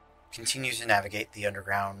continue to navigate the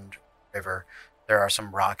underground river. There are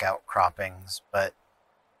some rock outcroppings, but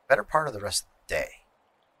better part of the rest of the day.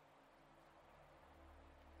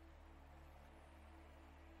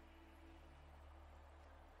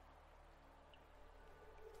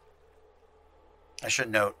 I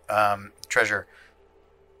should note, Treasure,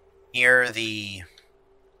 near the...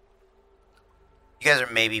 You guys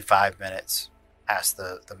are maybe 5 minutes past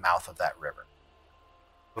the mouth of that river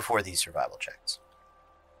before these survival checks.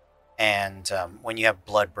 And when you have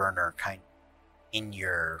Blood Burner kind of in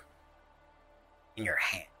your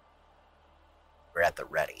hand, we're at the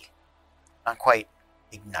ready. Not quite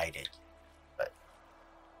ignited, but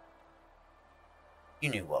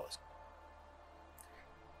you knew what was.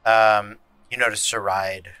 You notice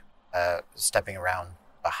Saride stepping around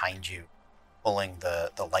behind you, pulling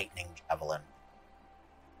the lightning javelin.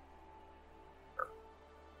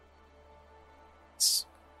 It's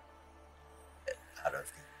out of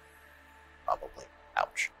the probably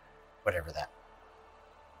pouch, whatever that.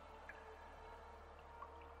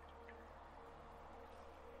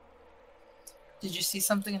 Did you see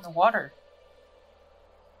something in the water?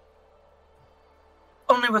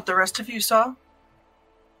 Only what the rest of you saw?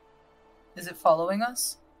 Is it following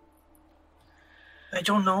us? I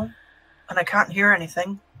don't know, and I can't hear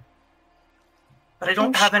anything. But I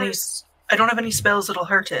don't have any spells that'll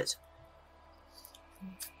hurt it.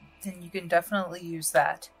 Then you can definitely use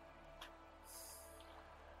that.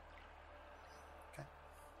 Okay.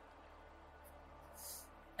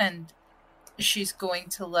 And she's going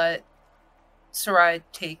to let Saride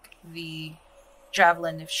take the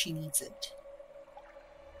javelin if she needs it.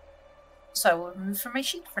 So I will remove from my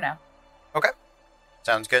sheet for now. Okay.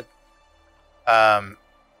 Sounds good. As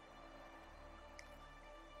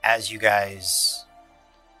you guys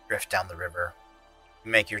drift down the river,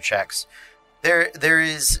 make your checks. There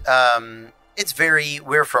is,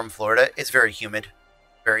 we're from Florida. It's very humid,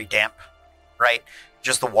 very damp, right?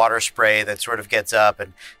 Just the water spray that sort of gets up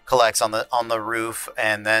and collects on the roof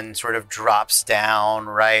and then sort of drops down,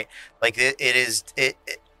 right? Like it's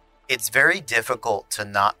very difficult to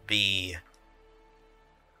not be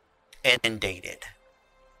inundated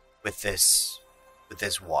with this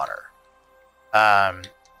water. You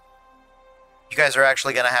guys are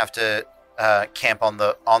actually going to have to camp on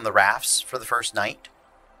the rafts for the first night.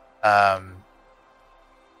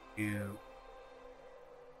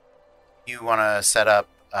 You want to set up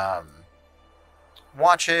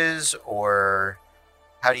watches, or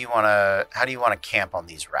how do you want to camp on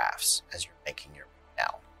these rafts as you're making your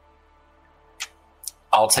now?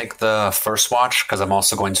 I'll take the first watch because I'm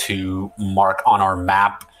also going to mark on our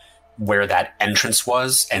map where that entrance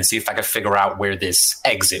was and see if I can figure out where this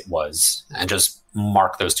exit was and just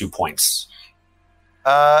mark those 2 points.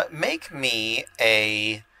 Make me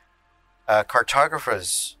a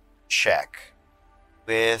cartographer's check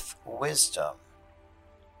with wisdom.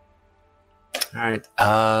 All right.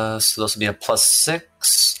 So this will be a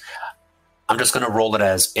 +6. I'm just going to roll it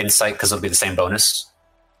as insight because it'll be the same bonus.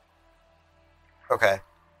 Okay.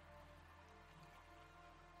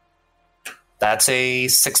 That's a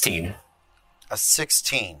 16. A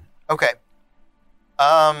 16. Okay.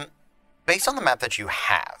 Based on the map that you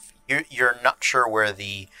have, you're not sure where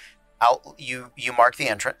the you mark the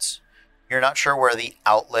entrance. You're not sure where the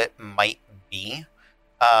outlet might be.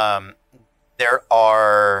 There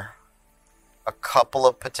are a couple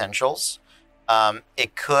of potentials.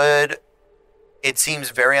 It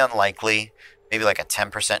seems very unlikely, maybe like a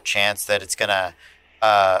 10% chance that it's gonna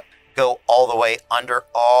go all the way under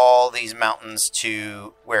all these mountains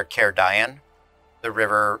to where Cairdian, the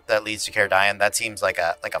river that leads to Cairdian. That seems like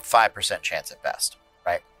a 5% chance at best,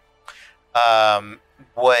 right?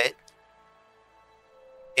 What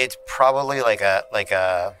it's probably like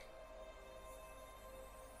a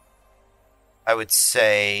I would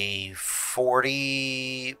say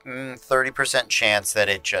 30% chance that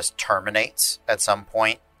it just terminates at some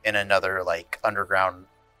point in another like underground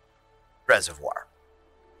reservoir,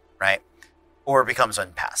 right? Or becomes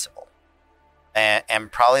unpassable. And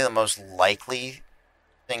probably the most likely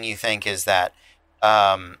thing you think is that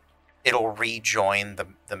it'll rejoin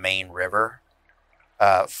the main river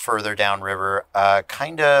further downriver,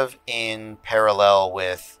 kind of in parallel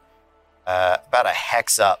with about a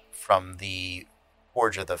hex up from the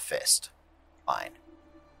Forge of the Fist line,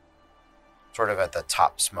 sort of at the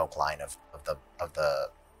top smoke line of the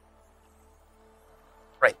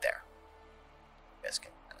right there. You guys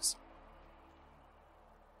can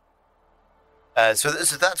so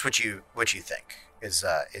that's what you think is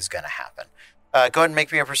going to happen. Go ahead and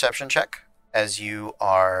make me a perception check as you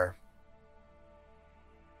are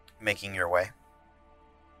making your way.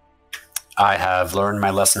 I have learned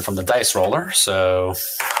my lesson from the dice roller, so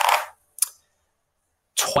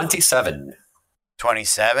 27.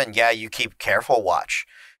 27. Yeah, you keep careful watch.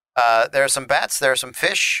 There are some bats. There are some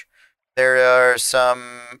fish. There are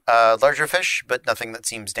some larger fish, but nothing that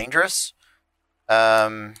seems dangerous.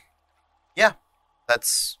 Yeah,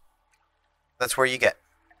 that's where you get.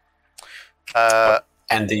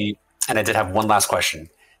 And I did have one last question.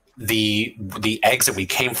 The eggs that we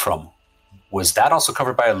came from, was that also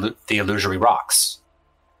covered by the illusory rocks?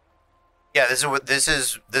 Yeah, this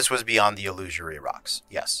was beyond the illusory rocks.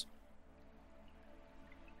 Yes.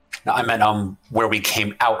 No, I meant where we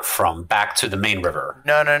came out from, back to the main river.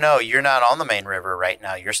 No. You're not on the main river right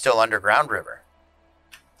now. You're still underground river.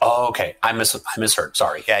 Oh, okay. I misheard.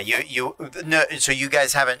 Sorry. Yeah, no. So you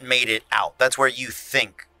guys haven't made it out. That's where you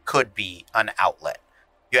think could be an outlet.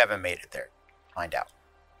 You haven't made it there. Find out.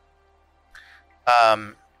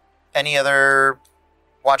 Any other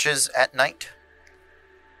watches at night?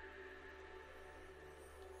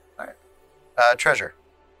 All right. Treasure.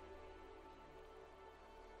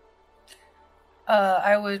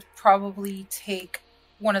 I would probably take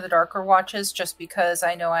one of the darker watches just because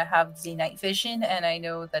I know I have the night vision and I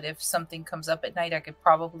know that if something comes up at night, I could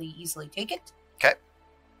probably easily take it. Okay.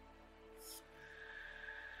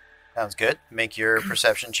 Sounds good. Make your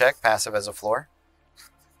perception check, passive as a floor.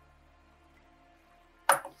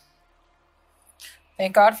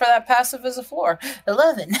 Thank God for that passive as a floor.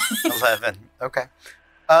 11. 11. Okay.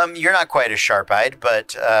 You're not quite as sharp-eyed,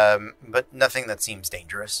 but nothing that seems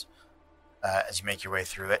dangerous as you make your way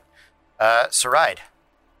through it. Saride.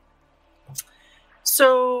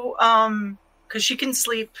 So, because she can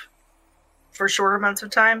sleep for shorter amounts of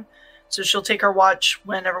time, so she'll take her watch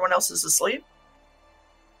when everyone else is asleep.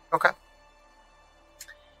 Okay.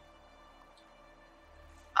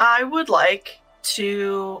 I would like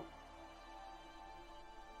to...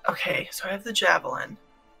 Okay, so I have the javelin.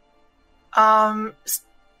 Is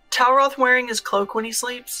Talroth wearing his cloak when he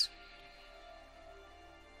sleeps?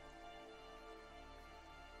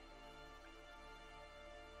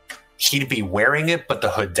 He'd be wearing it, but the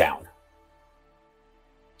hood down.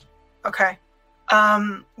 Okay.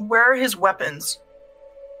 Where are his weapons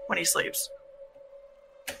when he sleeps?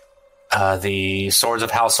 The Swords of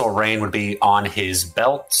House Rain would be on his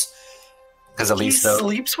belt. Because at least he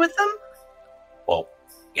sleeps with them? Well,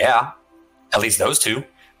 yeah. At least those two.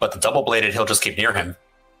 But the double-bladed, he'll just keep near him.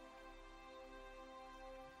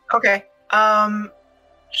 Okay.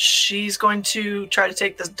 She's going to try to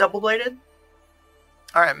take this double-bladed.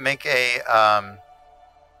 All right, make a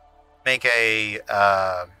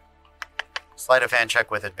sleight of hand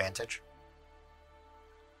check with advantage.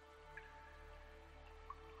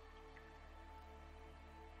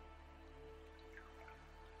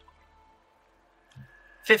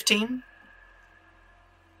 $15.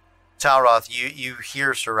 Talroth, you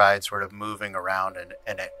hear Saride sort of moving around,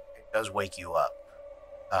 and it does wake you up.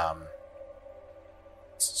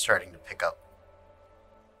 It's starting to pick up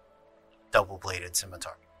double-bladed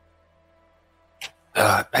scimitar.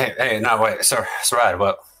 Hey, no, wait, sir,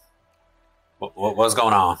 Saride, what's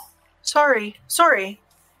going on? Sorry.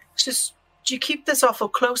 It's just, you keep this awful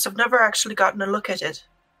close. I've never actually gotten a look at it.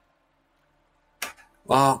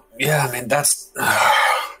 Well, yeah, I mean, that's...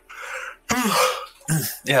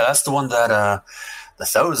 yeah, that's the one that the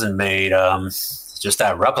Thousand made. Just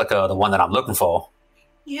that replica, the one that I'm looking for.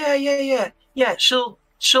 Yeah. Yeah, she'll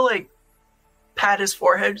like pat his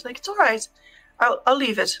forehead. She's like, it's all right. I'll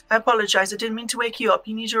leave it. I apologize. I didn't mean to wake you up.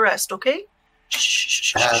 You need your rest, okay?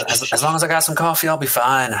 Shh. As long as I got some coffee, I'll be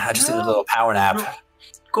fine. I just need a little power nap. No.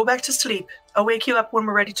 Go back to sleep. I'll wake you up when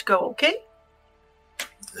we're ready to go, okay?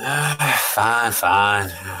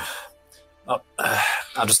 Fine. Oh,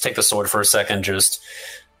 I'll just take the sword for a second, just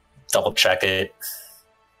double check it,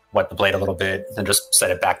 wet the blade a little bit, and just set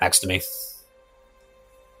it back next to me.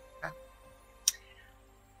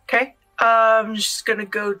 Okay. I'm just gonna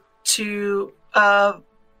go to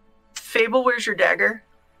Fable. Where's your dagger?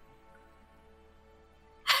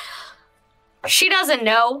 She doesn't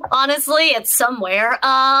know, honestly. It's somewhere.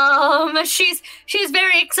 She's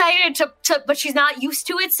very excited to but she's not used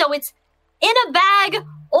to it, so it's in a bag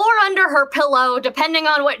or under her pillow, depending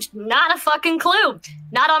on which. Not a fucking clue.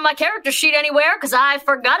 Not on my character sheet anywhere, because I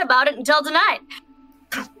forgot about it until tonight.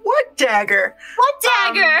 What dagger? What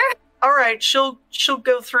dagger? All right, she'll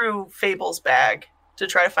go through Fable's bag to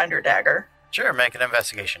try to find her dagger. Sure, make an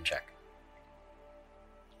investigation check.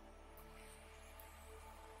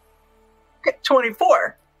 Okay,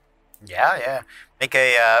 24. Yeah. Make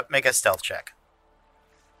a stealth check.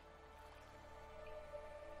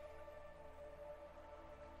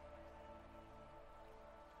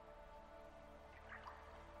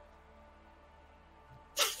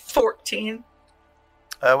 $14.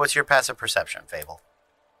 What's your passive perception, Fable?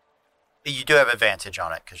 You do have advantage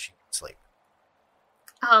on it because you can sleep.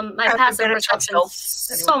 My Have passive advantage on perception is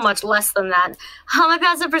stealth, so anyway. much less than that. My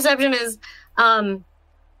passive perception is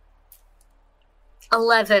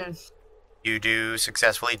 11. You do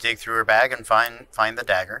successfully dig through her bag and find the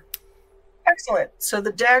dagger. Excellent. So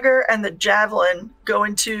the dagger and the javelin go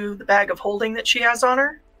into the bag of holding that she has on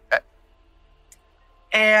her. Okay.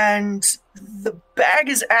 And the bag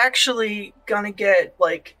is actually going to get,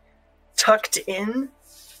 like, tucked in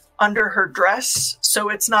under her dress, so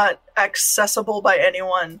it's not accessible by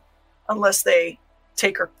anyone unless they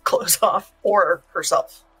take her clothes off or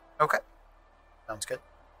herself. Okay. Sounds good.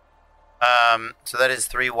 So that is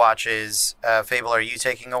 3 watches. Fable, are you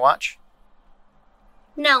taking a watch?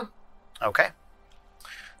 No. Okay.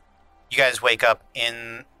 You guys wake up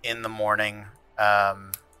in the morning.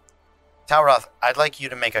 Talroth, I'd like you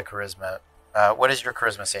to make a charisma. What is your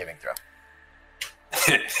charisma saving throw?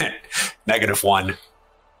 -1.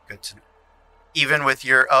 Good to even with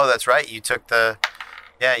your. Oh, that's right. You took the.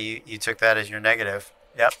 Yeah, you took that as your negative.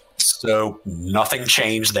 Yep. So nothing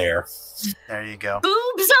changed there. There you go.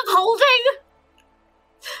 Boobs of holding?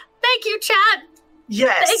 Thank you, chat.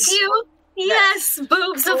 Yes. Thank you. Yes,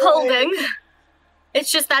 boobs of holding.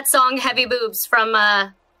 It's just that song, Heavy Boobs, from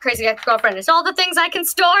Crazy Ex-Girlfriend. It's all the things I can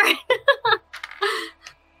store.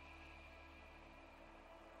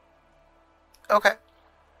 Okay.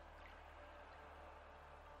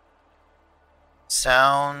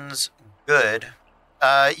 Sounds good.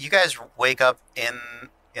 You guys wake up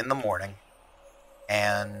in the morning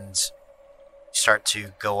and start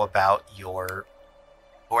to go about your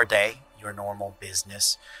day, your normal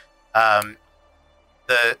business.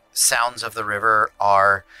 The sounds of the river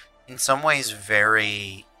are in some ways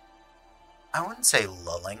very, I wouldn't say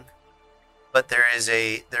lulling, but there is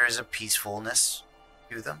a peacefulness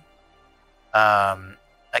to them.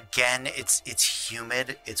 Again, it's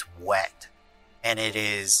humid, it's wet, and it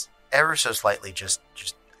is ever so slightly just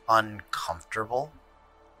uncomfortable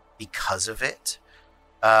because of it.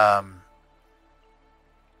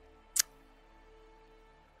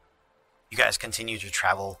 You guys continue to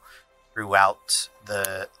travel throughout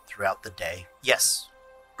the day. Yes.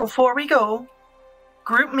 Before we go,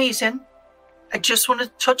 group meeting, I just want to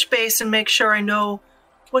touch base and make sure I know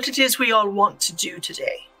what it is we all want to do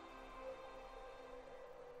today.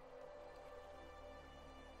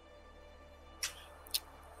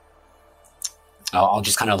 I'll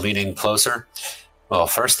just kind of lean in closer. Well,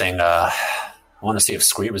 first thing, I want to see if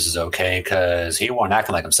Screebus is okay, because he wasn't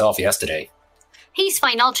acting like himself yesterday. He's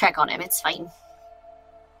fine. I'll check on him. It's fine.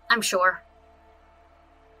 I'm sure.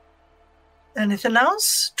 Anything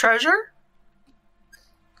else? Treasure?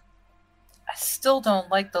 I still don't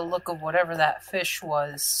like the look of whatever that fish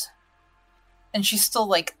was. And she's still,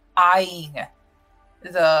 like, eyeing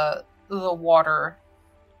the water.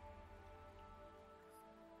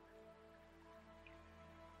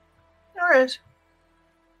 All right.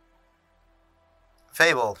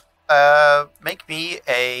 Fable, make me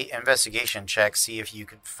a investigation check. See if you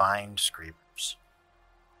can find Screebers.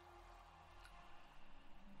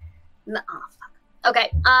 No, oh, fuck.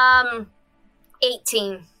 Okay.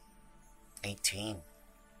 18. 18.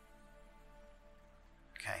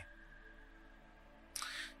 Okay.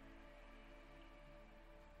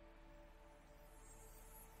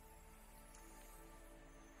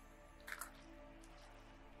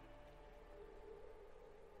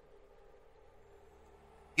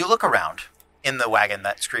 You look around in the wagon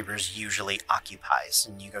that Screebers usually occupies,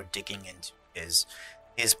 and you go digging into his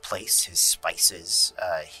place, his spices,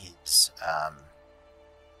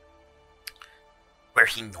 where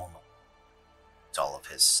he normally puts all of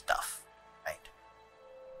his stuff, right?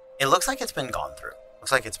 It looks like it's been gone through.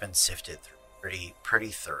 Looks like it's been sifted through pretty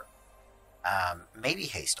thorough. Maybe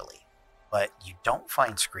hastily, but you don't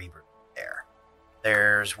find Screeber there.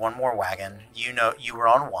 There's one more wagon. You know, you were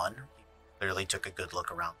on one. You clearly took a good look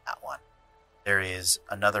around that one. There is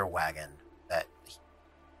another wagon that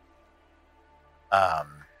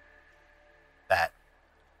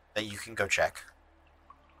that you can go check.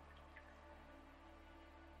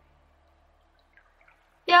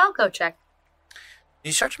 I'll go check.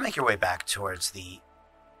 You start to make your way back towards the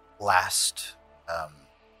last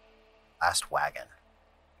wagon.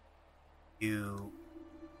 You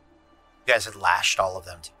guys had lashed all of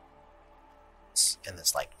them in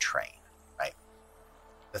this like train, right?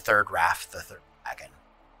 The third raft, the third wagon,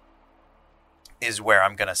 is where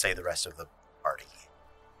I'm going to say the rest of the party,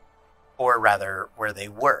 or rather, where they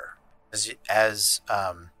were. As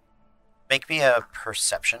make me a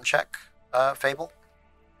perception check, Fable.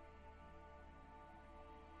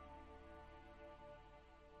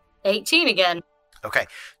 18 again. Okay.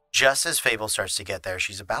 Just as Fable starts to get there,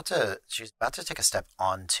 she's about to take a step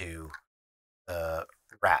onto the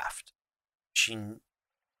raft.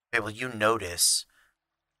 Fable, you notice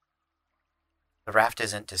the raft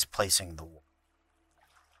isn't displacing the wall.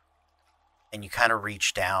 And you kind of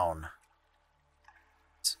reach down,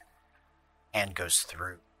 hand goes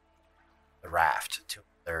through the raft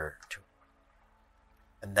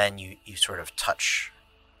and then you sort of touch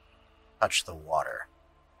the water.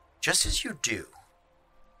 Just as you do, you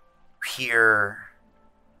hear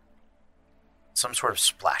some sort of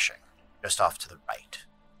splashing just off to the right.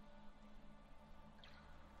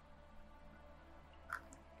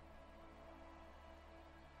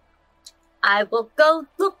 I will go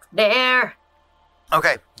look there.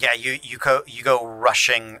 Okay, yeah, you go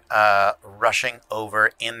rushing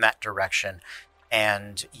over in that direction,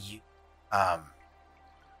 and you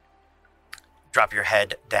drop your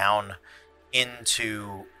head down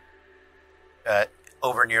into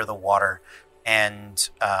over near the water, and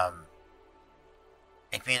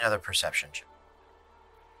make me another perception check.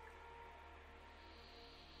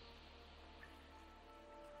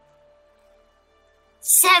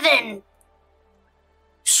 7.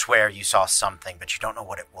 Swear you saw something, but you don't know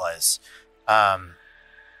what it was. But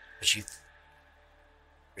you're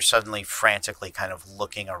suddenly frantically kind of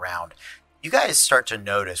looking around. You guys start to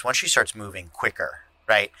notice, once she starts moving quicker,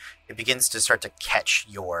 right, it begins to start to catch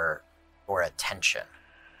your attention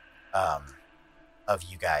of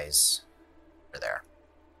you guys over there.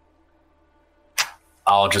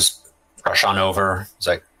 I'll just rush on over. It's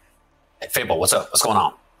like, hey, Fable, what's up? What's going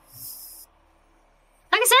on?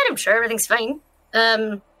 Like I said, I'm sure everything's fine.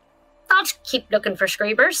 I'll just keep looking for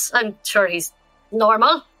Screebers. I'm sure he's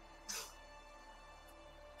normal.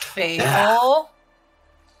 Fable.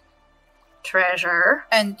 Treasure.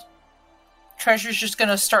 And Treasure's just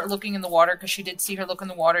gonna start looking in the water because she did see her look in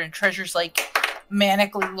the water, and Treasure's like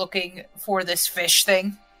manically looking for this fish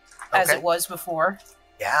thing as Okay. it was before.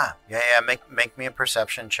 Yeah. Make me a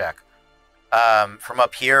perception check. From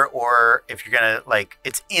up here, or if you're gonna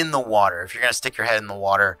it's in the water. If you're gonna stick your head in the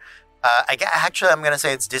water, I'm gonna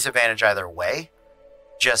say it's disadvantage either way,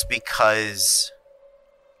 just because.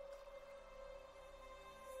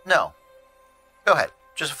 No, go ahead.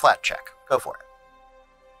 Just a flat check. Go for it.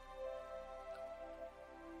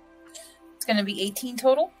 It's gonna be 18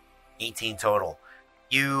 total. 18 total.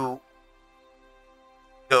 You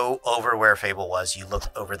go over where Fable was. You look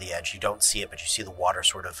over the edge. You don't see it, but you see the water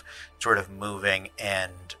sort of moving,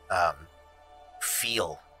 and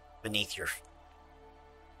feel beneath your feet.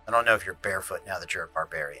 I don't know if you're barefoot now that you're a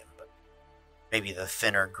barbarian, but maybe the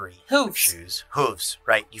thinner green Hooves. shoes. Hooves,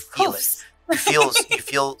 right? You feel Hoofs. it. You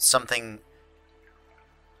feel something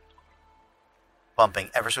bumping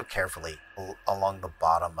ever so carefully along the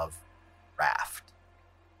bottom of the raft.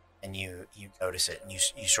 And you notice it, and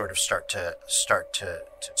you sort of start to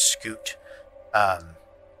scoot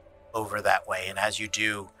over that way. And as you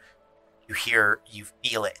do, you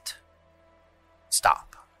feel it stop.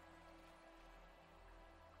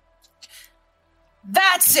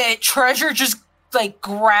 That's it. Treasure just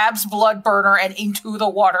grabs Bloodburner and into the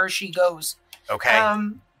water she goes. Okay.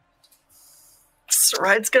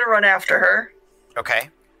 Saride's gonna run after her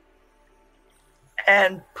Okay.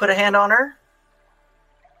 and put a hand on her.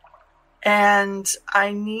 And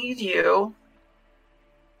I need you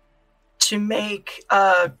to make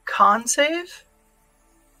a con save.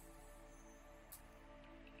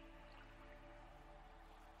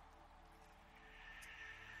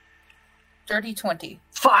 Dirty 20.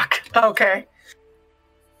 Fuck. Okay.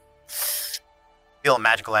 Feel a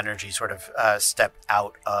magical energy sort of step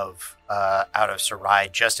out of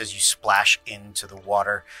Saride just as you splash into the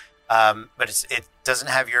water, but it doesn't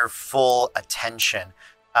have your full attention.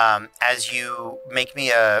 As you make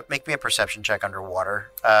me a perception check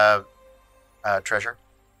underwater, Treasure.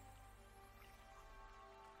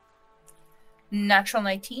 Natural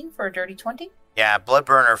 19 for a dirty 20. Yeah,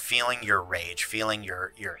 Bloodburner, feeling your rage, feeling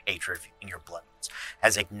your hatred, feeling your blood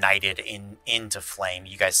has ignited into flame.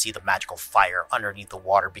 You guys see the magical fire underneath the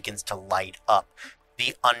water begins to light up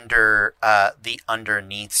the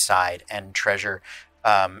underneath side. And Treasure,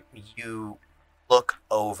 you look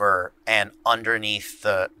over, and underneath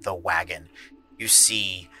the wagon, you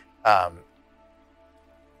see on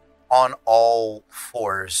all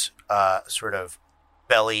fours, sort of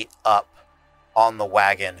belly up on the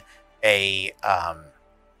wagon, his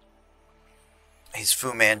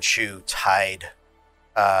Fu Manchu tied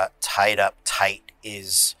up tight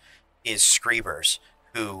is Screebers,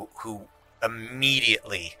 who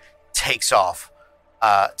immediately takes off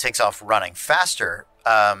running faster,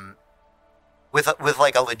 with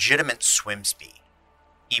like a legitimate swim speed.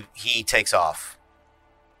 He takes off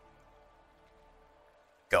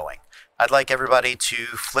going. I'd like everybody to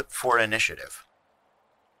flip for initiative.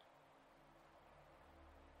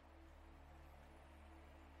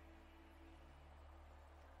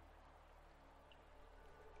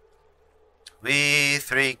 We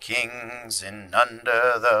three kings in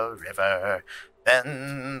under the river,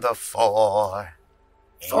 then the four.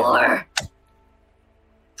 Four.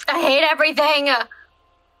 I hate everything.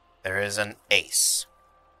 There is an ace.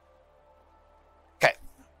 Okay.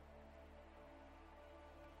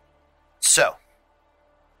 So,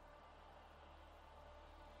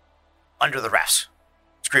 under the rafts,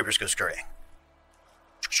 Screebers go scurrying.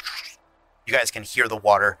 You guys can hear the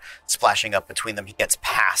water splashing up between them. He gets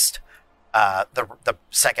past the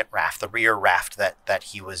second raft, the rear raft that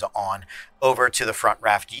he was on, over to the front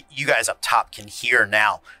raft. You guys up top can hear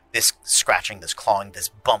now this scratching, this clawing, this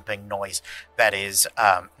bumping noise that is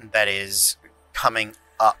coming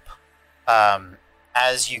up.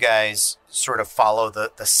 As you guys sort of follow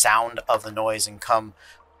the sound of the noise and come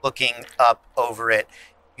looking up over it,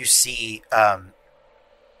 you see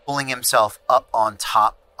pulling himself up on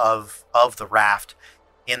top of the raft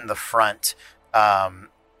in the front,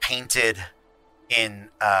 painted in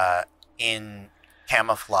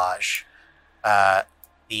camouflage,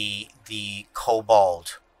 the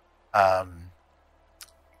kobold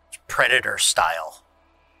predator style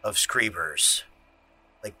of Screebers,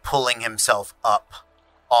 like pulling himself up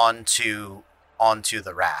onto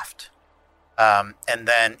the raft, and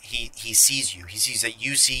then he sees you. He sees that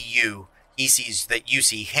you see you. He sees that you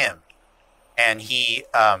see him, and he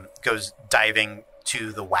goes diving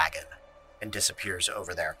to the wagon and disappears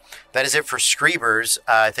over there. That is it for Screebers.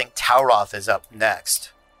 I think Tauroth is up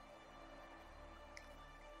next.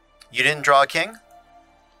 You didn't draw a king?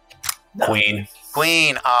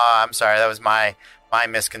 Queen. I'm sorry. That was my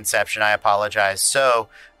misconception. I apologize. So,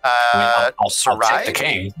 I'll Sarai? take the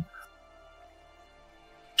king.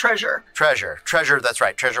 Treasure. Treasure, that's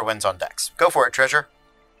right. Treasure wins on decks. Go for it, Treasure.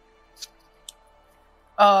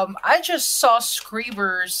 I just saw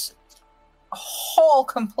Screebers haul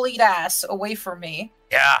complete ass away from me.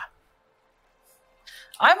 Yeah.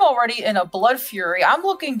 I'm already in a blood fury. I'm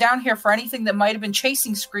looking down here for anything that might have been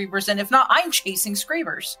chasing Screebers, and if not, I'm chasing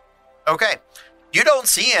Screebers. Okay. You don't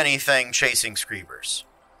see anything chasing Screebers.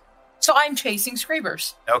 So I'm chasing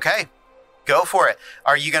Screebers. Okay. Go for it.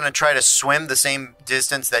 Are you going to try to swim the same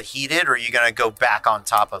distance that he did, or are you going to go back on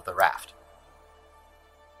top of the raft?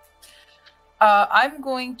 I'm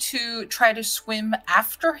going to try to swim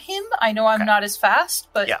after him. I know I'm not as fast,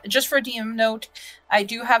 but just for a DM note, I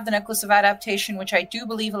do have the Necklace of Adaptation, which I do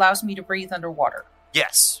believe allows me to breathe underwater.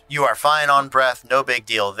 Yes, you are fine on breath. No big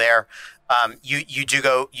deal there. You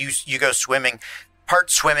go swimming,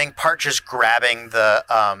 part just grabbing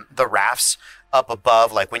the rafts up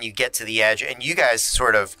above, like when you get to the edge, and you guys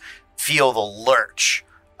sort of feel the lurch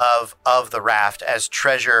of the raft as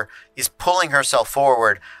Treasure is pulling herself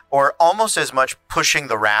forward, or almost as much pushing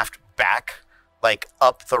the raft back, like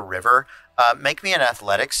up the river. Make me an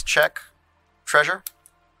athletics check, Treasure.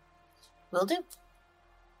 Will do.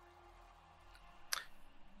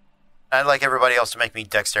 I'd like everybody else to make me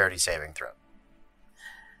dexterity saving throw.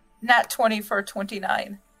 Nat 20 for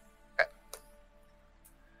 29. Okay.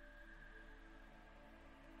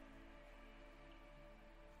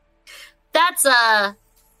 That's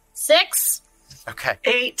 6. Okay.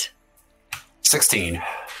 8. 16.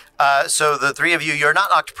 So the three of you, you're not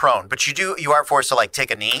knocked prone, but you are forced to like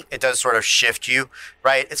take a knee. It does sort of shift you,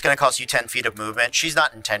 right? It's going to cost you 10 feet of movement. She's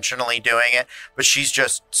not intentionally doing it, but she's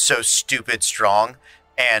just so stupid strong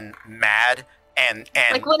and mad and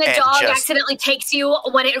like when a dog accidentally takes you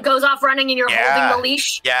when it goes off running and you're holding the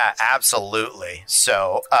leash. Yeah, absolutely.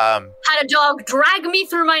 So, had a dog drag me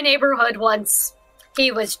through my neighborhood once.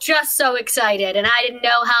 He was just so excited, and I didn't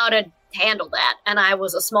know how to handle that, and I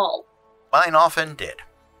was a small. Mine often did.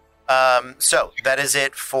 So that is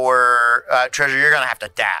it for Treasure. You're going to have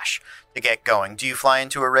to dash to get going. Do you fly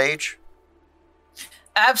into a rage?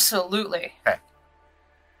 Absolutely. Okay.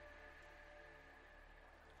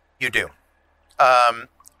 You do.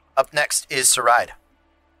 Up next is Saride.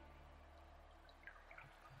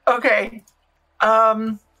 Okay.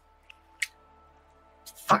 Fuck.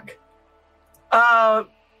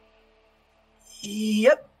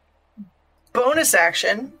 Yep. Bonus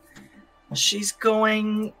action. She's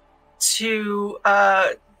going to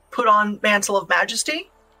put on Mantle of Majesty,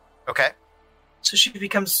 Okay. so she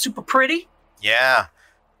becomes super pretty. Yeah.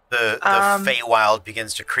 The Feywild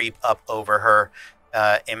begins to creep up over her,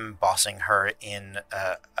 embossing her in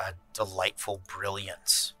a delightful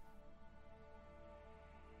brilliance.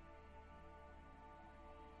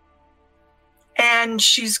 And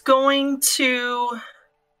she's going to...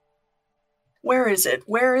 Where is it?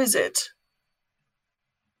 Where is it?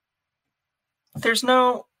 There's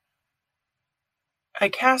no... I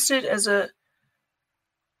cast it as a...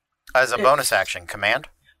 As a bonus action, command.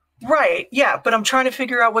 Right, yeah, but I'm trying to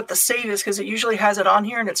figure out what the save is because it usually has it on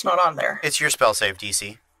here and it's not on there. It's your spell save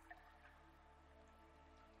DC.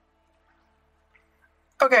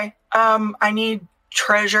 Okay, I need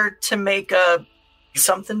Treasure to make a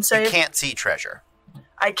something save. You can't see Treasure.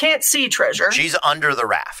 I can't see Treasure. She's under the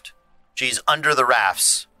raft. She's under the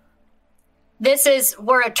rafts.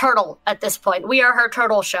 We're a turtle at this point. We are her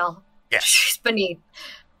turtle shell. Yes. She's beneath.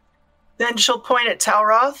 Then she'll point at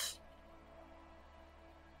Talroth.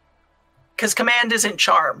 Because command isn't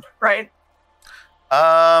charm, right?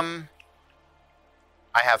 I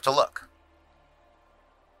have to look.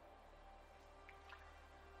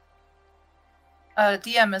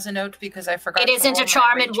 DM as a note because I forgot. It isn't a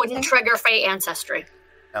charm. It wouldn't trigger Fey Ancestry.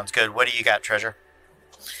 Sounds good. What do you got, Treasure?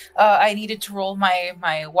 I needed to roll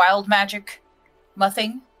my wild magic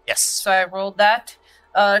thing, Yes. so I rolled that.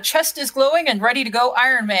 Chest is glowing and ready to go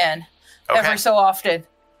Iron Man. Okay. Every so often.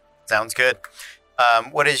 Sounds good.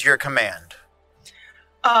 What is your command?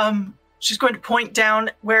 She's going to point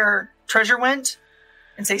down where Treasure went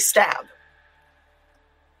and say stab.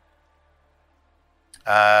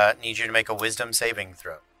 Need you to make a wisdom saving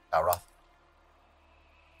throw, Balroth.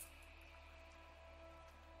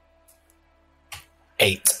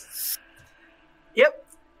 Eight. Yep.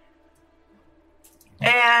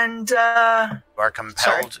 And, You are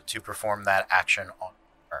compelled Sorry. to perform that action on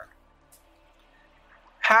turn.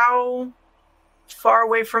 how far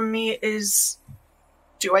away from me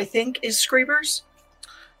do I think is Screebers?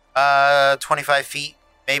 25 feet,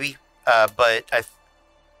 maybe. But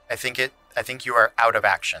I think you are out of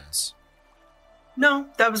actions. No,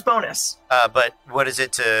 that was bonus. But what is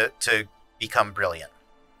it to become brilliant?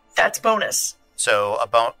 That's bonus. So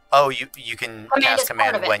you can Command cast is part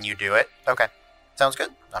command of it. when you do it. Okay, sounds good.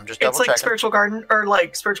 I'm just double It's like checking. spiritual garden or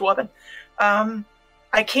like spiritual weapon.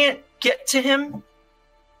 I can't get to him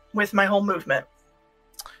with my whole movement,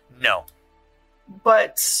 No.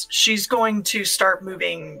 but she's going to start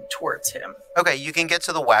moving towards him. Okay, you can get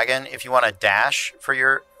to the wagon if you want to dash for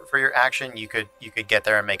your action. You could get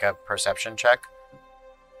there and make a perception check.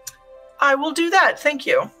 I will do that. Thank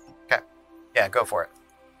you. Yeah, go for it.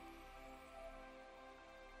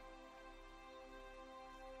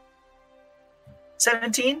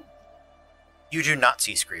 17. You do not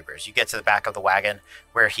see Screebers. You get to the back of the wagon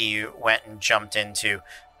where he went and jumped into,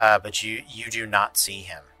 but you do not see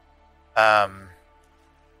him.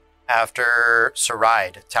 After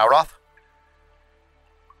Saride, Talroth?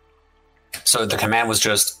 So the command was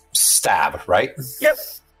just stab, right? Yep.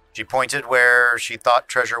 She pointed where she thought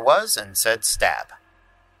Treasure was and said stab.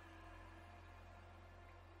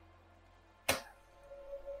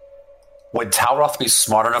 Would Talroth be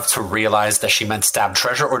smart enough to realize that she meant stab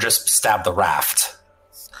Treasure or just stab the raft?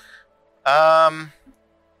 I'll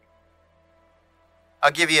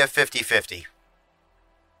give you a 50-50.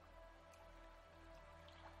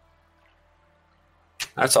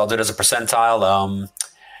 That's all. Did as a percentile.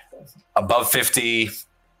 Above 50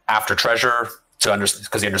 after Treasure to understand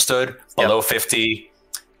because he understood. Below 50,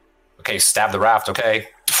 okay, stab the raft. Okay,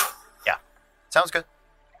 Yeah, sounds good.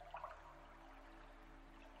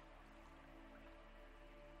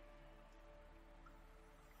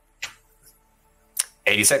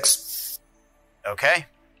 $86. Okay.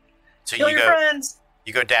 So Kill you your go. friends.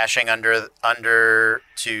 You go dashing under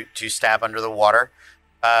to stab under the water.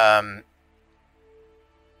 I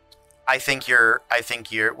think you're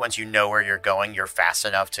once you know where you're going, you're fast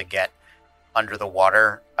enough to get under the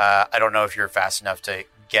water. I don't know if you're fast enough to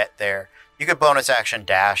get there. You could bonus action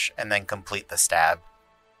dash and then complete the stab,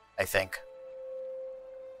 I think.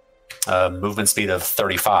 Movement speed of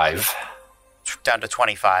 35. Down to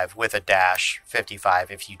 25 with a dash, 55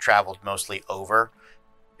 if you traveled mostly over.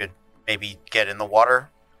 You could maybe get in the water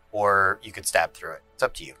or you could stab through it. It's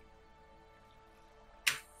up to you.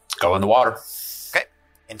 Go in the water.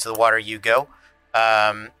 Into the water you go.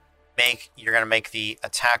 You're going to make the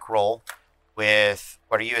attack roll with,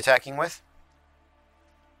 what are you attacking with?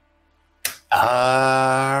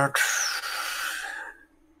 Yeah,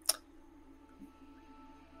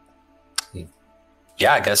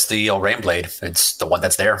 I guess the Rain Blade. It's the one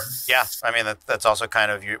that's there. Yeah, I mean, that's also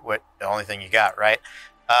kind of the only thing you got, right?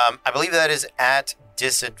 I believe that is at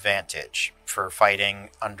disadvantage for fighting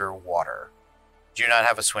underwater. Do you not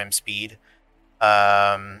have a swim speed?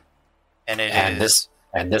 And this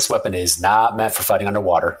weapon is not meant for fighting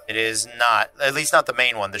underwater. It is not, at least not the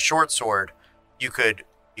main one. The short sword, you could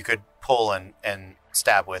pull and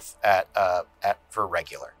stab with at for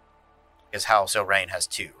regular, because House Rain has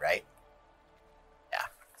 2, right? Yeah.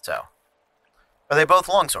 So, are they both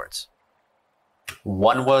long swords?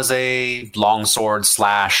 One was a longsword /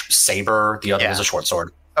 saber. The other was a short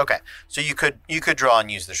sword. Okay, so you could draw and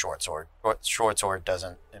use the short sword. Short sword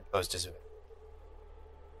doesn't impose disadvantage.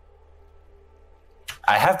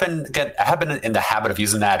 I have been in the habit of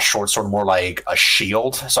using that short sword more like a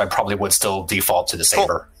shield, so I probably would still default to the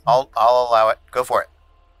saber. Cool. I'll allow it. Go for it.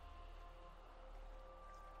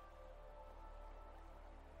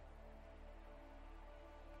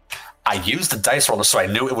 I used the dice roller, so I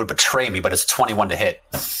knew it would betray me, but it's 21 to hit.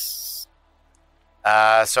 So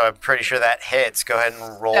I'm pretty sure that hits. Go ahead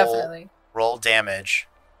and roll damage.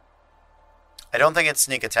 I don't think it's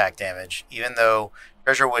sneak attack damage, even though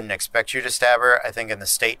Treasure wouldn't expect you to stab her. I think in the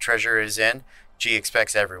state Treasure is in, she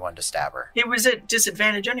expects everyone to stab her. It was at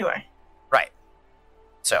disadvantage anyway. Right.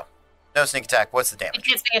 So, no sneak attack. What's the damage? It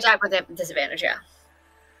can't sneak attack with a disadvantage, yeah.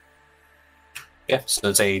 Yeah, so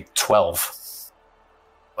it's a 12.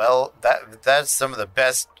 Well, that's some of the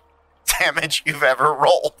best damage you've ever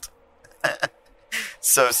rolled.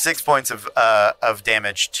 So 6 points of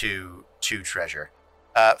damage to Treasure.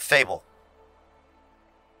 Fable.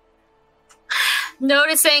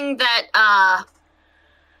 Noticing that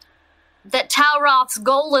that Talroth's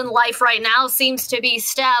goal in life right now seems to be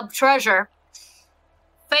stab Treasure,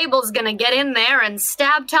 Fable's gonna get in there and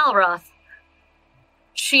stab Talroth.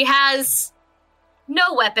 She has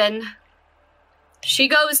no weapon. She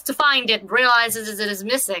goes to find it, realizes it is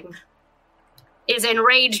missing, is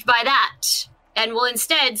enraged by that, and will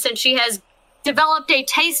instead, since she has developed a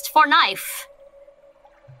taste for knife,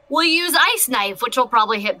 will use Ice Knife, which will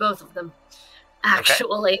probably hit both of them.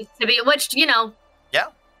 Actually, to be which, yeah.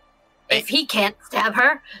 If he can't stab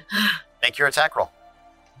her, make your attack roll.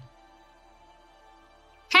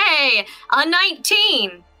 Hey, a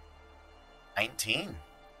 19. 19.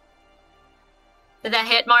 Did that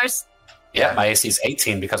hit, Mars? Yeah, my AC is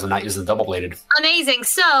 18 because I'm not using the double bladed. Amazing.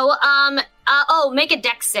 So, make a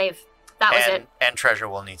dex save. That was it. And Treasure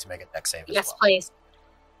will need to make a dex save. Yes, as well. please.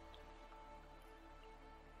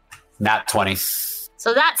 Nat 20.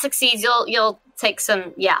 So that succeeds. You'll take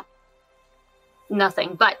some.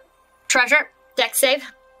 Nothing. But Treasure, dex save.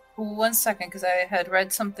 1 second, because I had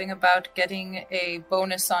read something about getting a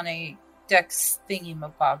bonus on a dex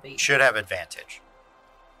thingy-mabobby. Should have advantage.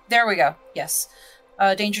 There we go. Yes.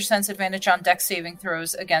 Danger sense advantage on dex saving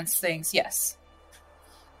throws against things. Yes.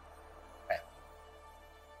 Okay.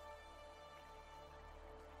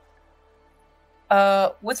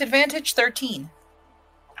 With advantage, 13.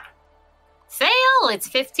 Fail. It's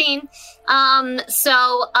 15.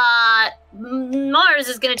 So Mars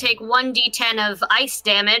is going to take 1d10 of ice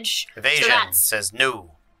damage. Evasion says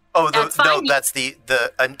no. Oh, that's fine. No, that's the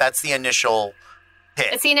initial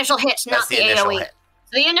hit. It's the initial hit, not the AoE. Hit.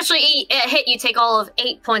 So the initial hit, you take all of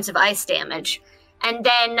 8 points of ice damage. And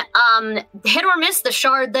then, hit or miss, the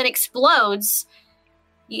shard then explodes.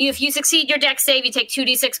 If you succeed your dex save, you take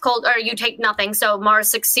 2d6 cold, or you take nothing. So Mars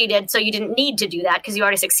succeeded, so you didn't need to do that because you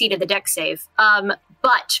already succeeded the dex save.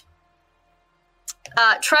 But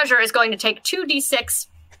Treasure is going to take 2d6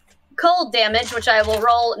 cold damage, which I will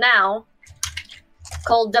roll now.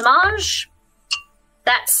 Cold damage.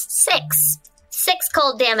 That's 6. 6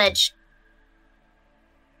 cold damage.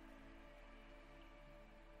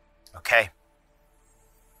 Okay.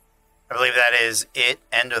 I believe that is it.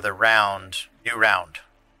 End of the round. New round.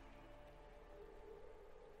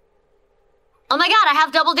 Oh my god, I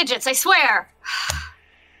have double digits, I swear.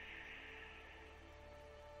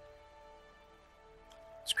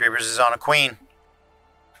 Screebers is on a queen.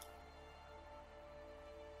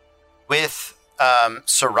 With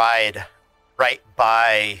Saride right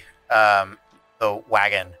by the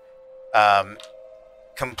wagon,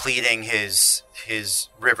 completing his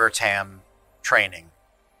River Tam training.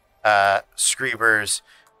 Screebers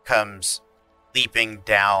comes leaping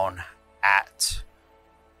down at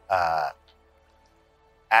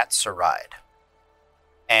Saride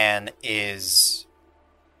and is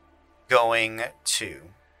going to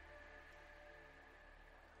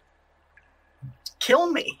kill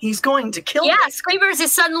me. He's going to kill me. Yeah, Screebers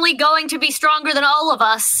is suddenly going to be stronger than all of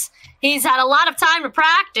us. He's had a lot of time to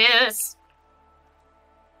practice.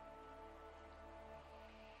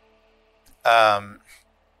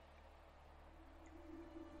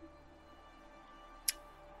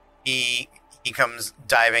 He comes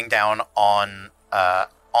diving down onto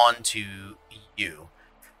you,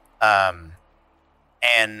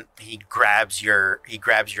 and he grabs your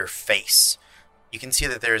face. You can see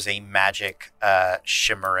that there's a magic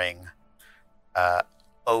shimmering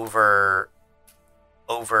over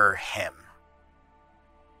him,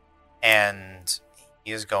 and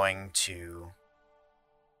he is going to.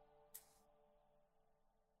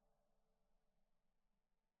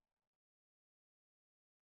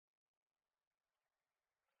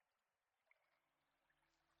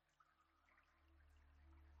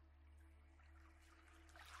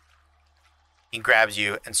 He grabs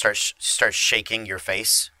you and starts shaking your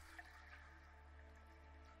face.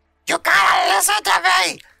 You gotta listen to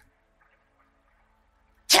me!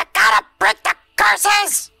 You gotta break the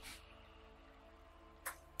curses!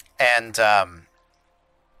 And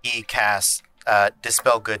he casts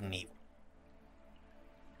Dispel Good and Evil.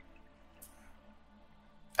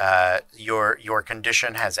 Your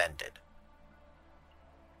condition has ended.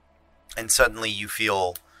 And suddenly you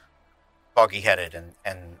feel foggy-headed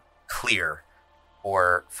and clear.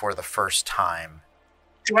 Or for the first time.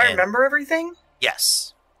 Do I remember everything?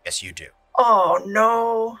 Yes. Yes, you do. Oh,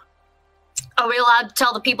 no. Are we allowed to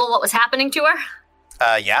tell the people what was happening to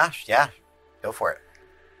her? Yeah. Go for it.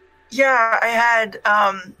 Yeah, I had,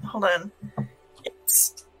 hold on.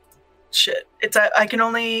 Shit. I can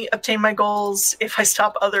only obtain my goals if I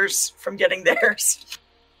stop others from getting theirs.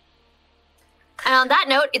 And on that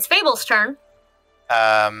note, it's Fable's turn.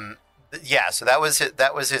 Yeah, so that was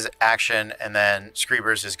his action, and then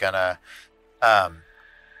Screebers is gonna,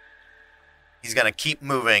 he's gonna keep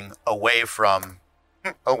moving away from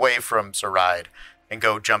Saride and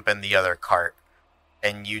go jump in the other cart,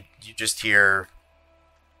 and you just hear,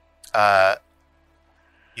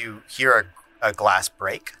 you hear a glass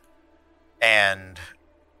break, and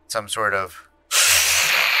some sort of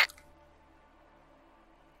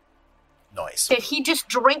noise. Did he just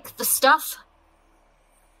drink the stuff?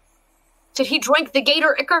 Did he drink the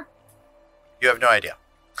gator ichor? You have no idea.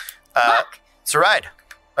 Look. Saride,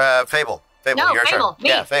 Fable, No, your Fable, turn. me.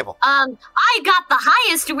 Yeah, Fable. I got the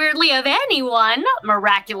highest, weirdly, of anyone,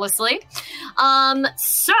 miraculously. I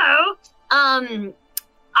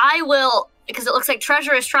will, because it looks like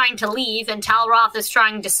Treasure is trying to leave and Talroth is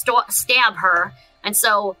trying to stab her. And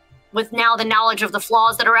so, with now the knowledge of the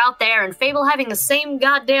flaws that are out there and Fable having the same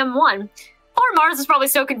goddamn one, poor Mars is probably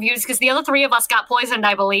so confused because the other three of us got poisoned,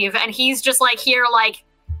 I believe, and he's just here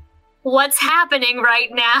what's happening right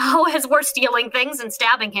now as we're stealing things and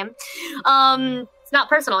stabbing him. It's not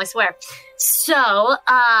personal, I swear. So,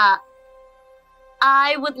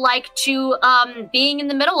 I would like to, being in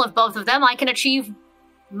the middle of both of them, I can achieve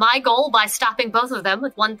my goal by stopping both of them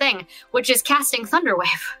with one thing, which is casting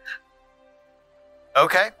Thunderwave.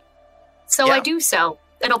 Okay. So Yeah. I do so.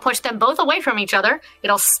 It'll push them both away from each other.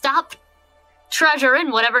 It'll stop Treasure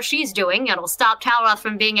in whatever she's doing. It'll stop Talroth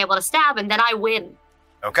from being able to stab, and then I win.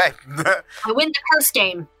 Okay. I win the curse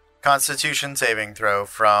game. Constitution saving throw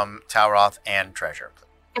from Talroth and Treasure.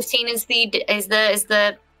 15 is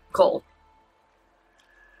the goal.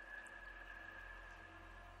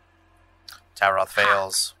 Talroth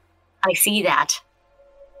fails. I see that.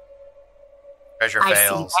 Treasure I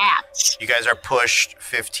fails. see that. You guys are pushed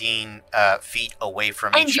 15 feet away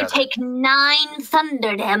from And each you other. take 9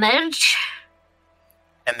 thunder damage.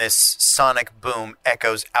 And this sonic boom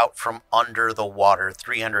echoes out from under the water,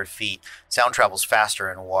 300 feet. Sound travels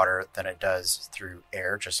faster in water than it does through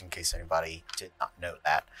air, just in case anybody did not know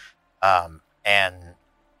that. And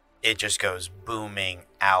it just goes booming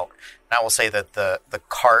out. And I will say that the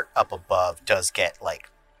cart up above does get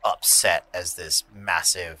upset as this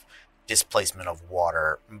massive displacement of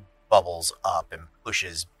water bubbles up and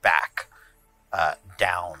pushes back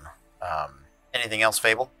down. Anything else,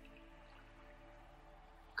 Fable?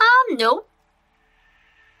 No.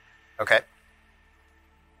 Okay.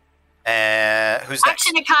 Who's next?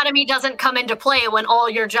 Action economy doesn't come into play when all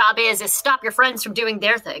your job is stop your friends from doing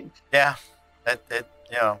their thing. Yeah. I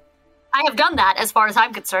have done that as far as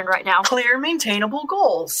I'm concerned right now. Clear, maintainable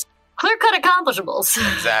goals. Clear-cut accomplishables.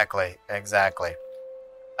 Exactly.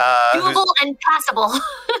 Doable and passable.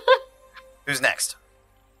 Who's next?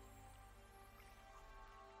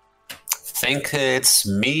 Think it's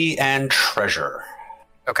me and Treasure.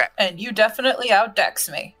 Okay. And you definitely outdex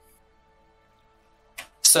me.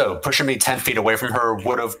 So, pushing me 10 feet away from her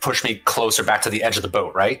would have pushed me closer back to the edge of the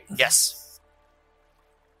boat, right? Yes.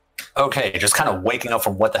 Okay, just kind of waking up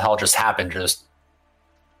from what the hell just happened, just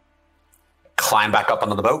climb back up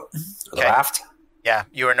onto the boat, or the Okay. raft, Yeah,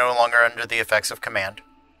 you are no longer under the effects of command.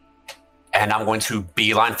 and I'm going to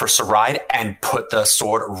beeline for Sarai and put the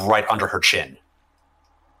sword right under her chin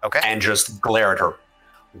Okay. and just glare at her.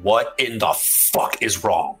 What in the fuck is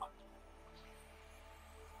wrong?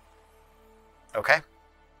 Okay.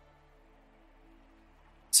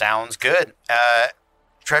 Sounds good.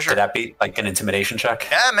 Treasure. Could that be like an intimidation check?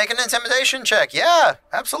 Yeah, make an intimidation check. Yeah,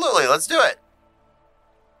 absolutely. Let's do it.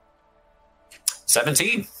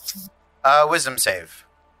 17. Wisdom save.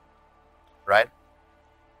 Right?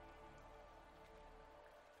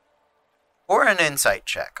 Or an insight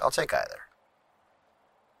check. I'll take either.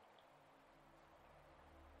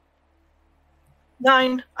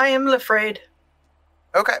 9. I am afraid.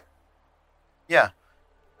 Okay. Yeah.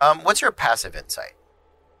 What's your passive insight?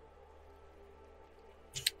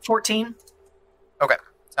 14. Okay.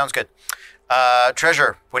 Sounds good.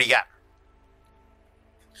 Treasure, what do you got?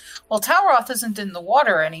 Well, Talroth isn't in the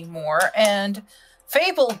water anymore, and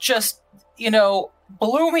Fable just,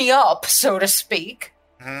 blew me up, so to speak.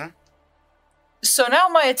 Hmm. So now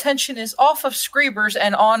my attention is off of Screebers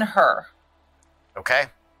and on her. Okay.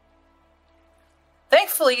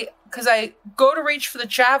 Thankfully, because I go to reach for the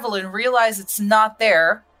javelin, realize it's not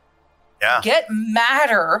there, Yeah. get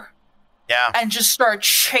madder, Yeah. and just start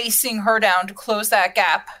chasing her down to close that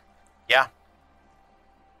gap. Yeah.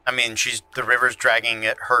 I mean, the river's dragging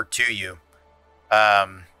her to you.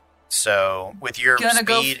 So with your Gonna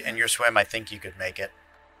go speed and your swim, I think you could make it.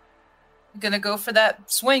 I'm gonna go for that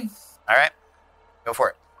swing. All right. Go for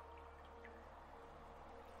it.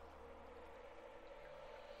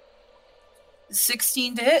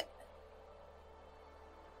 16 to hit.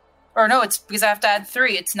 Or no, it's because I have to add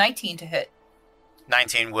 3. It's 19 to hit.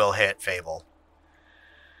 19 will hit Fable.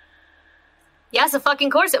 Yes, of fucking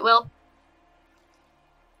course it will.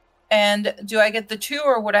 And do I get the 2,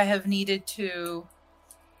 or would I have needed to...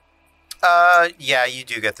 Yeah, you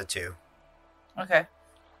do get the 2. Okay.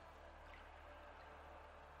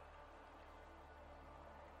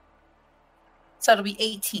 So it'll be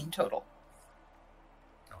 18 total.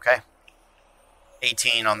 Okay.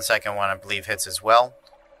 18 on the second one, I believe, hits as well.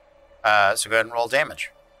 So go ahead and roll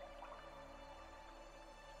damage.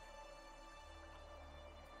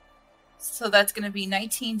 So that's going to be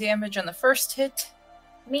 19 damage on the first hit.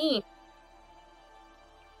 Me.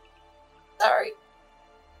 Sorry.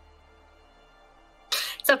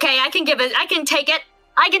 It's okay. I can give it. I can take it.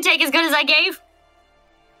 I can take as good as I gave.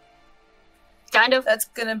 Kind of. That's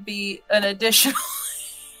going to be an additional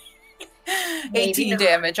Maybe 18 not.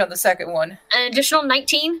 damage on the second one. An additional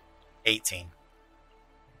 19. 18.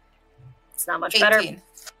 It's not much 18. better.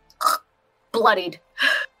 Bloodied.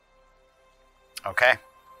 Okay.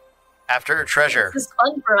 After Treasure, This is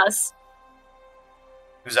fun for us.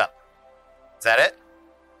 who's up? Is that it?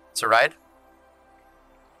 It's a ride?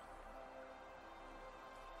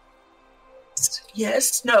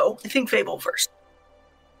 Yes. No. I think Fable first.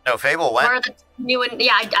 No, Fable Where went. are the new and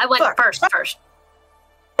yeah, I went Fuck. first.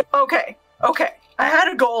 Okay. I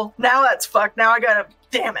had a goal. Now that's fucked. Now I gotta.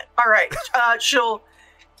 Damn it. All right. She'll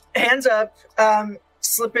hands up,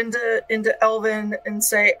 slip into Elvin and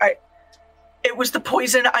say, It was the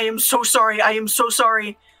poison. I am so sorry. I am so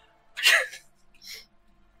sorry.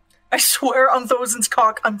 I swear on Thozin's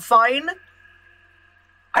cock, I'm fine.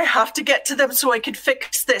 I have to get to them so I can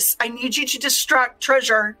fix this. I need you to distract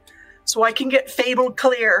Treasure so I can get Fable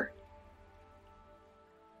clear.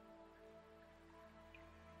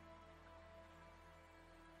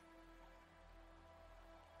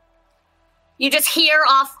 You just hear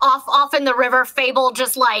off in the river Fable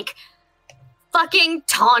just like fucking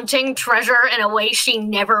taunting Treasure in a way she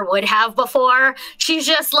never would have before. She's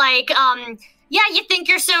just like, yeah, you think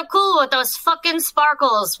you're so cool with those fucking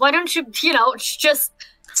sparkles. Why don't you, it's just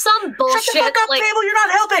some bullshit. Shut the fuck up, like, Fable. You're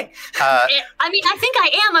not helping. I mean, I think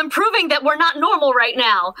I am. I'm proving that we're not normal right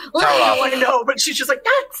now. Like, Tell Oh, I know, but she's just like,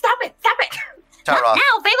 ah, stop it. not Talroth,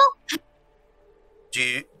 now, Fable.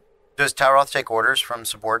 does Talroth take orders from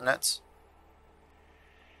subordinates?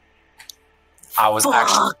 I was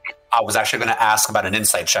actually going to ask about an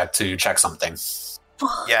insight check to check something.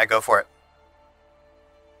 Yeah, go for it.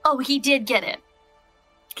 Oh, he did get it.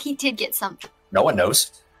 He did get something. No one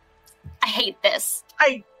knows. I hate this.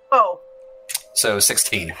 So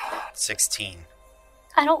 16. 16.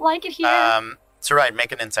 I don't like it here. So right,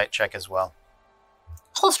 make an insight check as well.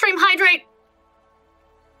 Whole stream hydrate.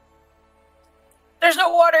 There's no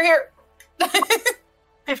water here.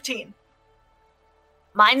 15.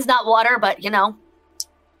 Mine's not water, but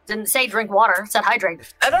didn't say drink water. Said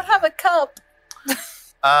hydrate. I don't have a cup.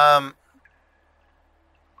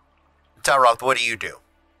 Talroth, what do you do?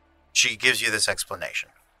 She gives you this explanation.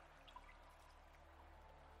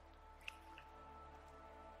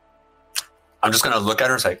 I'm just going to look at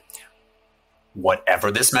her and say,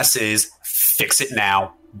 whatever this mess is, fix it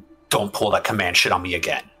now. Don't pull that command shit on me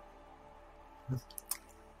again.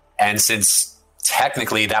 And since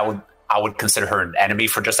technically I would consider her an enemy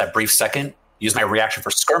for just that brief second, use my reaction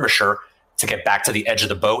for skirmisher to get back to the edge of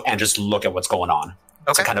the boat and just look at what's going on.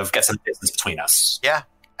 Okay. To kind of get some distance between us. Yeah,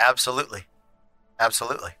 absolutely.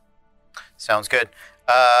 Absolutely. Sounds good.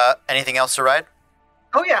 Anything else to ride?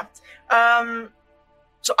 Oh, yeah.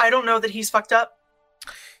 So I don't know that he's fucked up.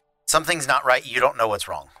 Something's not right. You don't know what's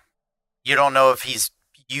wrong. You don't know if he's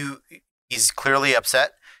clearly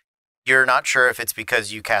upset. You're not sure if it's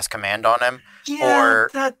because you cast command on him or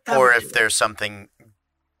if there's something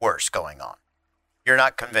worse going on. You're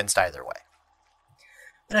not convinced either way.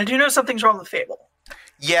 And I do know something's wrong with Fable.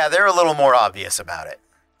 Yeah, they're a little more obvious about it.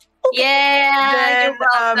 Okay. Yeah, Then, you're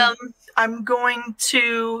welcome. I'm going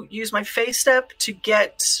to use my phase step to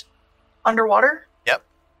get underwater. Yep.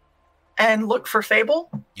 And look for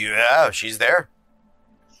Fable. Yeah, she's there.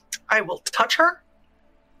 I will touch her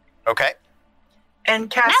Okay. and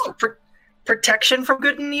cast protection from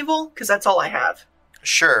good and evil, because that's all I have.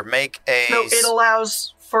 Sure. Make a... So it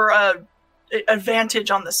allows for a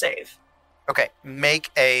advantage on the save. Okay.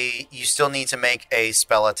 You still need to make a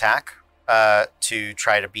spell attack to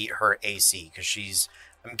try to beat her AC, because she's,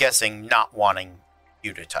 I'm guessing, not wanting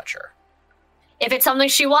you to touch her. If it's something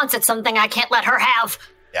she wants, it's something I can't let her have.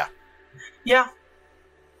 Yeah.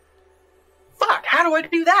 Fuck, how do I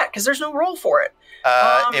do that? Because there's no roll for it.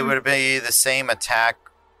 It would be the same attack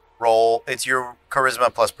roll. It's your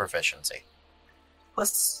charisma plus proficiency.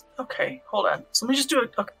 Okay, hold on. So let me just do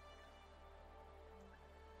it. Okay.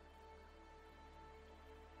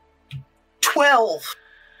 12.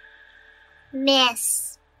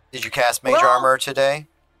 Miss. Did you cast Mage Well- Armor today,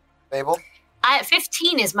 Fable?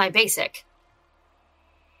 15 is my basic.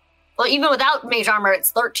 Well, even without mage armor,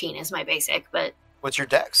 it's 13 is my basic, but What's your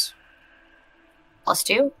dex?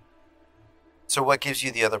 +2. So what gives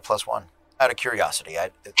you the other +1? Out of curiosity.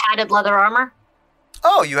 Padded leather armor,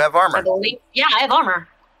 Oh, you have I armor. believe. Yeah, I have armor.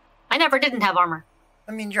 I never didn't have armor.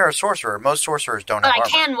 I mean, you're a sorcerer. Most sorcerers don't But have I armor.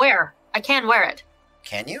 can wear it.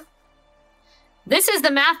 Can you? This is the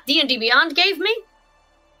math D&D Beyond gave me.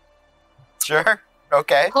 Sure.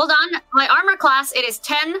 Okay. Hold on. My armor class, it is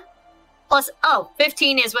 10 plus...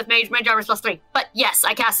 15 is with mage armor plus 3. But yes,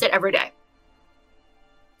 I cast it every day.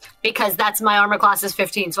 Because that's my armor class is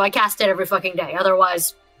 15, so I cast it every fucking day.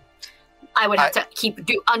 Otherwise, I would have to keep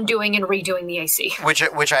undoing and redoing the AC.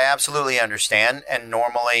 Which I absolutely understand, and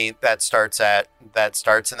normally that starts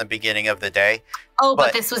in the beginning of the day. Oh, but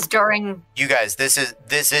But- this was during... You guys, this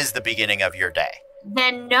is the beginning of your day.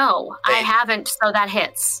 Then no, I haven't, so that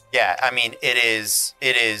hits. Yeah, I mean, it is.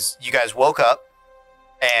 You guys woke up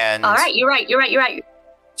and All right, you're right.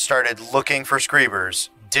 started looking for Screebers,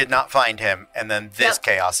 did not find him, and then this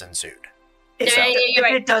chaos ensued. If you're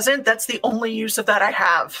right. it doesn't, that's the only use of that I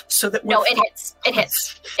have. So that No, it hits.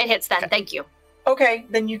 It hits then. Okay. Thank you. Okay,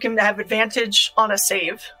 then you can have advantage on a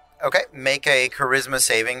save. Okay, make a charisma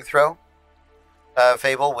saving throw,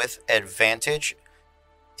 Fable, with advantage,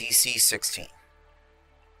 DC 16.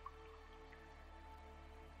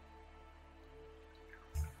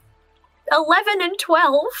 $11 and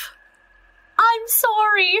 12. I'm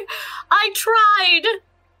sorry. I tried.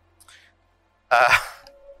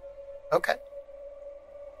 Okay.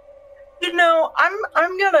 You know,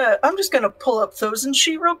 I'm just gonna pull up Thousand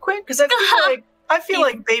She real quick because I feel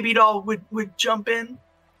like Baby Doll would jump in.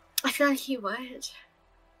 I feel like he would.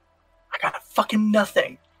 I got a fucking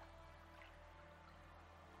nothing.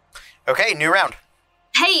 Okay, new round.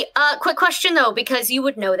 Hey, quick question though, because you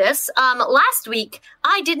would know this. Last week,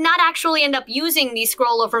 I did not actually end up using the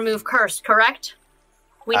Scroll of Remove Curse, correct?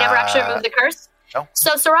 We never actually removed the curse? No.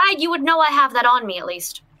 So, Sarai, you would know I have that on me at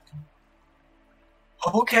least.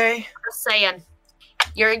 Okay. Just saying.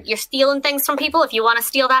 You're stealing things from people. If you want to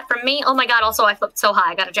steal that from me, oh my god, also I flipped so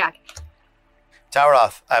high, I got a jack.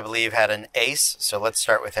 Tauroth, I believe, had an ace, so let's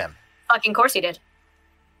start with him. Fucking course he did.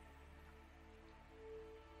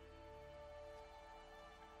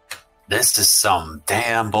 This is some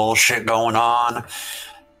damn bullshit going on.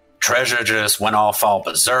 Treasure just went off all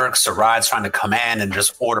berserk. Sarai's trying to command and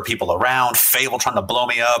just order people around. Fable trying to blow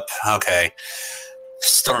me up. Okay.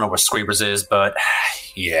 Still don't know where Screebers is, but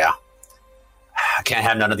yeah. I can't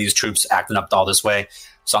have none of these troops acting up all this way.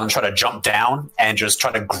 So I'm going to try to jump down and just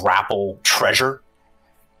try to grapple Treasure.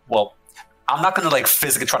 Well, I'm not going to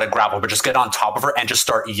physically try to grapple, but just get on top of her and just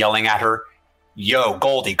start yelling at her. Yo,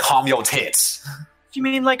 Goldie, calm your tits. You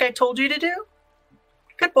mean like I told you to do?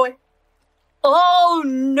 Good boy. Oh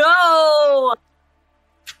no!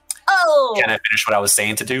 Oh! Can I finish what I was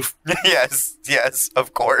saying to do? Yes,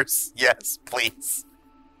 of course. Yes, please.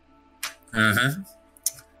 Mm-hmm.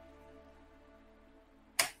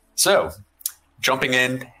 So, jumping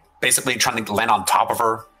in, basically trying to land on top of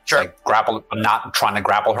her, Sure. like grapple, not trying to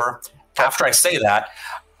grapple her. After I say that,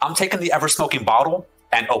 I'm taking the ever-smoking bottle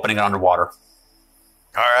and opening it underwater.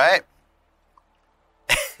 All right.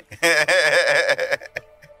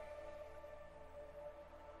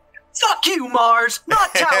 Fuck you, Mars!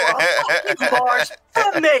 Not Tara! Fuck you, Mars!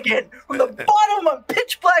 I'm Megan! From the bottom of my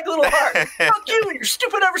pitch black little heart! Fuck you and your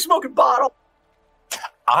stupid ever smoking bottle!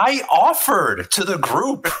 I offered to the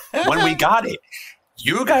group when we got it.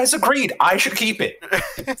 You guys agreed I should keep it.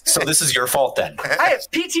 So this is your fault then. I have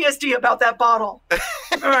PTSD about that bottle.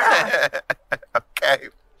 Okay.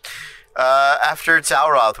 After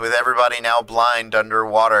Talroth, with everybody now blind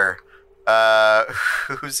underwater,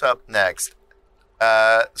 who's up next?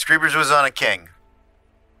 Screebers was on a king.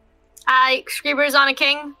 Screebers on a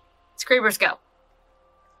king. Screebers go.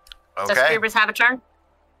 Okay. Does Screebers have a turn?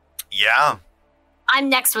 Yeah. I'm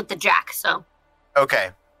next with the jack, so.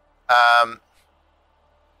 Okay.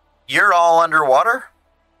 You're all underwater?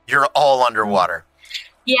 You're all underwater.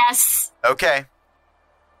 Yes. Okay.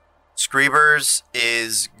 Screebers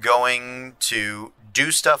is going to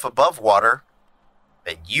do stuff above water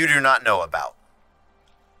that you do not know about.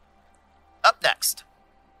 Up next.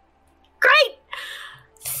 Great!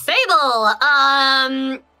 Fable,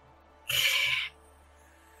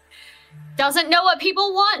 doesn't know what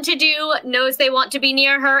people want to do, knows they want to be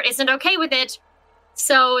near her, isn't okay with it.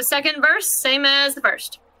 So, second verse, same as the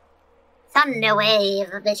first. Thunderwave,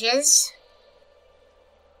 bitches.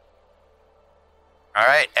 All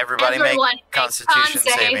right, everybody Everyone make make Constitution con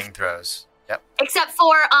save. saving throws. Yep. Except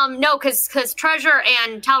for, no, because Treasure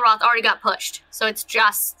and Talroth already got pushed. So it's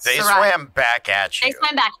just They Sarai. swam back at you. They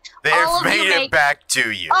swam back. They've All of you made it make- back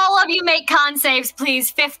to you. All of you make con saves,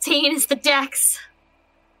 please. 15 is the dex.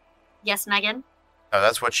 Yes, Megan? Oh,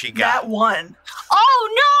 that's what she That got. one.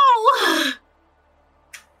 Oh, no!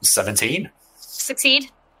 17. Succeed.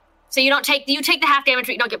 So you take the half damage,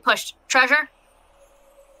 but you don't get pushed. Treasure?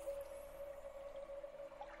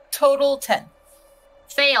 Total 10.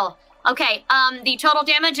 Fail. Okay, the total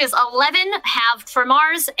damage is 11, halved for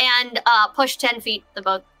Mars, and push 10 feet,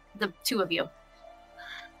 the two of you.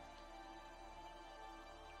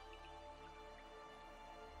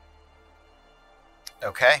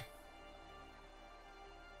 Okay.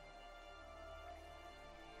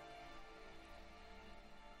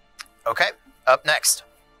 Okay, up next.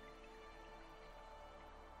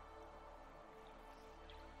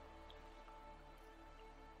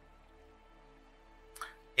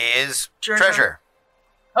 Is Treasure. Treasure.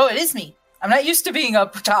 Oh, it is me. I'm not used to being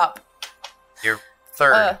up top. You're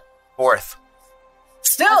third, fourth.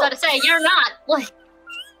 Still, I was about to say, you're not. Like,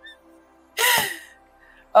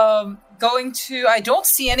 going to. I don't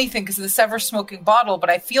see anything because of this ever smoking bottle, but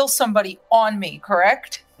I feel somebody on me.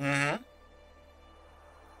 Correct? Mm-hmm.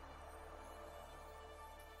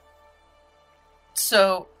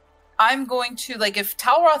 So I'm going to, like, if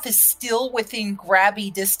Talroth is still within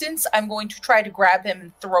grabby distance, I'm going to try to grab him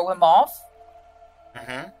and throw him off.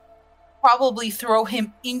 Mm-hmm. Probably throw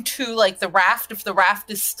him into, like, the raft if the raft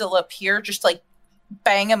is still up here. Just, like,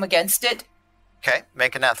 bang him against it. Okay,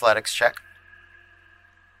 make an athletics check.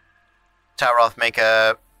 Talroth, make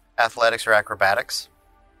a athletics or acrobatics.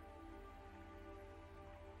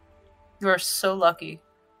 You are so lucky.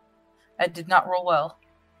 I did not roll well.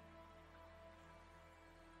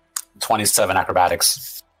 27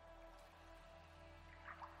 acrobatics.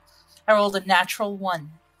 I rolled a natural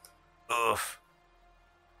 1. Oof.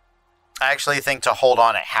 I actually think to hold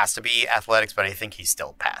on, it has to be athletics, but I think he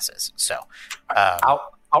still passes. So,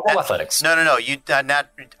 I'll roll athletics. no. You not.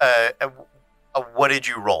 What did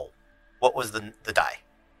you roll? What was the die?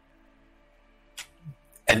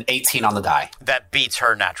 An 18 on the die. That beats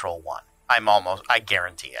her natural 1. I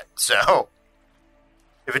guarantee it. So,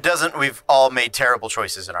 if it doesn't, we've all made terrible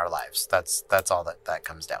choices in our lives. That's all that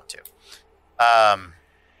comes down to.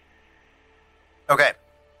 Okay.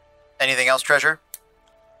 Anything else, Treasure?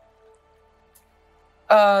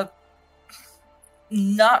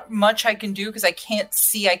 Not much I can do because I can't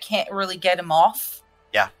see. I can't really get him off.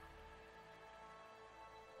 Yeah.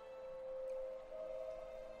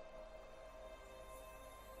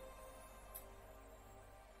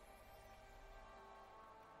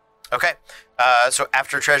 Okay. So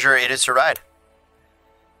after Treasure, it is Saride.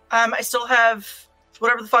 I still have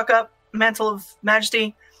whatever the fuck up Mantle of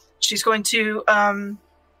Majesty. She's going to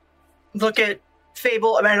look at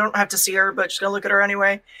Fable. I mean, I don't have to see her, but she's gonna look at her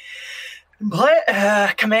anyway.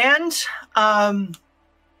 Command,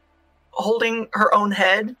 holding her own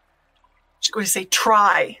head, She's going to say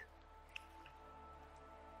try.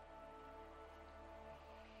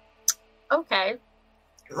 Okay. I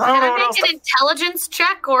Can don't know I what make else an intelligence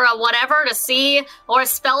check or a whatever to see, or a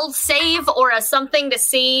spell save, or a something to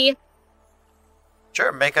see?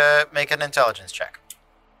 Sure, make an intelligence check.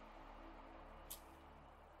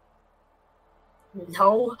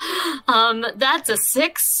 No. That's a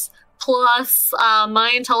 6 plus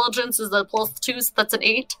my intelligence is a +2, so that's an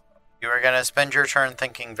 8. You are going to spend your turn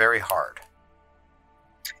thinking very hard.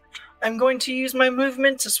 I'm going to use my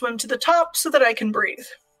movement to swim to the top so that I can breathe.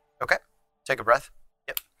 Okay. Take a breath.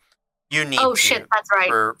 Yep. You need Oh to, shit, that's right.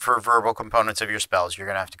 for verbal components of your spells, you're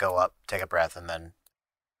going to have to go up, take a breath, and then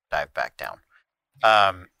dive back down.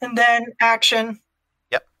 And then action.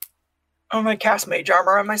 Yep. I'm going to cast Mage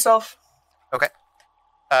Armor on myself.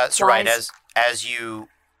 So right, Wise. as you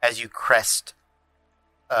crest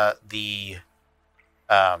the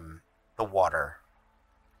water,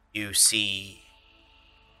 you see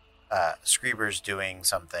Screebers doing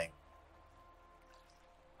something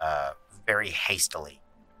very hastily.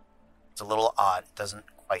 It's a little odd. It doesn't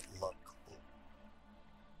quite look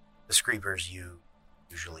the Screebers you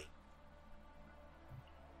usually.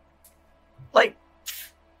 Like,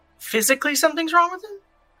 physically something's wrong with him?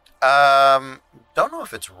 Don't know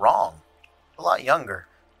if it's wrong. A lot younger.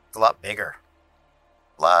 A lot bigger.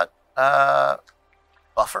 A lot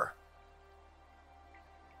buffer.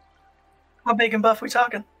 How big and buff we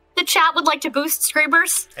talking? The chat would like to boost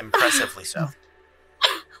Screamers. Impressively so.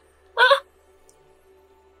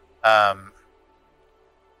 Am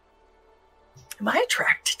I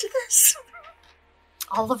attracted to this?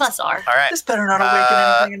 All of us are. All right. This better not awaken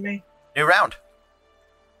anything in me. New round.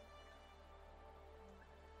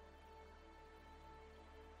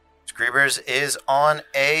 Screebers is on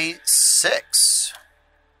a 6.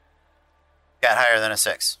 Got higher than a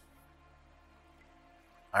 6.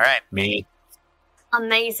 All right. Me.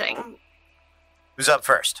 Amazing. Who's up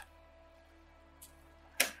first?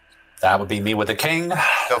 That would be me with the king.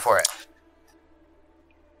 Go for it.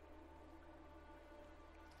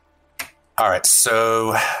 All right,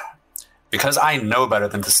 so because I know better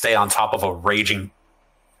than to stay on top of a raging...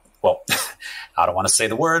 Well, I don't want to say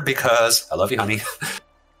the word because I love you, honey.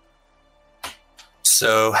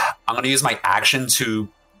 So I'm going to use my action to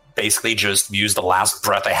basically just use the last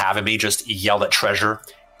breath I have in me, just yell at Treasure.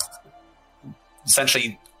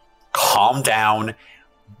 Essentially, calm down,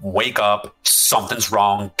 wake up, something's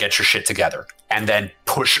wrong, get your shit together. And then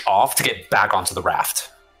push off to get back onto the raft.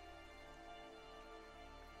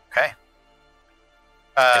 Okay.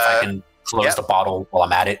 If I can close the bottle while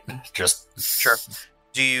I'm at it, just... Sure.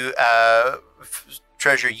 Do you,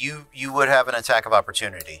 Treasure, you would have an attack of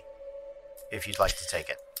opportunity if you'd like to take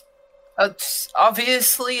it.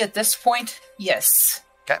 Obviously, at this point, yes.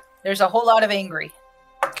 Okay. There's a whole lot of angry.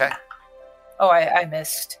 Okay. Oh, I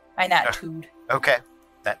missed. I nat-2'd. Okay.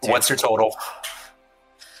 That too. What's your total?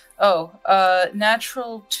 Oh,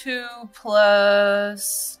 natural 2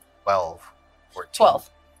 plus 12. 14. 12.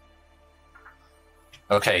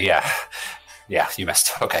 Okay, yeah. Yeah, you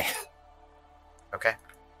missed. Okay. Okay.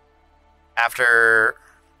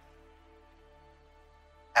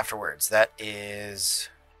 Afterwards, that is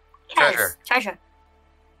Treasure. Treasure.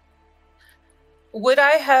 Would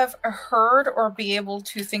I have heard or be able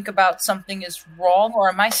to think about something is wrong, or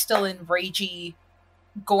am I still in ragey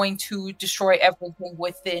going to destroy everything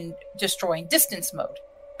within destroying distance mode?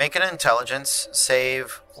 Make an intelligence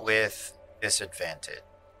save with disadvantage.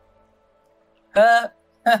 That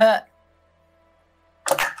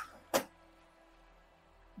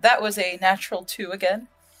was a natural 2 again.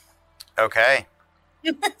 Okay.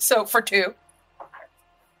 So for 2.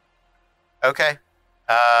 Okay.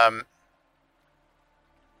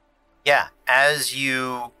 Yeah, as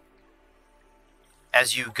you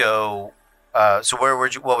go, so what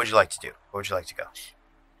would you like to do? Where would you like to go?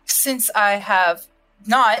 Since I have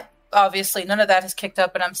not, obviously, none of that has kicked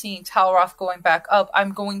up, and I'm seeing Talroth going back up,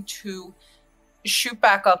 I'm going to shoot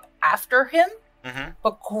back up after him,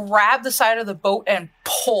 but grab the side of the boat and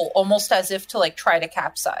pull, almost as if to like try to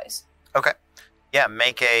capsize. Okay. Yeah,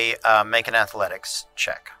 make an athletics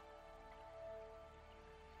check.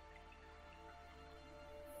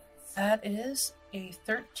 That is a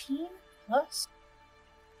 13 plus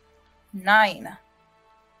 9.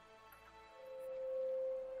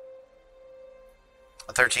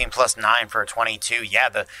 A 13 plus 9 for a 22. Yeah,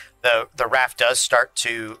 the raft does start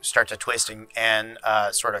to twist and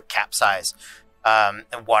sort of capsize.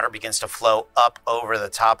 And water begins to flow up over the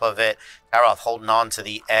top of it. Taroth holding on to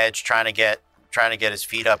the edge, trying to get his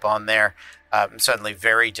feet up on there. Suddenly,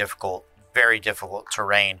 very difficult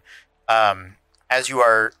terrain. As you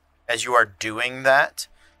are doing that,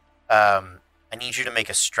 I need you to make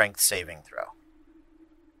a strength saving throw.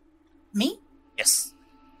 Me? Yes.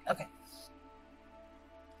 Okay.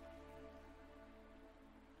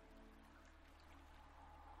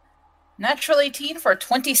 Natural 18 for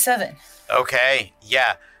 27. Okay.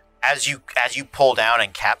 Yeah. As you pull down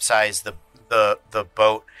and capsize the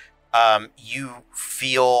boat, you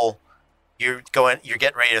feel you're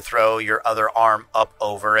getting ready to throw your other arm up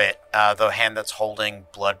over it, the hand that's holding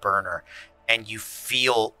Bloodburner, and you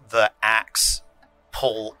feel the axe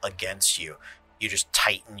pull against you. You just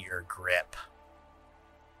tighten your grip.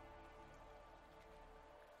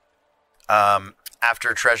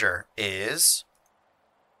 After Treasure is...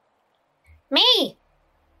 Me.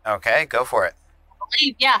 Okay, go for it.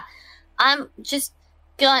 Yeah, I'm just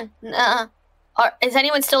going. Is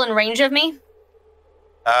anyone still in range of me?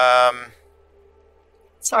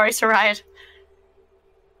 Sorry, Soraya.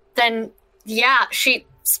 Then, yeah, she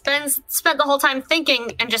spent the whole time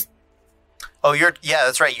thinking and just... Oh,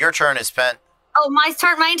 that's right. Your turn is spent. Oh, my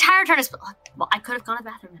turn. My entire turn is... Well, I could have gone to the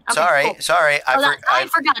bathroom. Okay, Sorry. I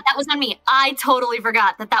forgot. That was on me. I totally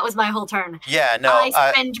forgot that was my whole turn. Yeah, no.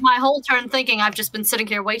 I spent my whole turn thinking I've just been sitting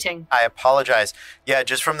here waiting. I apologize. Yeah,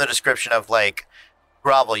 just from the description of, like,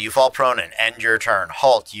 grovel, you fall prone and end your turn.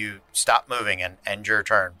 Halt, you stop moving and end your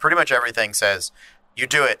turn. Pretty much everything says you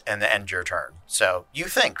do it and end your turn. So you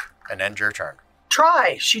think and end your turn.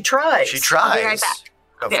 Try. She tries. She tries.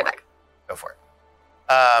 I'll be right back. Go for it.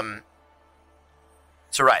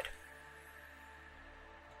 So ride.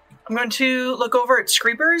 I'm going to look over at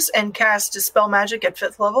Screepers and cast Dispel Magic at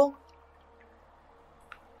 5th level.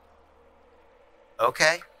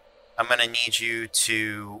 Okay. I'm going to need you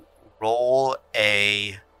to roll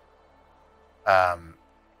a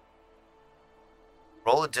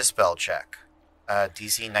Dispel check.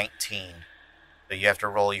 DC 19. So you have to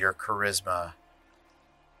roll your charisma.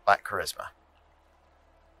 Flat charisma.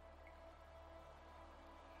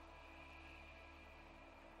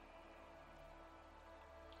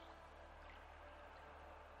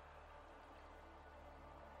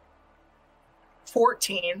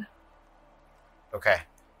 $14. Okay.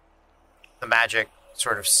 The magic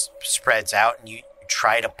sort of spreads out, and you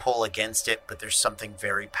try to pull against it, but there's something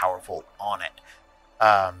very powerful on it.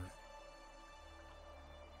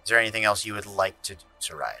 Is there anything else you would like to do,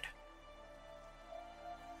 Soraya?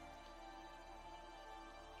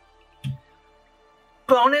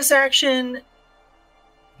 Bonus action.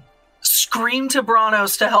 Scream to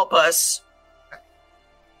Branos to help us.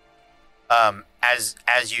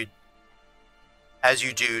 As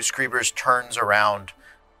you do, Screepers turns around,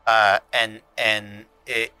 and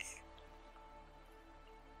it.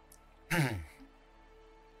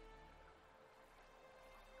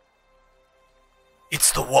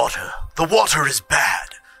 It's the water. The water is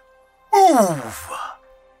bad. Move!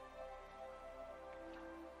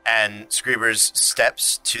 And Screepers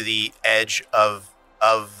steps to the edge of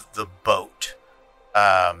the boat,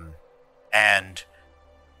 and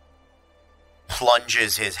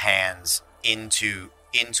plunges his hands into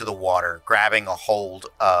the water, grabbing a hold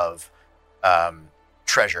of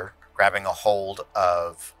Treasure, grabbing a hold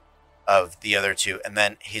of the other two, and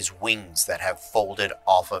then his wings that have folded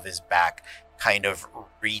off of his back kind of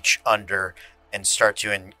reach under and start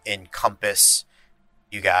to encompass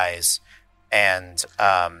you guys. And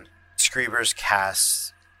Screepers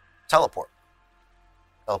casts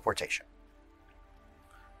teleportation.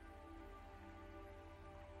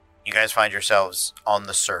 You guys find yourselves on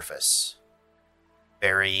the surface.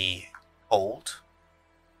 Very cold,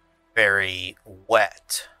 very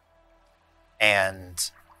wet,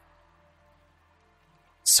 and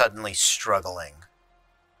suddenly struggling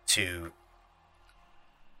to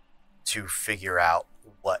figure out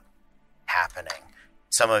what's happening.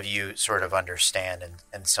 Some of you sort of understand,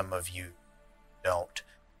 and some of you don't.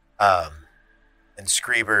 And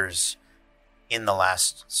Screepers, in the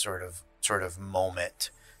last sort of moment,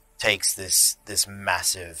 takes this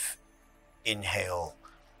massive inhale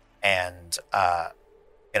and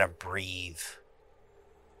gonna breathe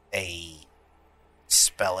a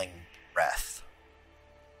spelling breath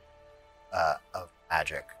of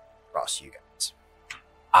magic across you guys.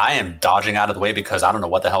 I am dodging out of the way because I don't know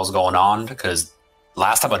what the hell's going on, because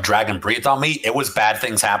last time a dragon breathed on me, it was bad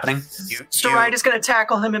things happening. Soraya is going to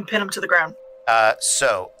tackle him and pin him to the ground.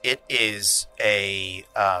 So it is a...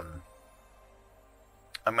 I'm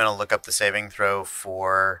going to look up the saving throw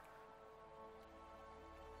for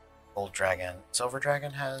Old Dragon. Silver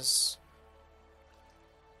Dragon has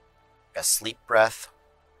a sleep breath.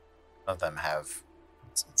 Some of them have...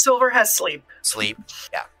 Silver has sleep. Sleep,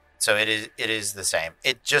 yeah. So it is the same.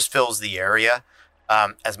 It just fills the area.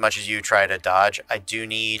 As much as you try to dodge, I do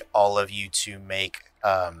need all of you to make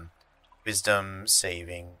wisdom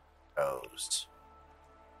saving throws.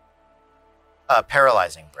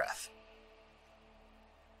 Paralyzing breath.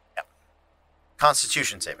 Yep.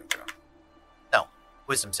 Constitution saving throw. No.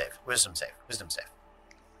 Wisdom save. Wisdom save. Wisdom save.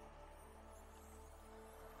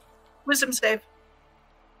 Wisdom save.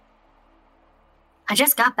 I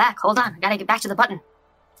just got back. Hold on. I gotta get back to the button.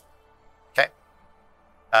 Okay.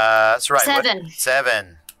 That's right. 7.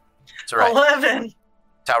 7. That's right. 11.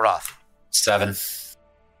 Talroth. 7.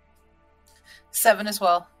 7 as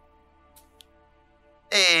well.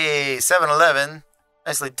 Hey, 7-11.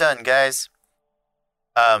 Nicely done, guys.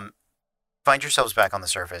 Find yourselves back on the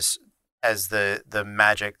surface as the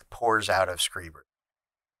magic pours out of Screeber.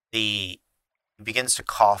 He begins to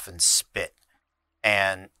cough and spit,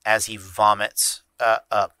 and as he vomits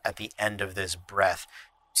up at the end of this breath,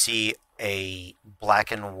 you see a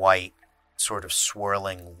black and white sort of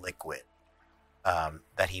swirling liquid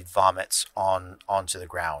that he vomits onto the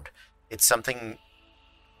ground. It's something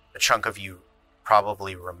a chunk of you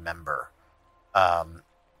probably remember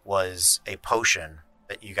was a potion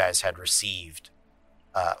that you guys had received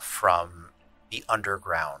from the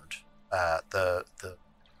underground, the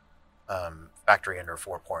factory under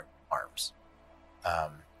 4 Point Arms.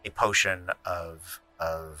 A potion of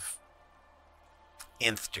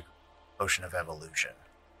nth degree, potion of evolution.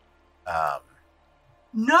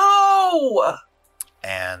 No!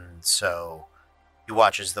 And so you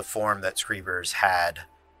watch as the form that Screeber's had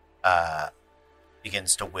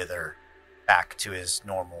begins to wither back to his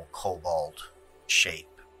normal kobold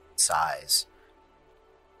shape, size.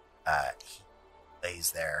 He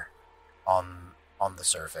lays there on the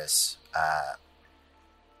surface,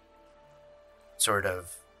 sort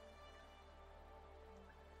of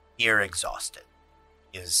near exhausted.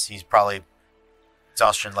 He's probably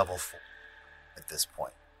exhaustion level 4 at this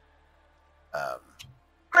point.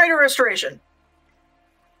 Greater restoration.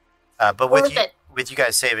 But Worth it. with you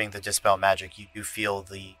guys saving the dispel magic, you do feel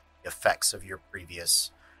the effects of your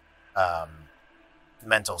previous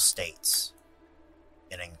mental states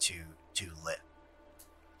beginning to lift.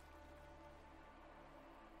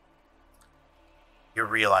 You're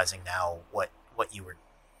realizing now what you were,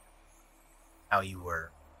 how you were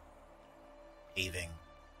behaving.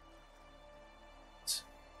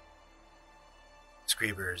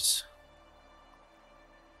 Screebers.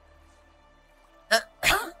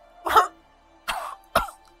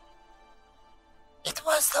 It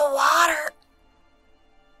was the water.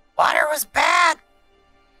 Water was bad.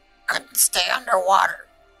 Couldn't stay underwater.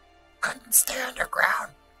 Couldn't stay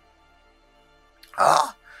underground.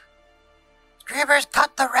 Oh, Screebers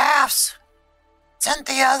cut the rafts. Sent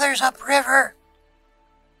the others upriver.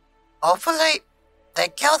 Hopefully, they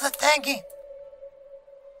kill the thingy.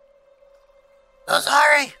 So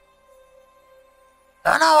sorry.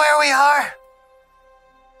 Don't know where we are.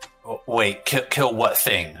 Oh, wait, kill what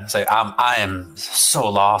thing? Say, I am so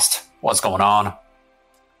lost. What's going on?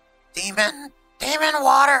 Demon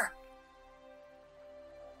water.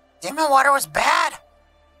 Demon water was bad.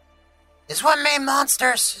 This one made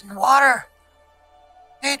monsters in water.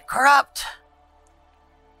 Made corrupt.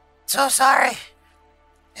 So sorry.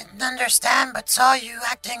 Didn't understand, but saw you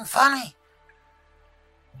acting funny.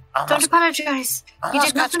 Don't apologize. You Almost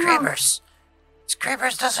did got nothing wrong. Screebers.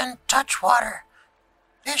 Screebers doesn't touch water.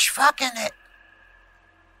 Fish fucking it.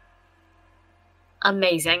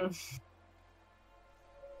 Amazing.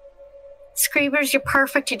 Screebers, you're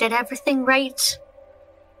perfect. You did everything right.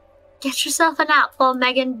 Get yourself a nap while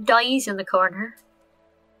Megan dies in the corner.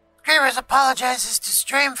 Screebers apologizes to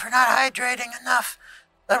Stream for not hydrating enough,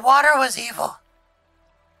 but water was evil.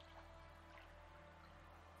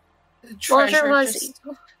 Treasure was just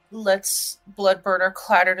lets Bloodburner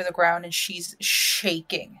clatter to the ground, and she's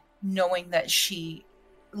shaking, knowing that she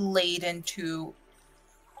laid into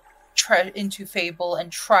Fable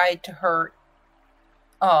and tried to hurt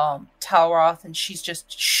Talroth, and she's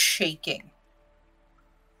just shaking.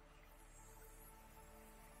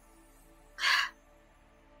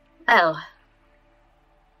 Oh.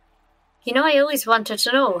 You know, I always wanted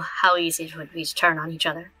to know how easy it would be to turn on each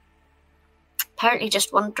other. Apparently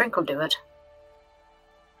just one drink will do it.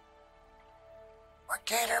 Or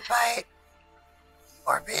gator bite.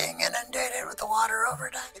 Or being inundated with the water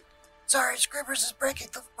overnight. Sorry, Screebers is breaking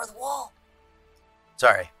the fourth wall.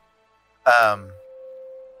 Sorry.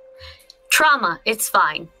 Trauma, it's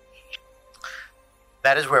fine.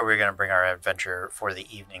 That is where we're going to bring our adventure for the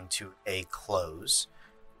evening to a close.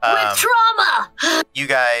 With trauma! You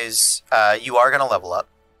guys, you are going to level up.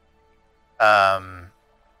 I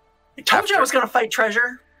told you I was going to fight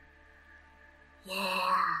Treasure.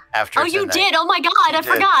 Yeah. After Oh, you tonight. did! Oh my god, I You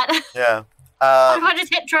did. forgot! Yeah. I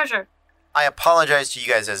just hit treasure. I apologize to you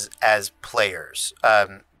guys as players.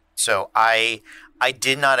 So I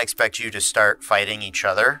did not expect you to start fighting each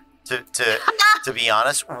other. To be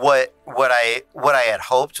honest, what I had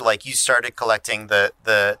hoped, like you started collecting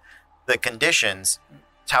the conditions.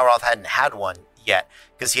 Tauroth hadn't had one yet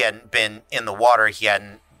because he hadn't been in the water. He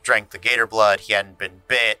hadn't drank the gator blood. He hadn't been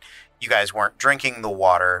bit. You guys weren't drinking the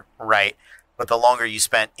water, right? But the longer you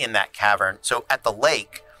spent in that cavern, so at the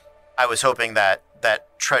lake, I was hoping that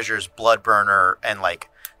Treasure's blood burner and like,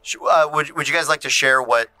 would you guys like to share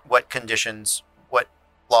what conditions, what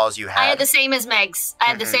laws you had? I had the same as Meg's. I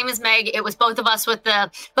had the same as Meg. It was both of us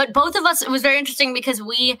but both of us, it was very interesting because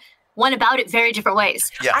we went about it very different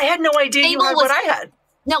ways. Yeah. I had no idea you had what I had.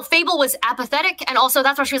 No, Fable was apathetic, and also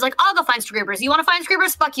that's why she was like, I'll go find Screebers. You want to find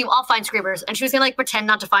Screebers? Fuck you, I'll find Screebers. And she was going to, like, pretend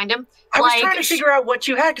not to find him. I was trying to figure out what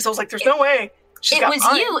you had, because I was like, there's no way. It was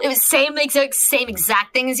you. It was same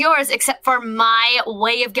exact thing as yours, except for my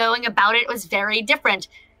way of going about it was very different.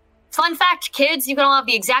 Fun fact, kids, you can all have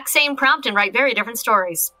the exact same prompt and write very different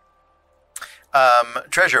stories.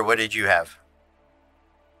 Treasure, what did you have?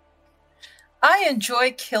 I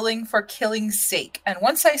enjoy killing for killing's sake, and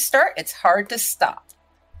once I start, it's hard to stop.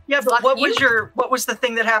 Yeah, but what was the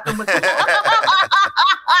thing that happened with the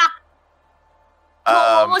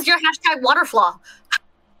what was your hashtag waterflaw?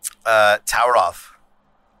 Tauroth.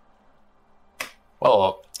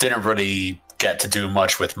 Well, didn't really get to do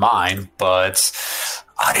much with mine, but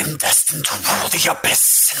I am destined to rule the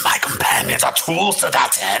abyss, and my companions are tools to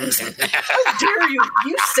that end. How dare you?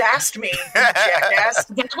 You sassed me, you jackass.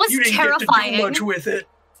 That was You didn't terrifying. get to do much with it.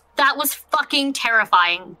 That was fucking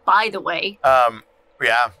terrifying, by the way.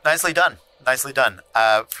 Yeah, nicely done. Nicely done.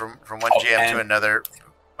 From one GM to another,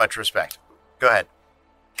 much respect. Go ahead.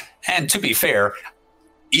 And to be fair,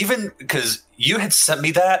 even because you had sent me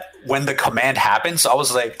that when the command happened, so I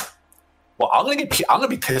was like, "Well, I'm gonna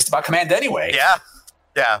be pissed about command anyway."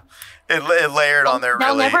 Yeah. It layered on there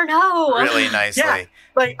They'll never know. really nicely. Yeah,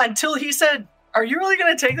 like until he said, "Are you really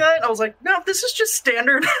going to take that?" I was like, "No, this is just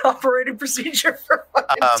standard operating procedure for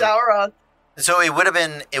fucking Tauroth." So it would have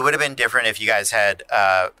been different if you guys had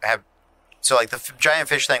so like the giant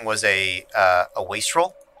fish thing was a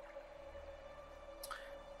wastrel,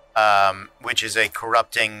 which is a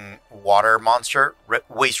corrupting water monster,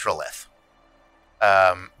 wastrelith,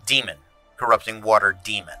 demon, corrupting water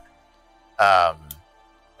demon.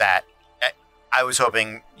 That I was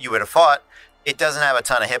hoping you would have fought. It doesn't have a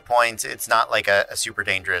ton of hit points. It's not like a super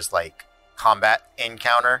dangerous like combat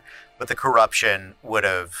encounter, but the corruption would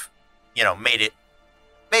have, made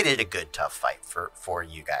it a good tough fight for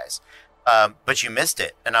you guys. But you missed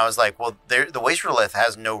it, and I was like, well, the Wastrelith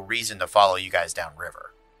has no reason to follow you guys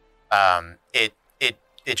downriver. It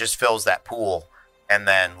just fills that pool and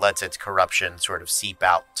then lets its corruption sort of seep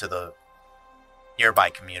out to the nearby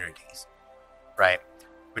communities, right?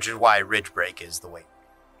 Which is why Ridgebreak is the way.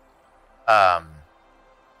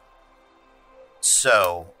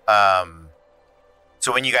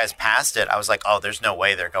 So when you guys passed it, I was like, oh, there's no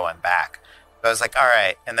way they're going back. But I was like, all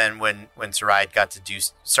right. And then when Saride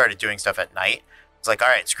started doing stuff at night, it's like, all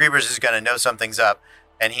right, Screebers is gonna know something's up,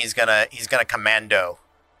 and he's gonna commando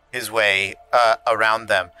his way around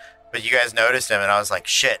them. But you guys noticed him, and I was like,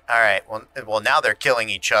 shit. All right, well now they're killing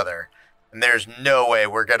each other, and there's no way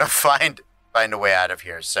we're gonna find a way out of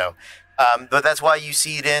here. So, but that's why you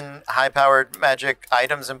see it in high-powered magic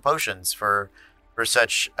items and potions for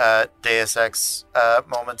such Deus Ex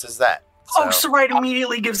moments as that. So, Saride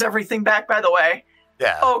immediately gives everything back, by the way.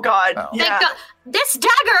 Yeah. Oh, God. Oh. Yeah. This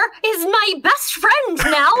dagger is my best friend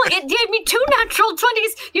now. It gave me 2 natural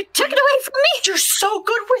 20s. You took it away from me. You're so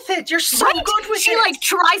good with it. You're so Right? good with She it. like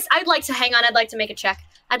tries. I'd like to hang on. I'd like to make a check.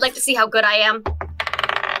 I'd like to see how good I am.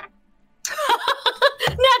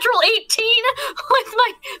 Natural 18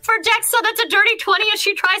 for Dex, so that's a dirty 20. And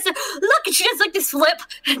she tries to look, and she does like this flip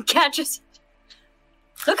and catches.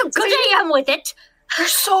 Look how good I am with it. You're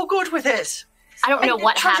so good with it. I don't know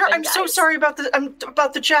what Treasure, happened. I'm so guys. sorry about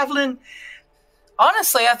the javelin.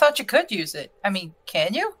 Honestly, I thought you could use it. I mean,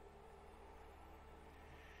 can you?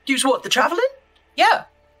 Use what? The javelin? Yeah.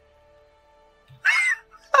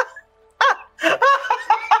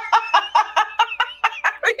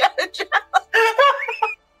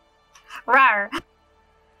 Rawr.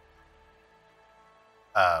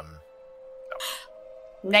 Um,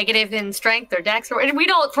 Negative in strength or Dex, or we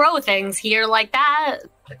don't throw things here like that.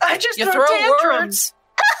 I just You throw throw tantrums. words.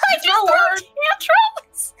 I just throw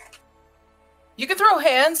tantrums. You can throw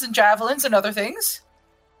hands and javelins and other things.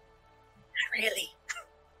 Really?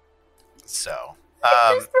 so,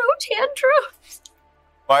 I just throw tantrums.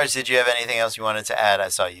 Mars, did you have anything else you wanted to add? I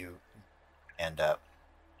saw you hand up.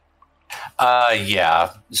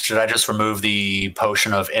 Yeah. Should I just remove the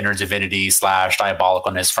potion of inner divinity /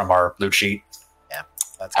 diabolicalness from our loot sheet? Yeah,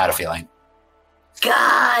 that's I had a cool. feeling.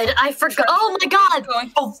 God, I forgot. Oh my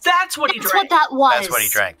God, Oh, that's what he that's drank. what that was. That's what he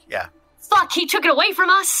drank. Yeah. Fuck, he took it away from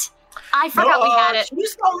us. I forgot we had it.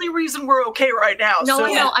 He's the only reason we're okay right now. No, so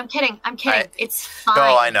I know. I'm kidding. It's fine.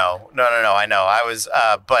 No, I know. No, I know. I was,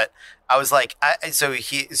 but I was like,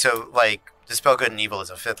 Dispel Good and Evil is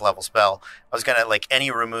a 5th level spell. I was gonna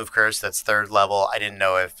any remove curse that's 3rd level. I didn't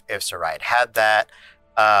know if Saride had that.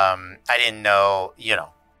 I didn't know,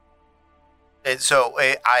 it's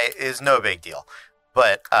no big deal.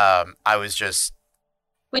 But I was just.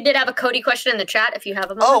 We did have a Cody question in the chat. If you have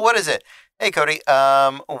a moment. Oh, what is it? Hey, Cody.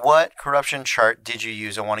 What corruption chart did you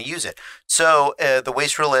use? I want to use it. So the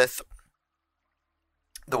Waste Relith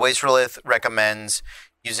recommends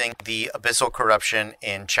using the Abyssal Corruption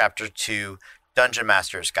in Chapter 2, Dungeon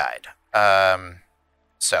Master's Guide.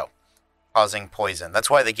 So, causing poison. That's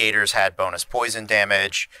why the Gators had bonus poison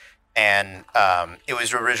damage, and it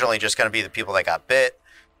was originally just going to be the people that got bit,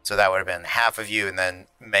 so that would have been half of you, and then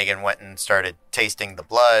Megan went and started tasting the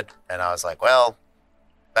blood, and I was like, well,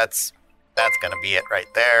 that's going to be it right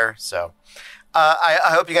there. So, I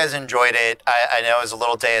hope you guys enjoyed it. I know it was a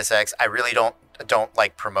little Deus Ex. I really don't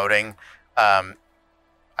like promoting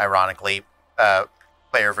ironically,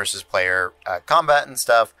 player versus player combat and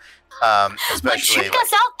stuff. Especially check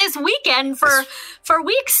us out this weekend for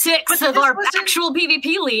week 6 of our actual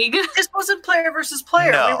PvP league. This wasn't player versus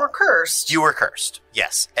player. No. We were cursed. You were cursed.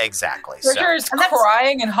 Yes, exactly. Trigger is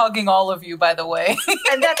crying and hugging all of you, by the way.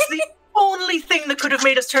 And that's the only thing that could have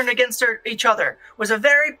made us turn against each other, was a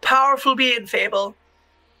very powerful being, Fable.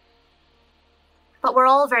 But we're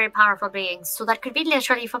all very powerful beings, so that could be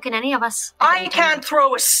literally fucking any of us. I can't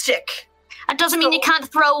throw a stick. That doesn't mean you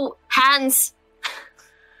can't throw hands.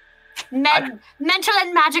 Mental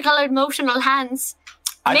and magical emotional hands.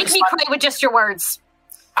 Make me cry with just your words.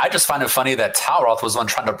 I just find it funny that Talroth was the one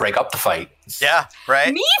trying to break up the fight. Yeah,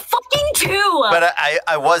 right? Me fucking too! But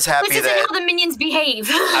I was happy this isn't how the minions behave.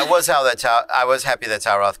 I was happy that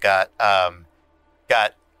Talroth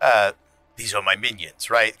got these are my minions,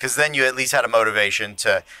 right? Because then you at least had a motivation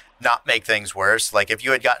to not make things worse. Like if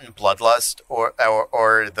you had gotten Bloodlust or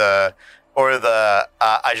the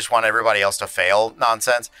I just want everybody else to fail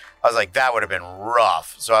nonsense, I was like, that would have been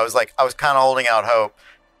rough. So I was kind of holding out hope,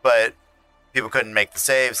 but people couldn't make the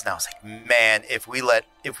saves, and I was like, man, if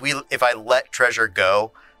I let Treasure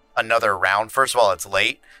go another round, first of all, it's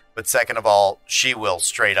late, but second of all, she will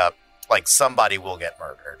straight up, somebody will get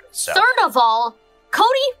murdered. So. Third of all, Cody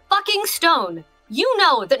fucking Stone, you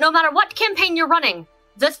know that no matter what campaign you're running,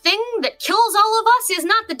 the thing that kills all of us is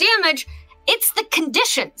not the damage, it's the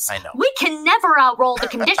conditions. I know. We can never outroll the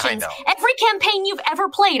conditions. I know. Every campaign you've ever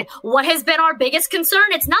played, what has been our biggest concern?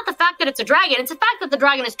 It's not the fact that it's a dragon, it's the fact that the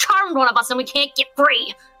dragon has charmed one of us and we can't get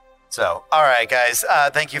free. So, all right, guys.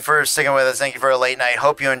 Thank you for sticking with us. Thank you for a late night.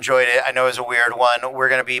 Hope you enjoyed it. I know it was a weird one. We're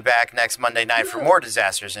going to be back next Monday night for more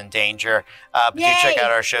Disasters in Danger. But do check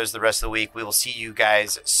out our shows the rest of the week. We will see you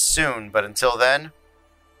guys soon. But until then,